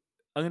go.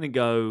 But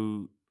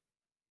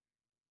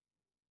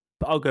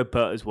I'll go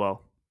Bert as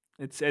well.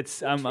 It's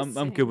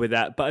I'm good with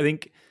that. But I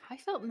think I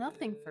felt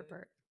nothing for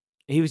Bert.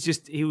 he was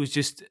just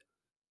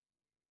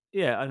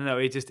yeah, I don't know.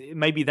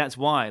 Maybe that's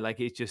why. Like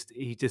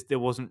there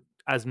wasn't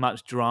as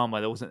much drama.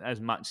 There wasn't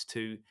as much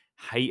to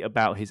hate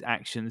about his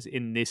actions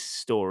in this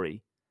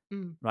story.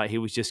 Right? He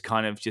was just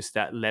kind of just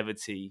that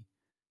levity.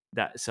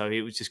 So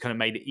it was just kind of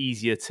made it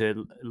easier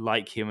to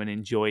like him and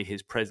enjoy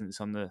his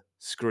presence on the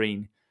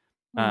screen.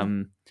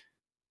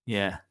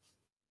 Yeah.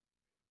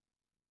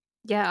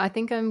 Yeah, I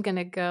think I'm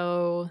gonna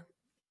go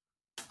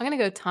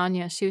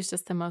Tanya. She was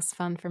just the most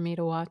fun for me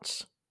to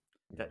watch.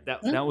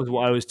 That was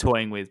what I was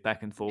toying with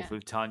back and forth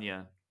with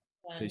Tanya,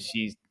 because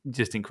she's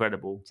just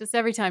incredible. Just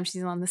every time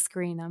she's on the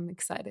screen, I'm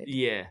excited.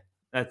 Yeah,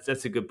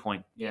 that's a good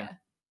point. Yeah.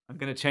 I'm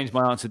going to change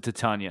my answer to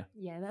Tanya.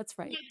 Yeah, that's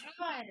right. Oh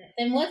my God.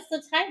 Then what's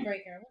the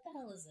tiebreaker? What the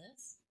hell is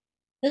this?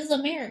 This is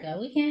America.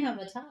 We can't have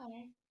a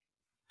tie.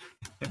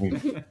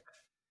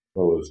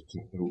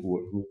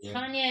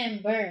 Tanya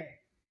and Bert.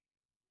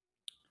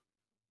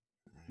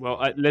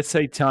 Well, let's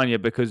say Tanya,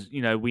 because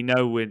we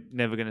know we're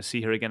never going to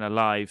see her again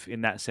alive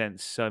in that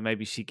sense. So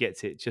maybe she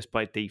gets it just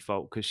by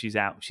default because she's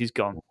out. She's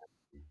gone.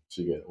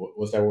 She get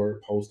what's that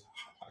word? Post.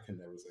 I can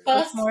never say.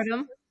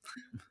 Postmortem.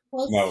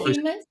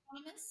 Posthumous.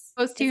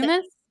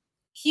 Posthumous.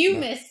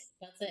 Humus.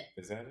 That's it.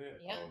 Is that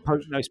it? Yeah.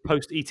 It's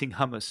post eating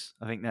hummus.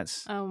 I think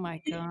that's. Oh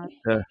my God.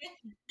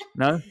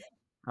 No.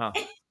 Oh.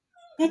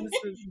 This is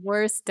the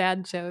worst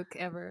dad joke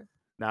ever.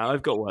 No,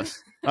 I've got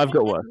worse. Do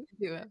it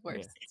worse.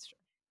 Yeah.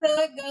 So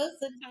it goes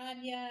to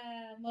Tanya,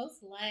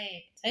 most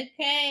liked.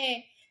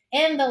 Okay.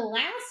 And the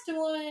last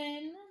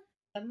one,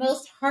 the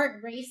most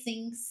heart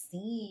racing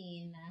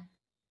scene.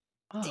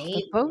 Oh,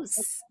 the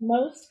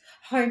most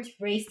heart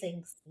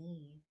racing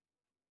scene.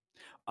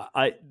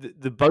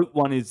 The boat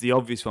one is the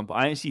obvious one, but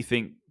I actually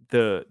think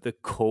the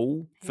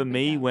call for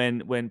me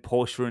when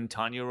Portia and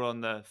Tanya are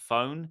on the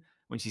phone,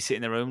 when she's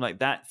sitting in the room like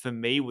that, for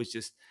me was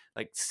just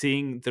like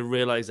seeing the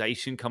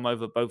realization come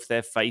over both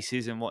their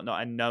faces and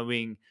whatnot, and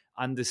knowing,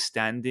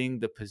 understanding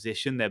the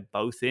position they're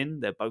both in.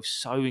 They're both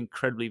so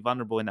incredibly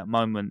vulnerable in that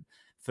moment.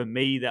 For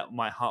me, that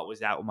my heart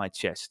was out of my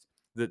chest.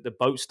 The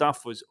boat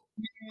stuff was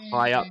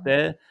high up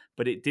there,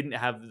 but it didn't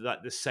have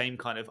like the same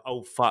kind of,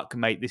 oh fuck,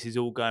 mate, this is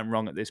all going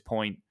wrong at this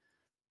point.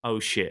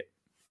 Oh shit.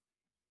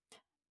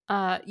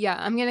 Yeah,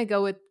 I'm gonna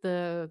go with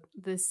the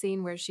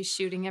scene where she's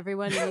shooting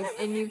everyone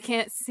and you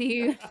can't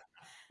see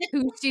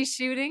who she's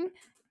shooting.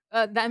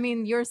 I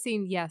mean, your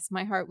scene, yes,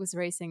 my heart was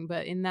racing,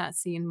 but in that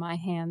scene, my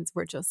hands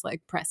were just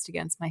like pressed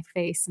against my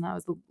face, and I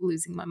was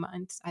losing my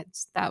mind.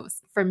 That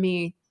was for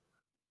me.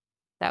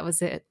 That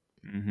was it.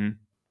 Mm-hmm.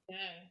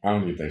 I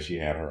don't even think she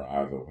had her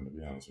eyes open, to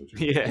be honest with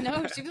you. Yeah.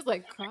 No, she was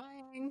like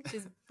crying.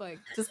 She's like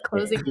just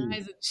closing her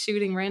eyes and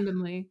shooting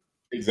randomly.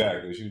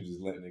 Exactly. She was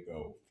just letting it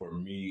go. For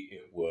me,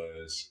 it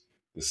was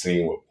the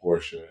scene with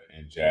Portia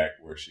and Jack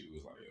where she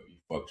was like, yo, you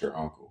fucked your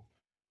uncle.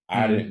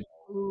 I didn't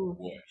know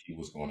what he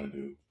was going to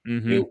do.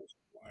 Mm-hmm. It was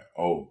like,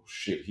 oh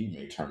shit, he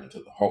may turn into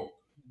the Hulk.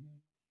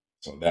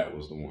 So that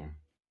was the one.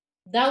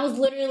 That was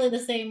literally the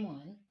same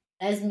one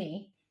as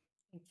me,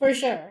 for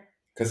sure.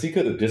 Because he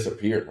could have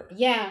disappeared her.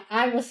 Yeah,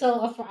 I was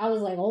so I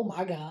was like, oh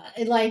my god,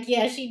 and like,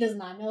 yeah, she does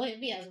not know him.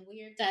 He has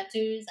weird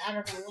tattoos. I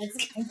don't know what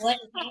is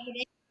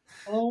happening.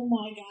 Oh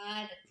my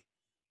god,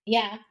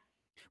 yeah.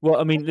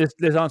 Well, I mean, let's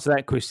answer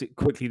that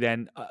quickly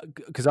then,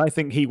 because I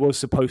think he was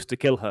supposed to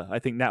kill her. I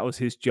think that was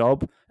his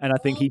job, and I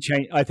think he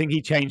changed. I think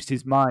he changed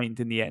his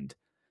mind in the end.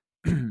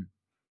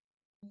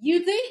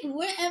 You think?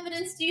 What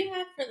evidence do you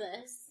have for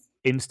this?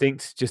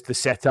 Instinct, just to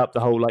set up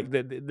the whole like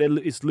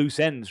it's loose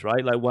ends,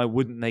 right? Like, why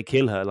wouldn't they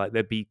kill her? Like,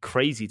 they'd be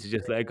crazy to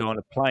just let her go on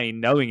a plane,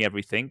 knowing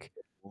everything.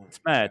 It's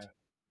mad.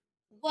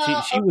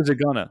 Well, she was a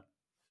gunner.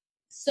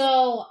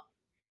 So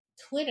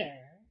Twitter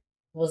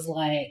was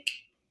like,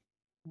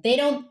 they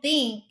don't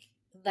think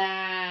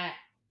that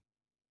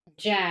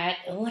Jack.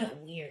 What a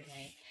weird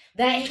name.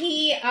 That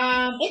he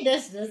it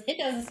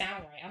doesn't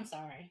sound right. I'm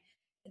sorry.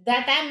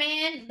 That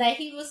man that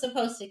he was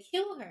supposed to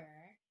kill her.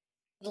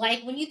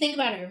 Like, when you think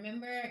about it,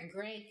 remember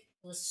Greg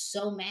was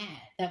so mad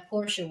that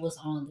Portia was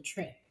on the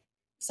trip.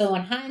 So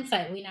in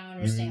hindsight, we now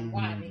understand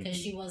why, because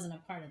she wasn't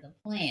a part of the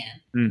plan.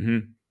 Mm-hmm.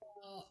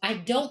 So I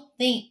don't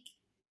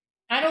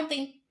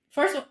think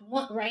first of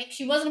all, right,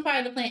 she wasn't a part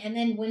of the plan, and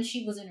then when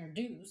she was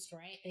introduced,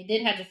 right, they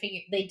did have to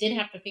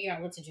figure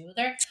out what to do with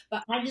her.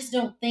 But I just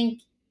don't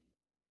think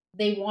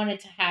they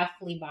wanted to have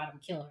Flea Bottom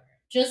kill her.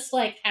 Just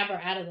like have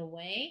her out of the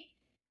way,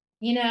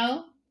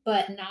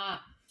 but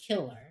not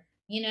kill her.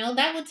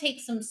 That would take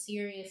some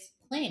serious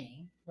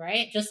planning,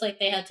 right? Just like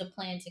they had to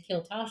plan to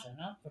kill Tasha,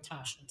 not for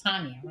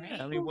Tanya, right?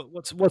 Yeah, I mean,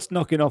 what's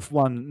knocking off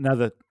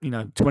another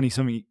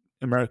 20-something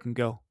American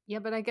girl? Yeah,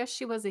 but I guess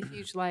she was a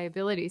huge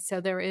liability. So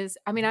there is.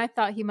 I mean, I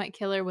thought he might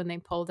kill her when they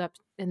pulled up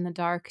in the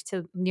dark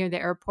to near the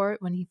airport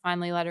when he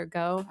finally let her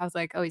go. I was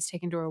like, oh, he's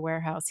taken to a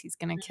warehouse. He's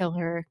gonna kill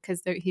her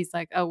because he's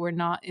like, oh, we're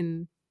not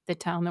in the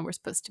town that we're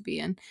supposed to be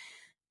in.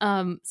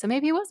 So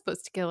maybe he was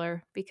supposed to kill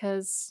her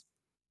because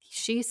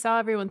she saw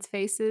everyone's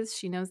faces.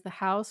 She knows the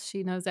house.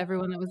 She knows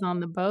everyone that was on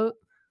the boat.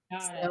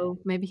 So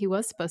maybe he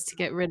was supposed to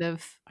get rid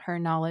of her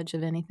knowledge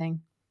of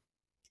anything.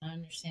 I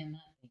understand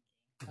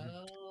that.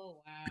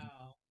 Oh,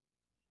 wow.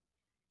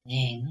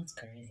 Dang, that's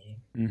crazy.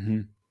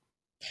 Mm-hmm.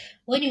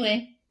 Well,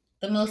 anyway,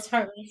 the most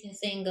heart-wrenching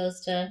scene goes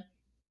to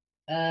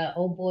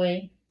old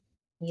boy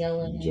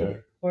yelling Jack.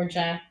 or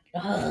Jack.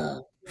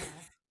 Oh,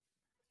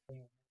 yeah.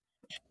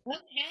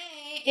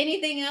 Okay.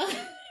 Anything else?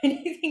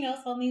 Anything else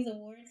on these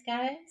awards,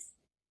 guys?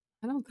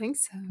 I don't think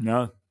so.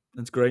 No,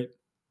 that's great.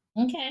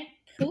 Okay,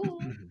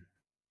 cool.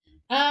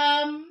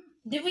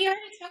 Did we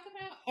already talk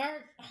about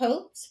our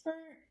hopes for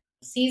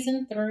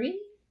season 3?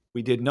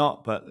 We did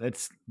not, but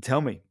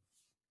tell me.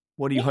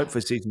 What do you hope for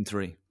season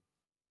 3?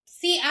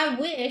 See, I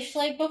wish,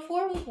 like,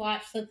 before we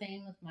watched the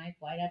thing with Mike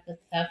White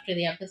after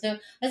the episode,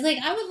 I was like,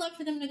 I would love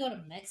for them to go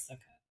to Mexico.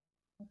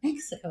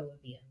 Mexico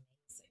would be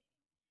amazing.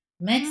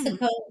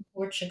 Mexico,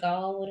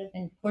 Portugal would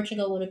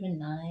have been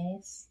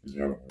nice.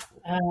 Yeah.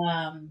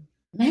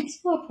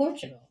 Mexico or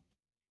Portugal.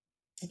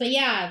 But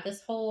yeah,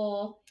 this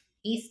whole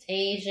East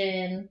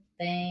Asian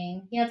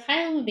thing. Yeah,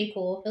 Thailand would be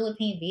cool.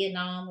 Philippines,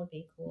 Vietnam would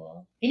be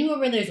cool. Anywhere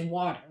where there's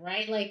water,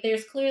 right? Like,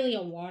 there's clearly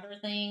a water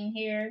thing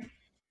here.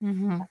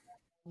 Mm-hmm.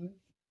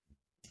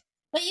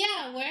 But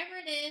yeah, wherever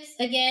it is,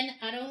 again,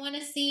 I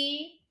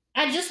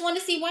just want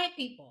to see white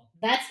people.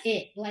 That's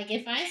it. Like,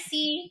 if I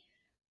see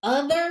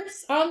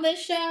others on the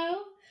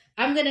show,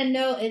 I'm going to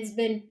know it's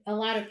been a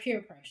lot of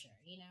peer pressure,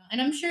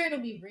 and I'm sure it'll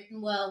be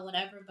written well,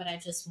 whatever, but I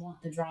just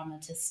want the drama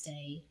to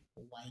stay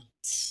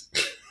white.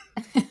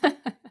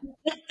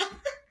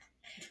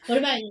 What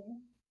about you?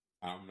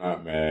 I'm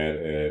not mad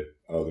at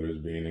others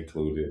being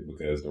included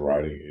because the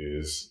writing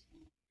is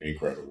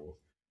incredible.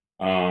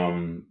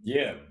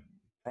 Yeah,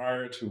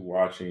 prior to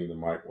watching the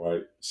Mike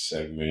White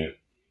segment,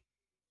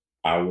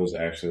 I was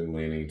actually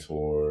leaning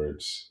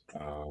towards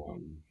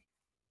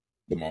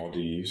the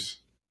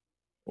Maldives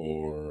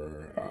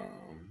or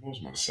what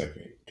was my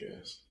second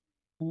guess?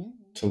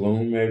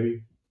 Tulum,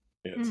 maybe.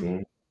 Yeah,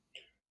 Tulum.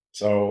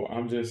 So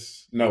I'm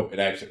just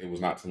it was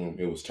not Tulum.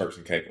 It was Turks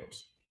and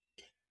Caicos.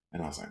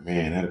 And I was like,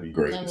 man, that'd be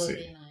great That to would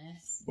see. be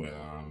nice. But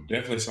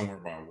definitely Somewhere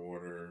by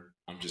Water.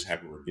 I'm just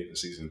happy we're getting to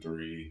season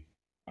 3.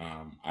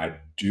 I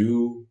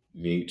do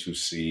need to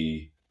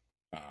see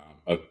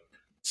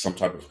some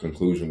type of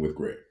conclusion with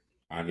Greg.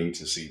 I need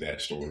to see that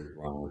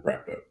storyline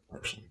wrapped up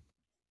personally.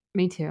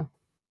 Me too.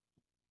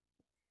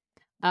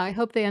 I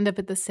hope they end up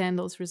at the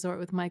Sandals Resort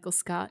with Michael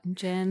Scott and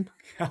Jen.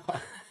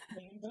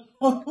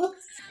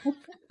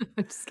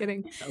 Just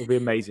kidding. That would be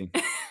amazing.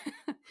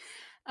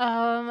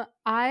 I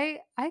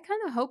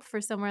kind of hope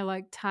for somewhere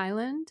like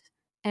Thailand,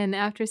 and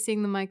after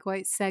seeing the Mike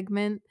White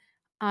segment,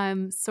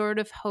 I'm sort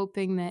of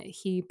hoping that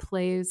he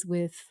plays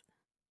with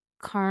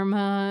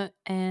karma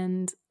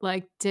and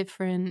like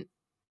different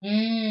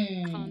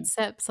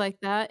concepts like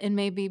that, and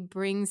maybe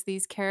brings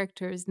these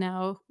characters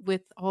now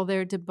with all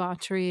their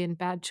debauchery and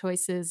bad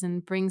choices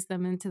and brings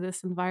them into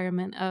this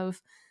environment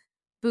of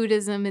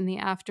Buddhism in the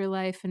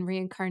afterlife and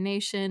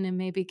reincarnation, and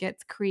maybe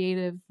gets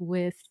creative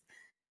with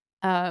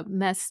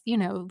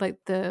like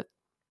the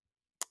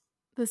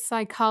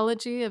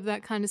psychology of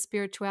that kind of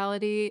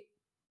spirituality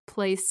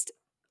placed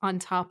on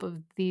top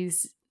of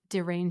these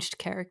deranged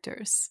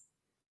characters.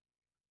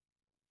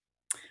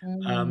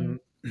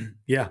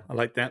 Yeah, I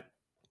like that.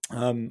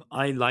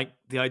 I like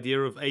the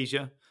idea of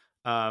Asia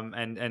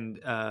and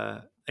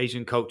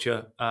Asian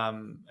culture,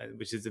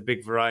 which is a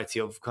big variety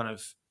of kind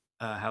of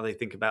how they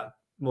think about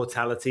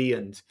mortality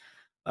and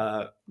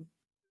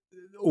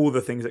all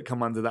the things that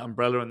come under that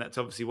umbrella, and that's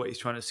obviously what he's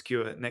trying to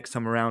skewer next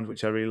time around,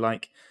 which I really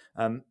like.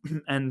 And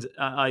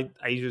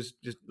Asia's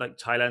just like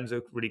Thailand's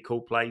a really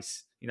cool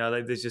place. You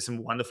know, there's just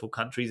some wonderful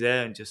countries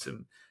there, and just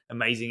some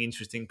amazing,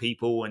 interesting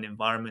people and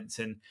environments.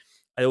 And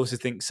I also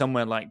think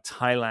somewhere like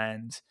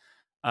Thailand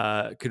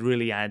could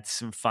really add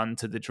some fun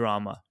to the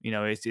drama. You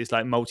know, it's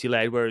like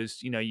multi-layered.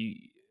 Whereas you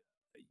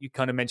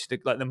kind of mentioned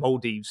like the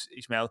Maldives,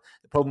 Ishmael.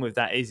 The problem with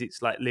that is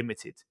it's like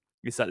limited.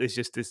 It's like there's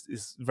just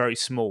this very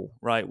small,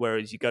 right?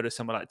 Whereas you go to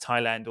somewhere like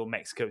Thailand or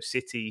Mexico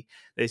City,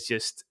 there's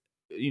just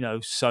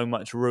so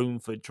much room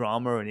for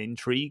drama and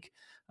intrigue.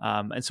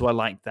 And so I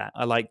like that.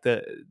 I like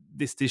that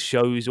this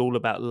show is all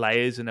about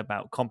layers and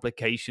about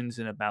complications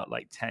and about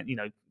like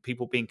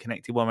people being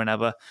connected one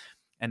another.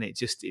 And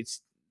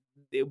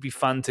it'll be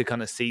fun to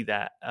kind of see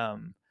that,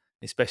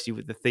 especially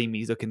with the theme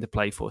he's looking to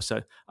play for.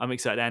 So I'm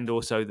excited, and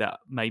also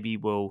that maybe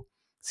we'll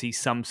see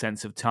some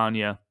sense of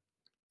Tanya,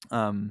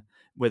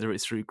 whether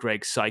it's through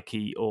Greg's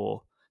psyche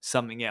or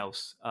something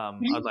else.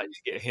 I'd like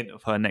to get a hint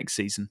of her next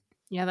season.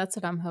 Yeah, that's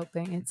what I'm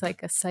hoping. It's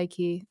like a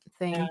psyche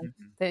thing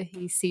that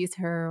he sees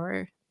her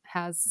or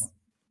has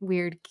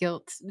weird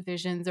guilt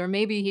visions, or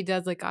maybe he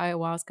does like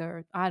ayahuasca,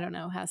 or I don't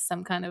know, has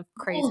some kind of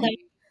crazy,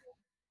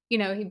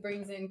 he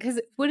brings in,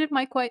 because what did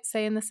Mike White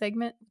say in the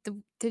segment?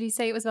 Did he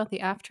say it was about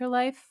the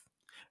afterlife?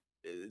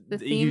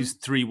 He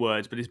used 3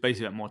 words, but it's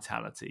basically about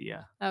mortality.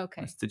 Yeah.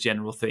 Okay. That's the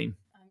general theme.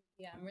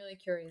 Yeah, I'm really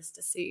curious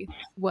to see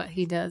what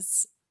he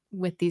does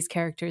with these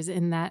characters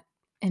in that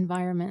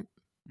environment.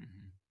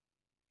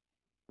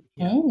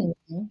 Yeah.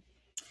 Mm-hmm.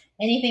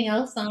 Anything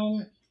else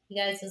on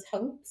you guys'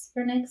 hopes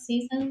for next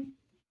season?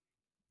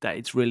 That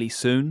it's really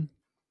soon.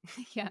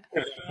 Yeah.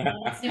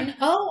 Soon.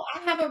 Oh, I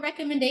have a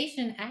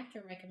recommendation,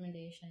 actor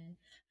recommendation.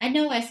 I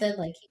know I said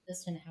like keep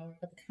this to an hour,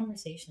 but the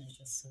conversation is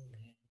just so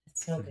good.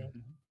 It's so good.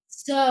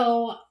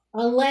 So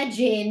a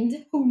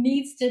legend who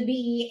needs to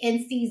be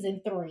in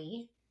season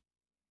 3,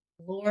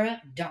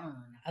 Laura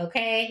Dern.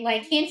 Okay,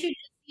 like can't you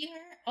just see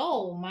her?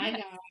 Oh my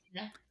god,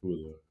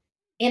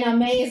 an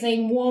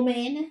amazing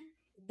woman.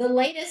 The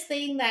latest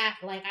thing that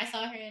like I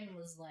saw her in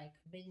was like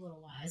Big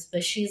Little Lies,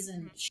 but she's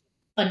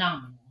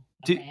phenomenal.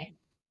 Okay.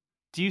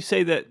 Do you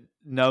say that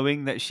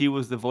knowing that she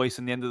was the voice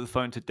on the end of the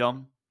phone to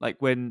Dom,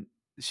 like when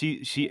she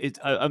it's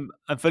I'm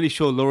fairly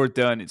sure Laura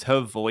Dern, it's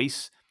her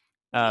voice.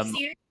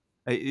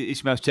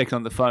 Ishmael's checking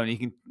on the phone. He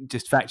can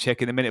just fact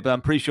check in a minute, but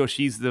I'm pretty sure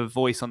she's the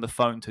voice on the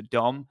phone to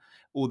Dom.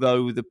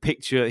 Although the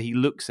picture he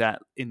looks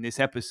at in this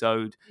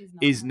episode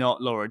is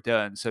not Laura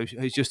Dern, so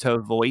it's just her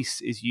voice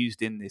is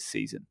used in this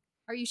season.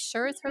 Are you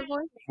sure it's her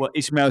voice? Well,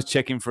 Ishmael's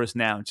checking for us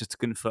now just to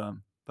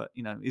confirm. But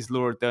is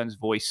Laura Dern's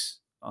voice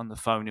on the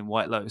phone in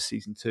White Lotus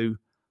season 2?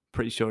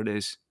 Pretty sure it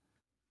is.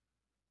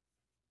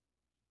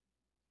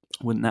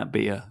 Wouldn't that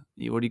be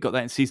you already got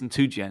that in season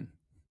 2, Jen?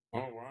 Oh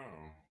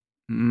wow.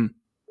 Mm-hmm.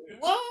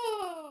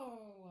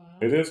 Whoa!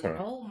 It is her.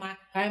 Oh my!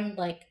 I'm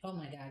like, oh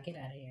my god, get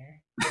out of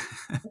here!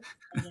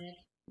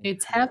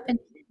 It's happening.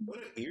 What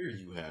an ear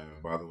you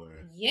have, by the way.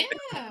 Yeah.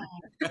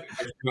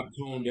 It's not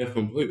tone deaf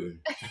completely.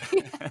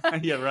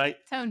 Yeah, right.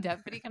 Tone deaf,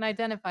 but he can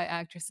identify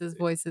actresses'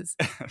 voices.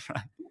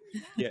 Right.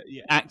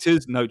 Yeah.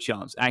 Actors, no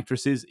chance.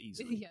 Actresses,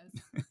 easily. Yes.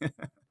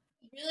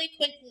 Really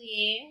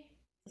quickly,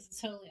 this is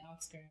totally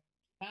off script.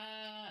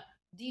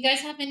 Do you guys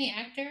have any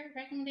actor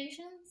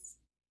recommendations?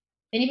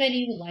 Anybody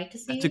you would like to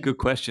see? That's a good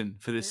question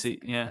for this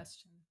season. Yeah.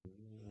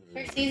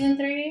 For season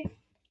 3?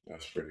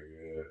 That's pretty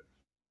good.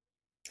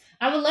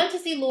 I would love to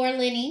see Laura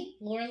Linney.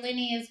 Laura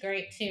Linney is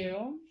great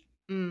too.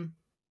 Be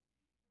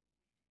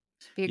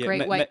a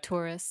great white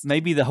tourist.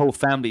 Maybe the whole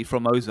family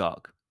from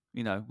Ozark,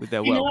 with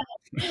their wealth.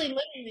 Really,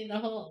 literally the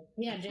whole.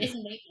 Yeah,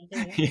 Jason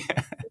Bateman too.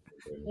 Yeah.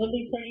 would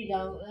be pretty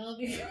dope.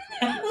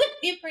 That would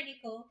be pretty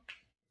cool.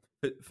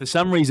 For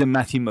some reason,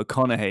 Matthew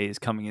McConaughey is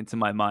coming into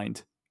my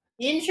mind.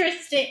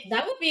 Interesting.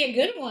 That would be a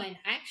good one,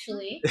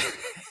 actually.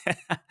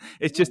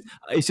 It's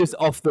just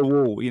off the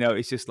wall, you know.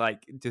 It's just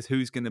like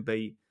who's going to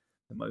be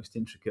the most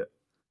intricate.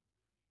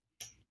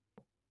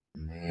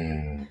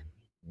 Man.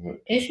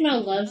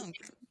 Ishmael loves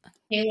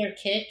Taylor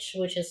Kitsch,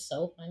 which is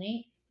so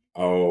funny.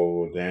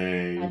 Oh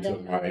dang! I You don't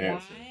took know my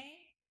answer.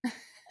 why.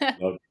 I'd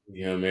love to see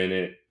him in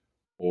it,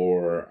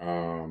 or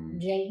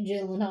Jake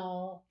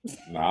Gyllenhaal.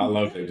 no, I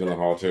love Jake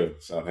Gyllenhaal too.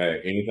 So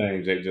hey,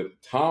 anything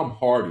Tom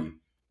Hardy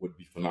would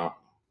be phenomenal.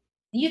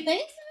 You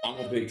think so?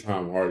 I'm a big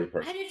Tom Hardy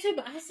person. I do too,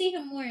 but I see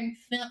him more in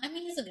film. I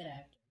mean, he's a good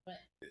actor, but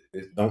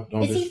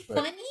Don't is he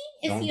funny?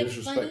 Don't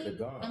disrespect the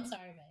God. I'm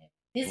sorry,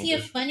 babe. Is he a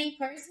funny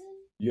person?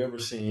 You ever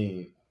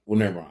seen? Well,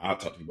 never mind. I'll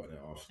talk to you about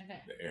that off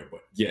the air.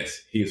 But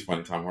yes, he is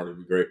funny. Tom Hardy would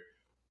be great.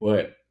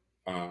 But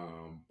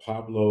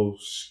Pablo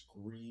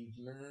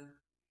Scrivener,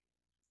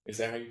 is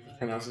that how you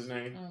pronounce his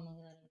name? I don't know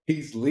who that is.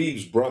 He's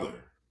Lee's brother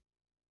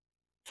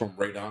from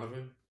Ray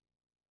Donovan.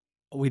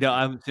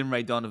 I haven't seen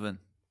Ray Donovan.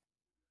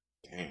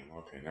 Damn.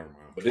 Okay, never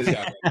mind. But this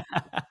guy.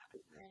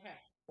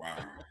 Wow.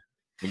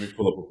 Let me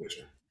pull up a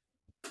picture.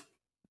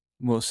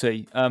 We'll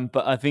see.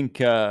 But I think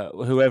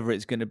whoever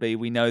it's going to be,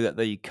 we know that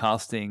the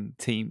casting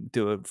team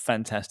do a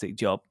fantastic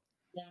job.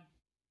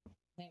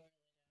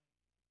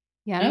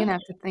 Yeah, I'm going to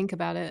have to think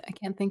about it. I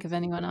can't think of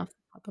anyone off the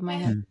top of my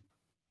head.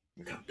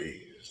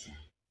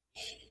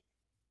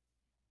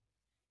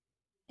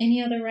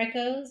 Any other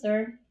recos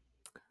or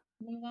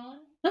move on?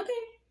 Okay.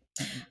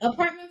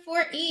 Apartment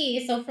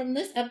 4E. So from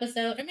this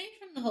episode, or maybe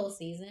from the whole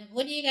season,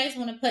 what do you guys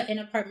want to put in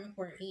Apartment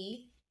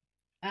 4E?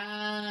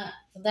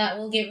 That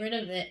will get rid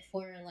of it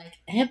for like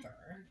ever.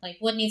 Like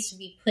what needs to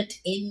be put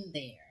in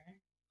there?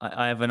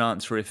 I have an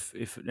answer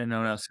if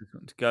anyone else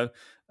wants to go.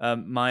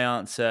 My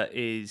answer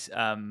is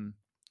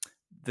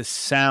the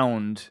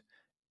sound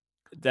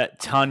that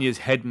Tanya's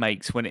head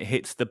makes when it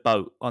hits the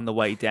boat on the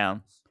way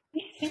down.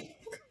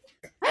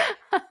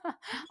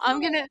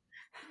 I'm gonna.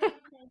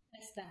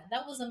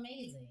 That was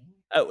amazing.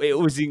 It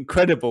was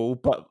incredible,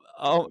 but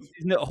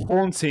isn't it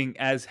haunting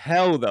as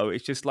hell? Though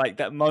it's just like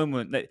that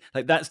moment,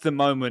 that's the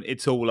moment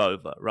it's all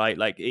over, right?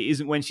 Like it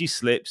isn't when she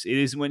slips, it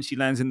isn't when she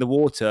lands in the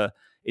water.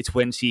 It's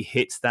when she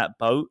hits that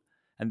boat,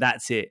 and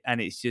that's it. And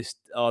it's just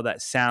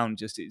that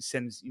sound it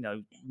sends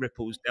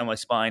ripples down my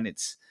spine.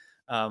 It's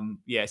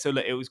So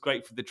look, it was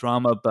great for the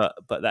drama, but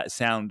that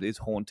sound is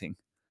haunting.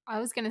 I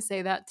was gonna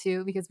say that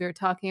too because we were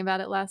talking about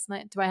it last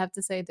night. Do I have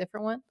to say a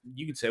different one?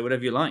 You can say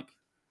whatever you like.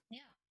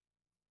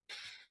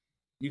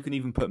 You can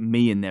even put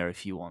me in there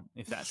if you want,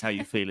 if that's how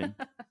you're feeling.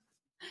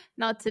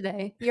 Not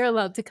today. You're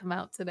allowed to come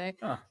out today.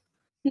 Oh.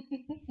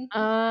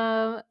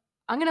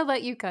 I'm going to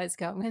let you guys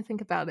go. I'm going to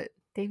think about it.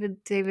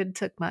 David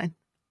took mine.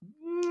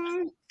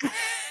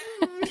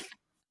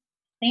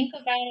 Think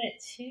about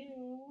it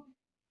too.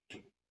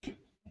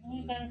 What do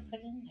you gotta put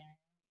in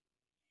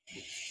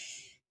there?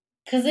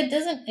 Because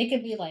it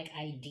could be like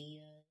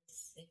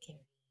ideas. It can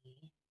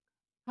be.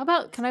 How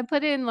about, can I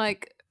put in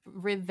like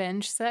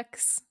revenge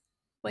sex?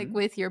 Like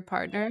with your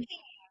partner?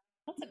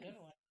 That's a good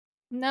one.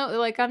 No,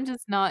 like I'm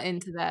just not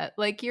into that.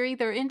 Like you're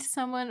either into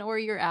someone or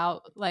you're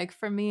out. Like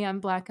for me, I'm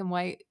black and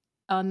white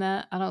on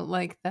that. I don't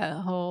like that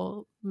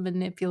whole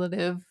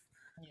manipulative,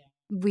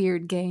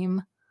 weird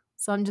game.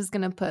 So I'm just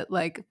gonna put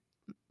like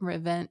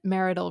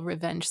marital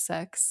revenge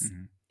sex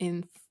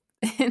in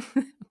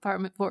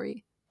Apartment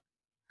 4E.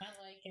 I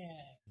like it.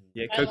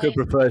 Yeah, Coco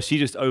prefers. She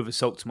just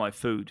oversalts my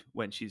food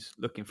when she's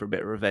looking for a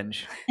bit of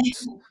revenge.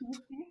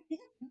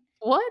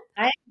 What?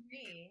 I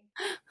agree.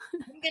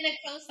 I'm gonna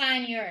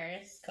co-sign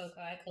yours, Coco.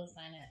 I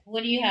co-sign it.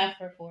 What do you have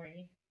for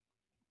 4E?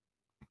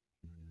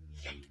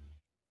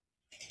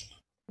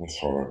 That's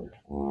hard.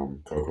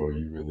 Coco,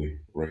 you really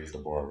raised the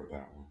bar with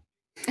that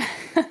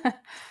one.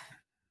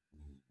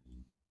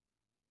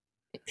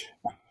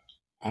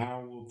 I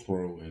will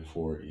throw in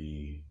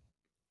 4E.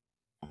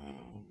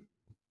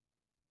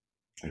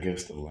 I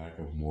guess the lack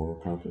of moral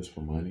compass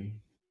for money,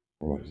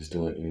 or like just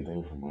doing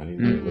anything for money.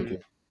 Like, look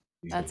at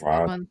these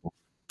divides.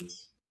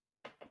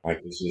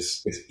 Like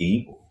it's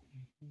evil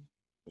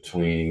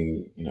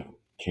between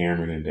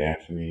Cameron and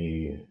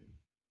Daphne and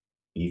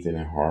Ethan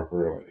and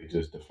Harper. Like they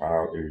just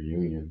defiled their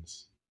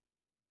unions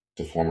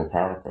to form a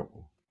power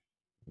couple.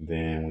 And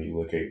then when you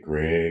look at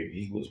Greg,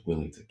 he was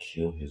willing to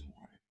kill his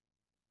wife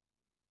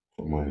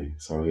for money.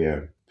 So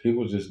yeah,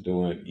 people just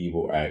doing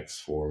evil acts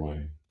for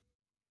money.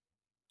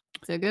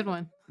 It's a good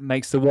one.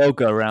 Makes the world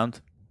go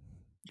round,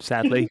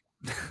 sadly.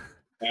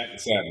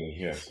 Sadly,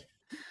 yes.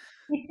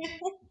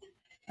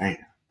 Damn.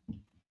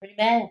 Pretty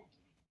bad.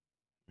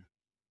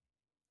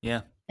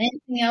 Yeah.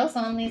 Anything else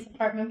on these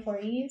Apartment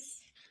 4Es?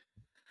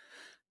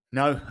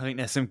 No, I think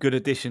there's some good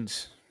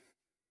additions.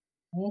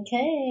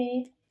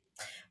 Okay.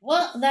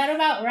 Well, that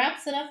about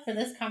wraps it up for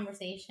this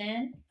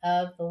conversation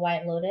of the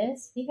White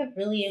Lotus. We have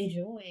really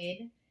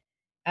enjoyed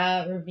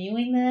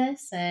reviewing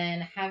this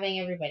and having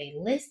everybody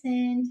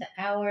listen to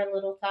our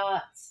little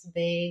thoughts,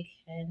 big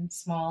and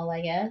small,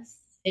 I guess.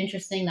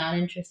 Interesting, not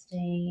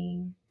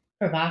interesting.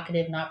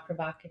 provocative, not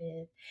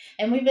provocative.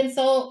 And we've been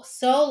so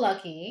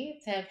lucky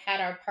to have had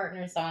our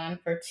partners on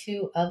for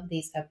 2 of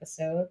these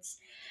episodes.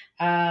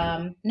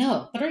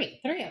 No,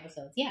 3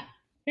 episodes. Yeah,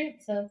 3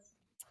 episodes.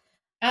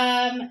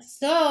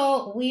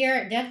 So we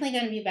are definitely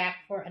going to be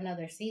back for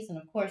another season.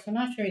 Of course, we're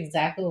not sure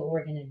exactly what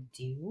we're going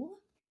to do,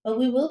 but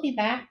we will be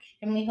back,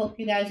 and we hope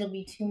you guys will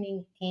be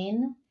tuning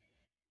in.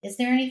 Is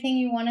there anything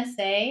you want to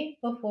say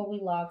before we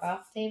log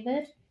off,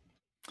 David?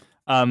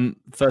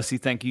 Firstly,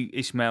 thank you,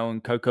 Ishmael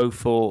and Coco,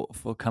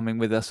 for coming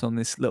with us on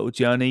this little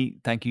journey.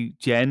 Thank you,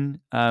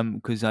 Jen,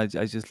 because I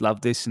just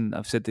love this, and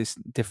I've said this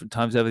different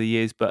times over the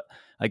years, but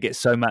I get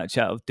so much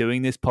out of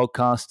doing this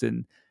podcast,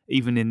 and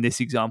even in this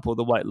example,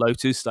 the White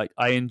Lotus, like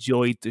I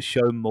enjoyed the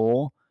show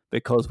more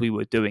because we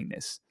were doing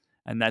this,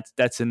 and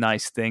that's a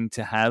nice thing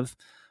to have.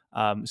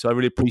 So I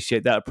really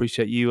appreciate that. I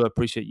appreciate you. I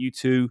appreciate you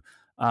too.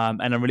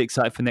 And I'm really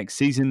excited for next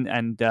season.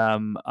 And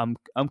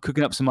I'm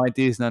cooking up some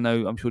ideas, and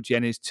I'm sure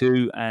Jen is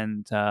too.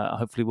 And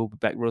hopefully we'll be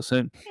back real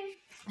soon.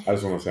 I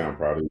just want to say I'm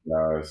proud of you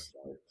guys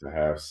to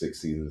have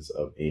 6 seasons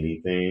of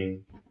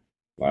anything.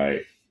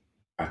 Like,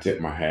 I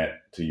tip my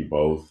hat to you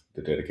both.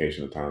 The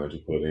dedication, the time that you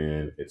put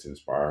in, it's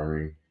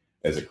inspiring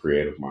as a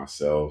creative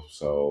myself.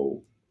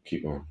 So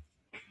keep going.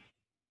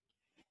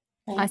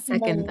 I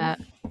second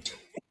that.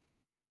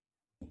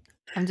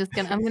 I'm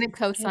gonna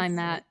co-sign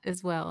that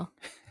as well.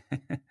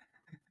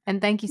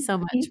 And thank you so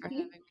much for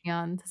having me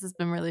on. This has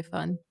been really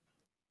fun.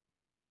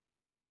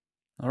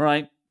 All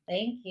right.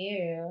 Thank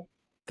you.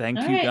 Thank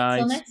you, guys.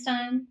 Till next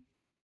time.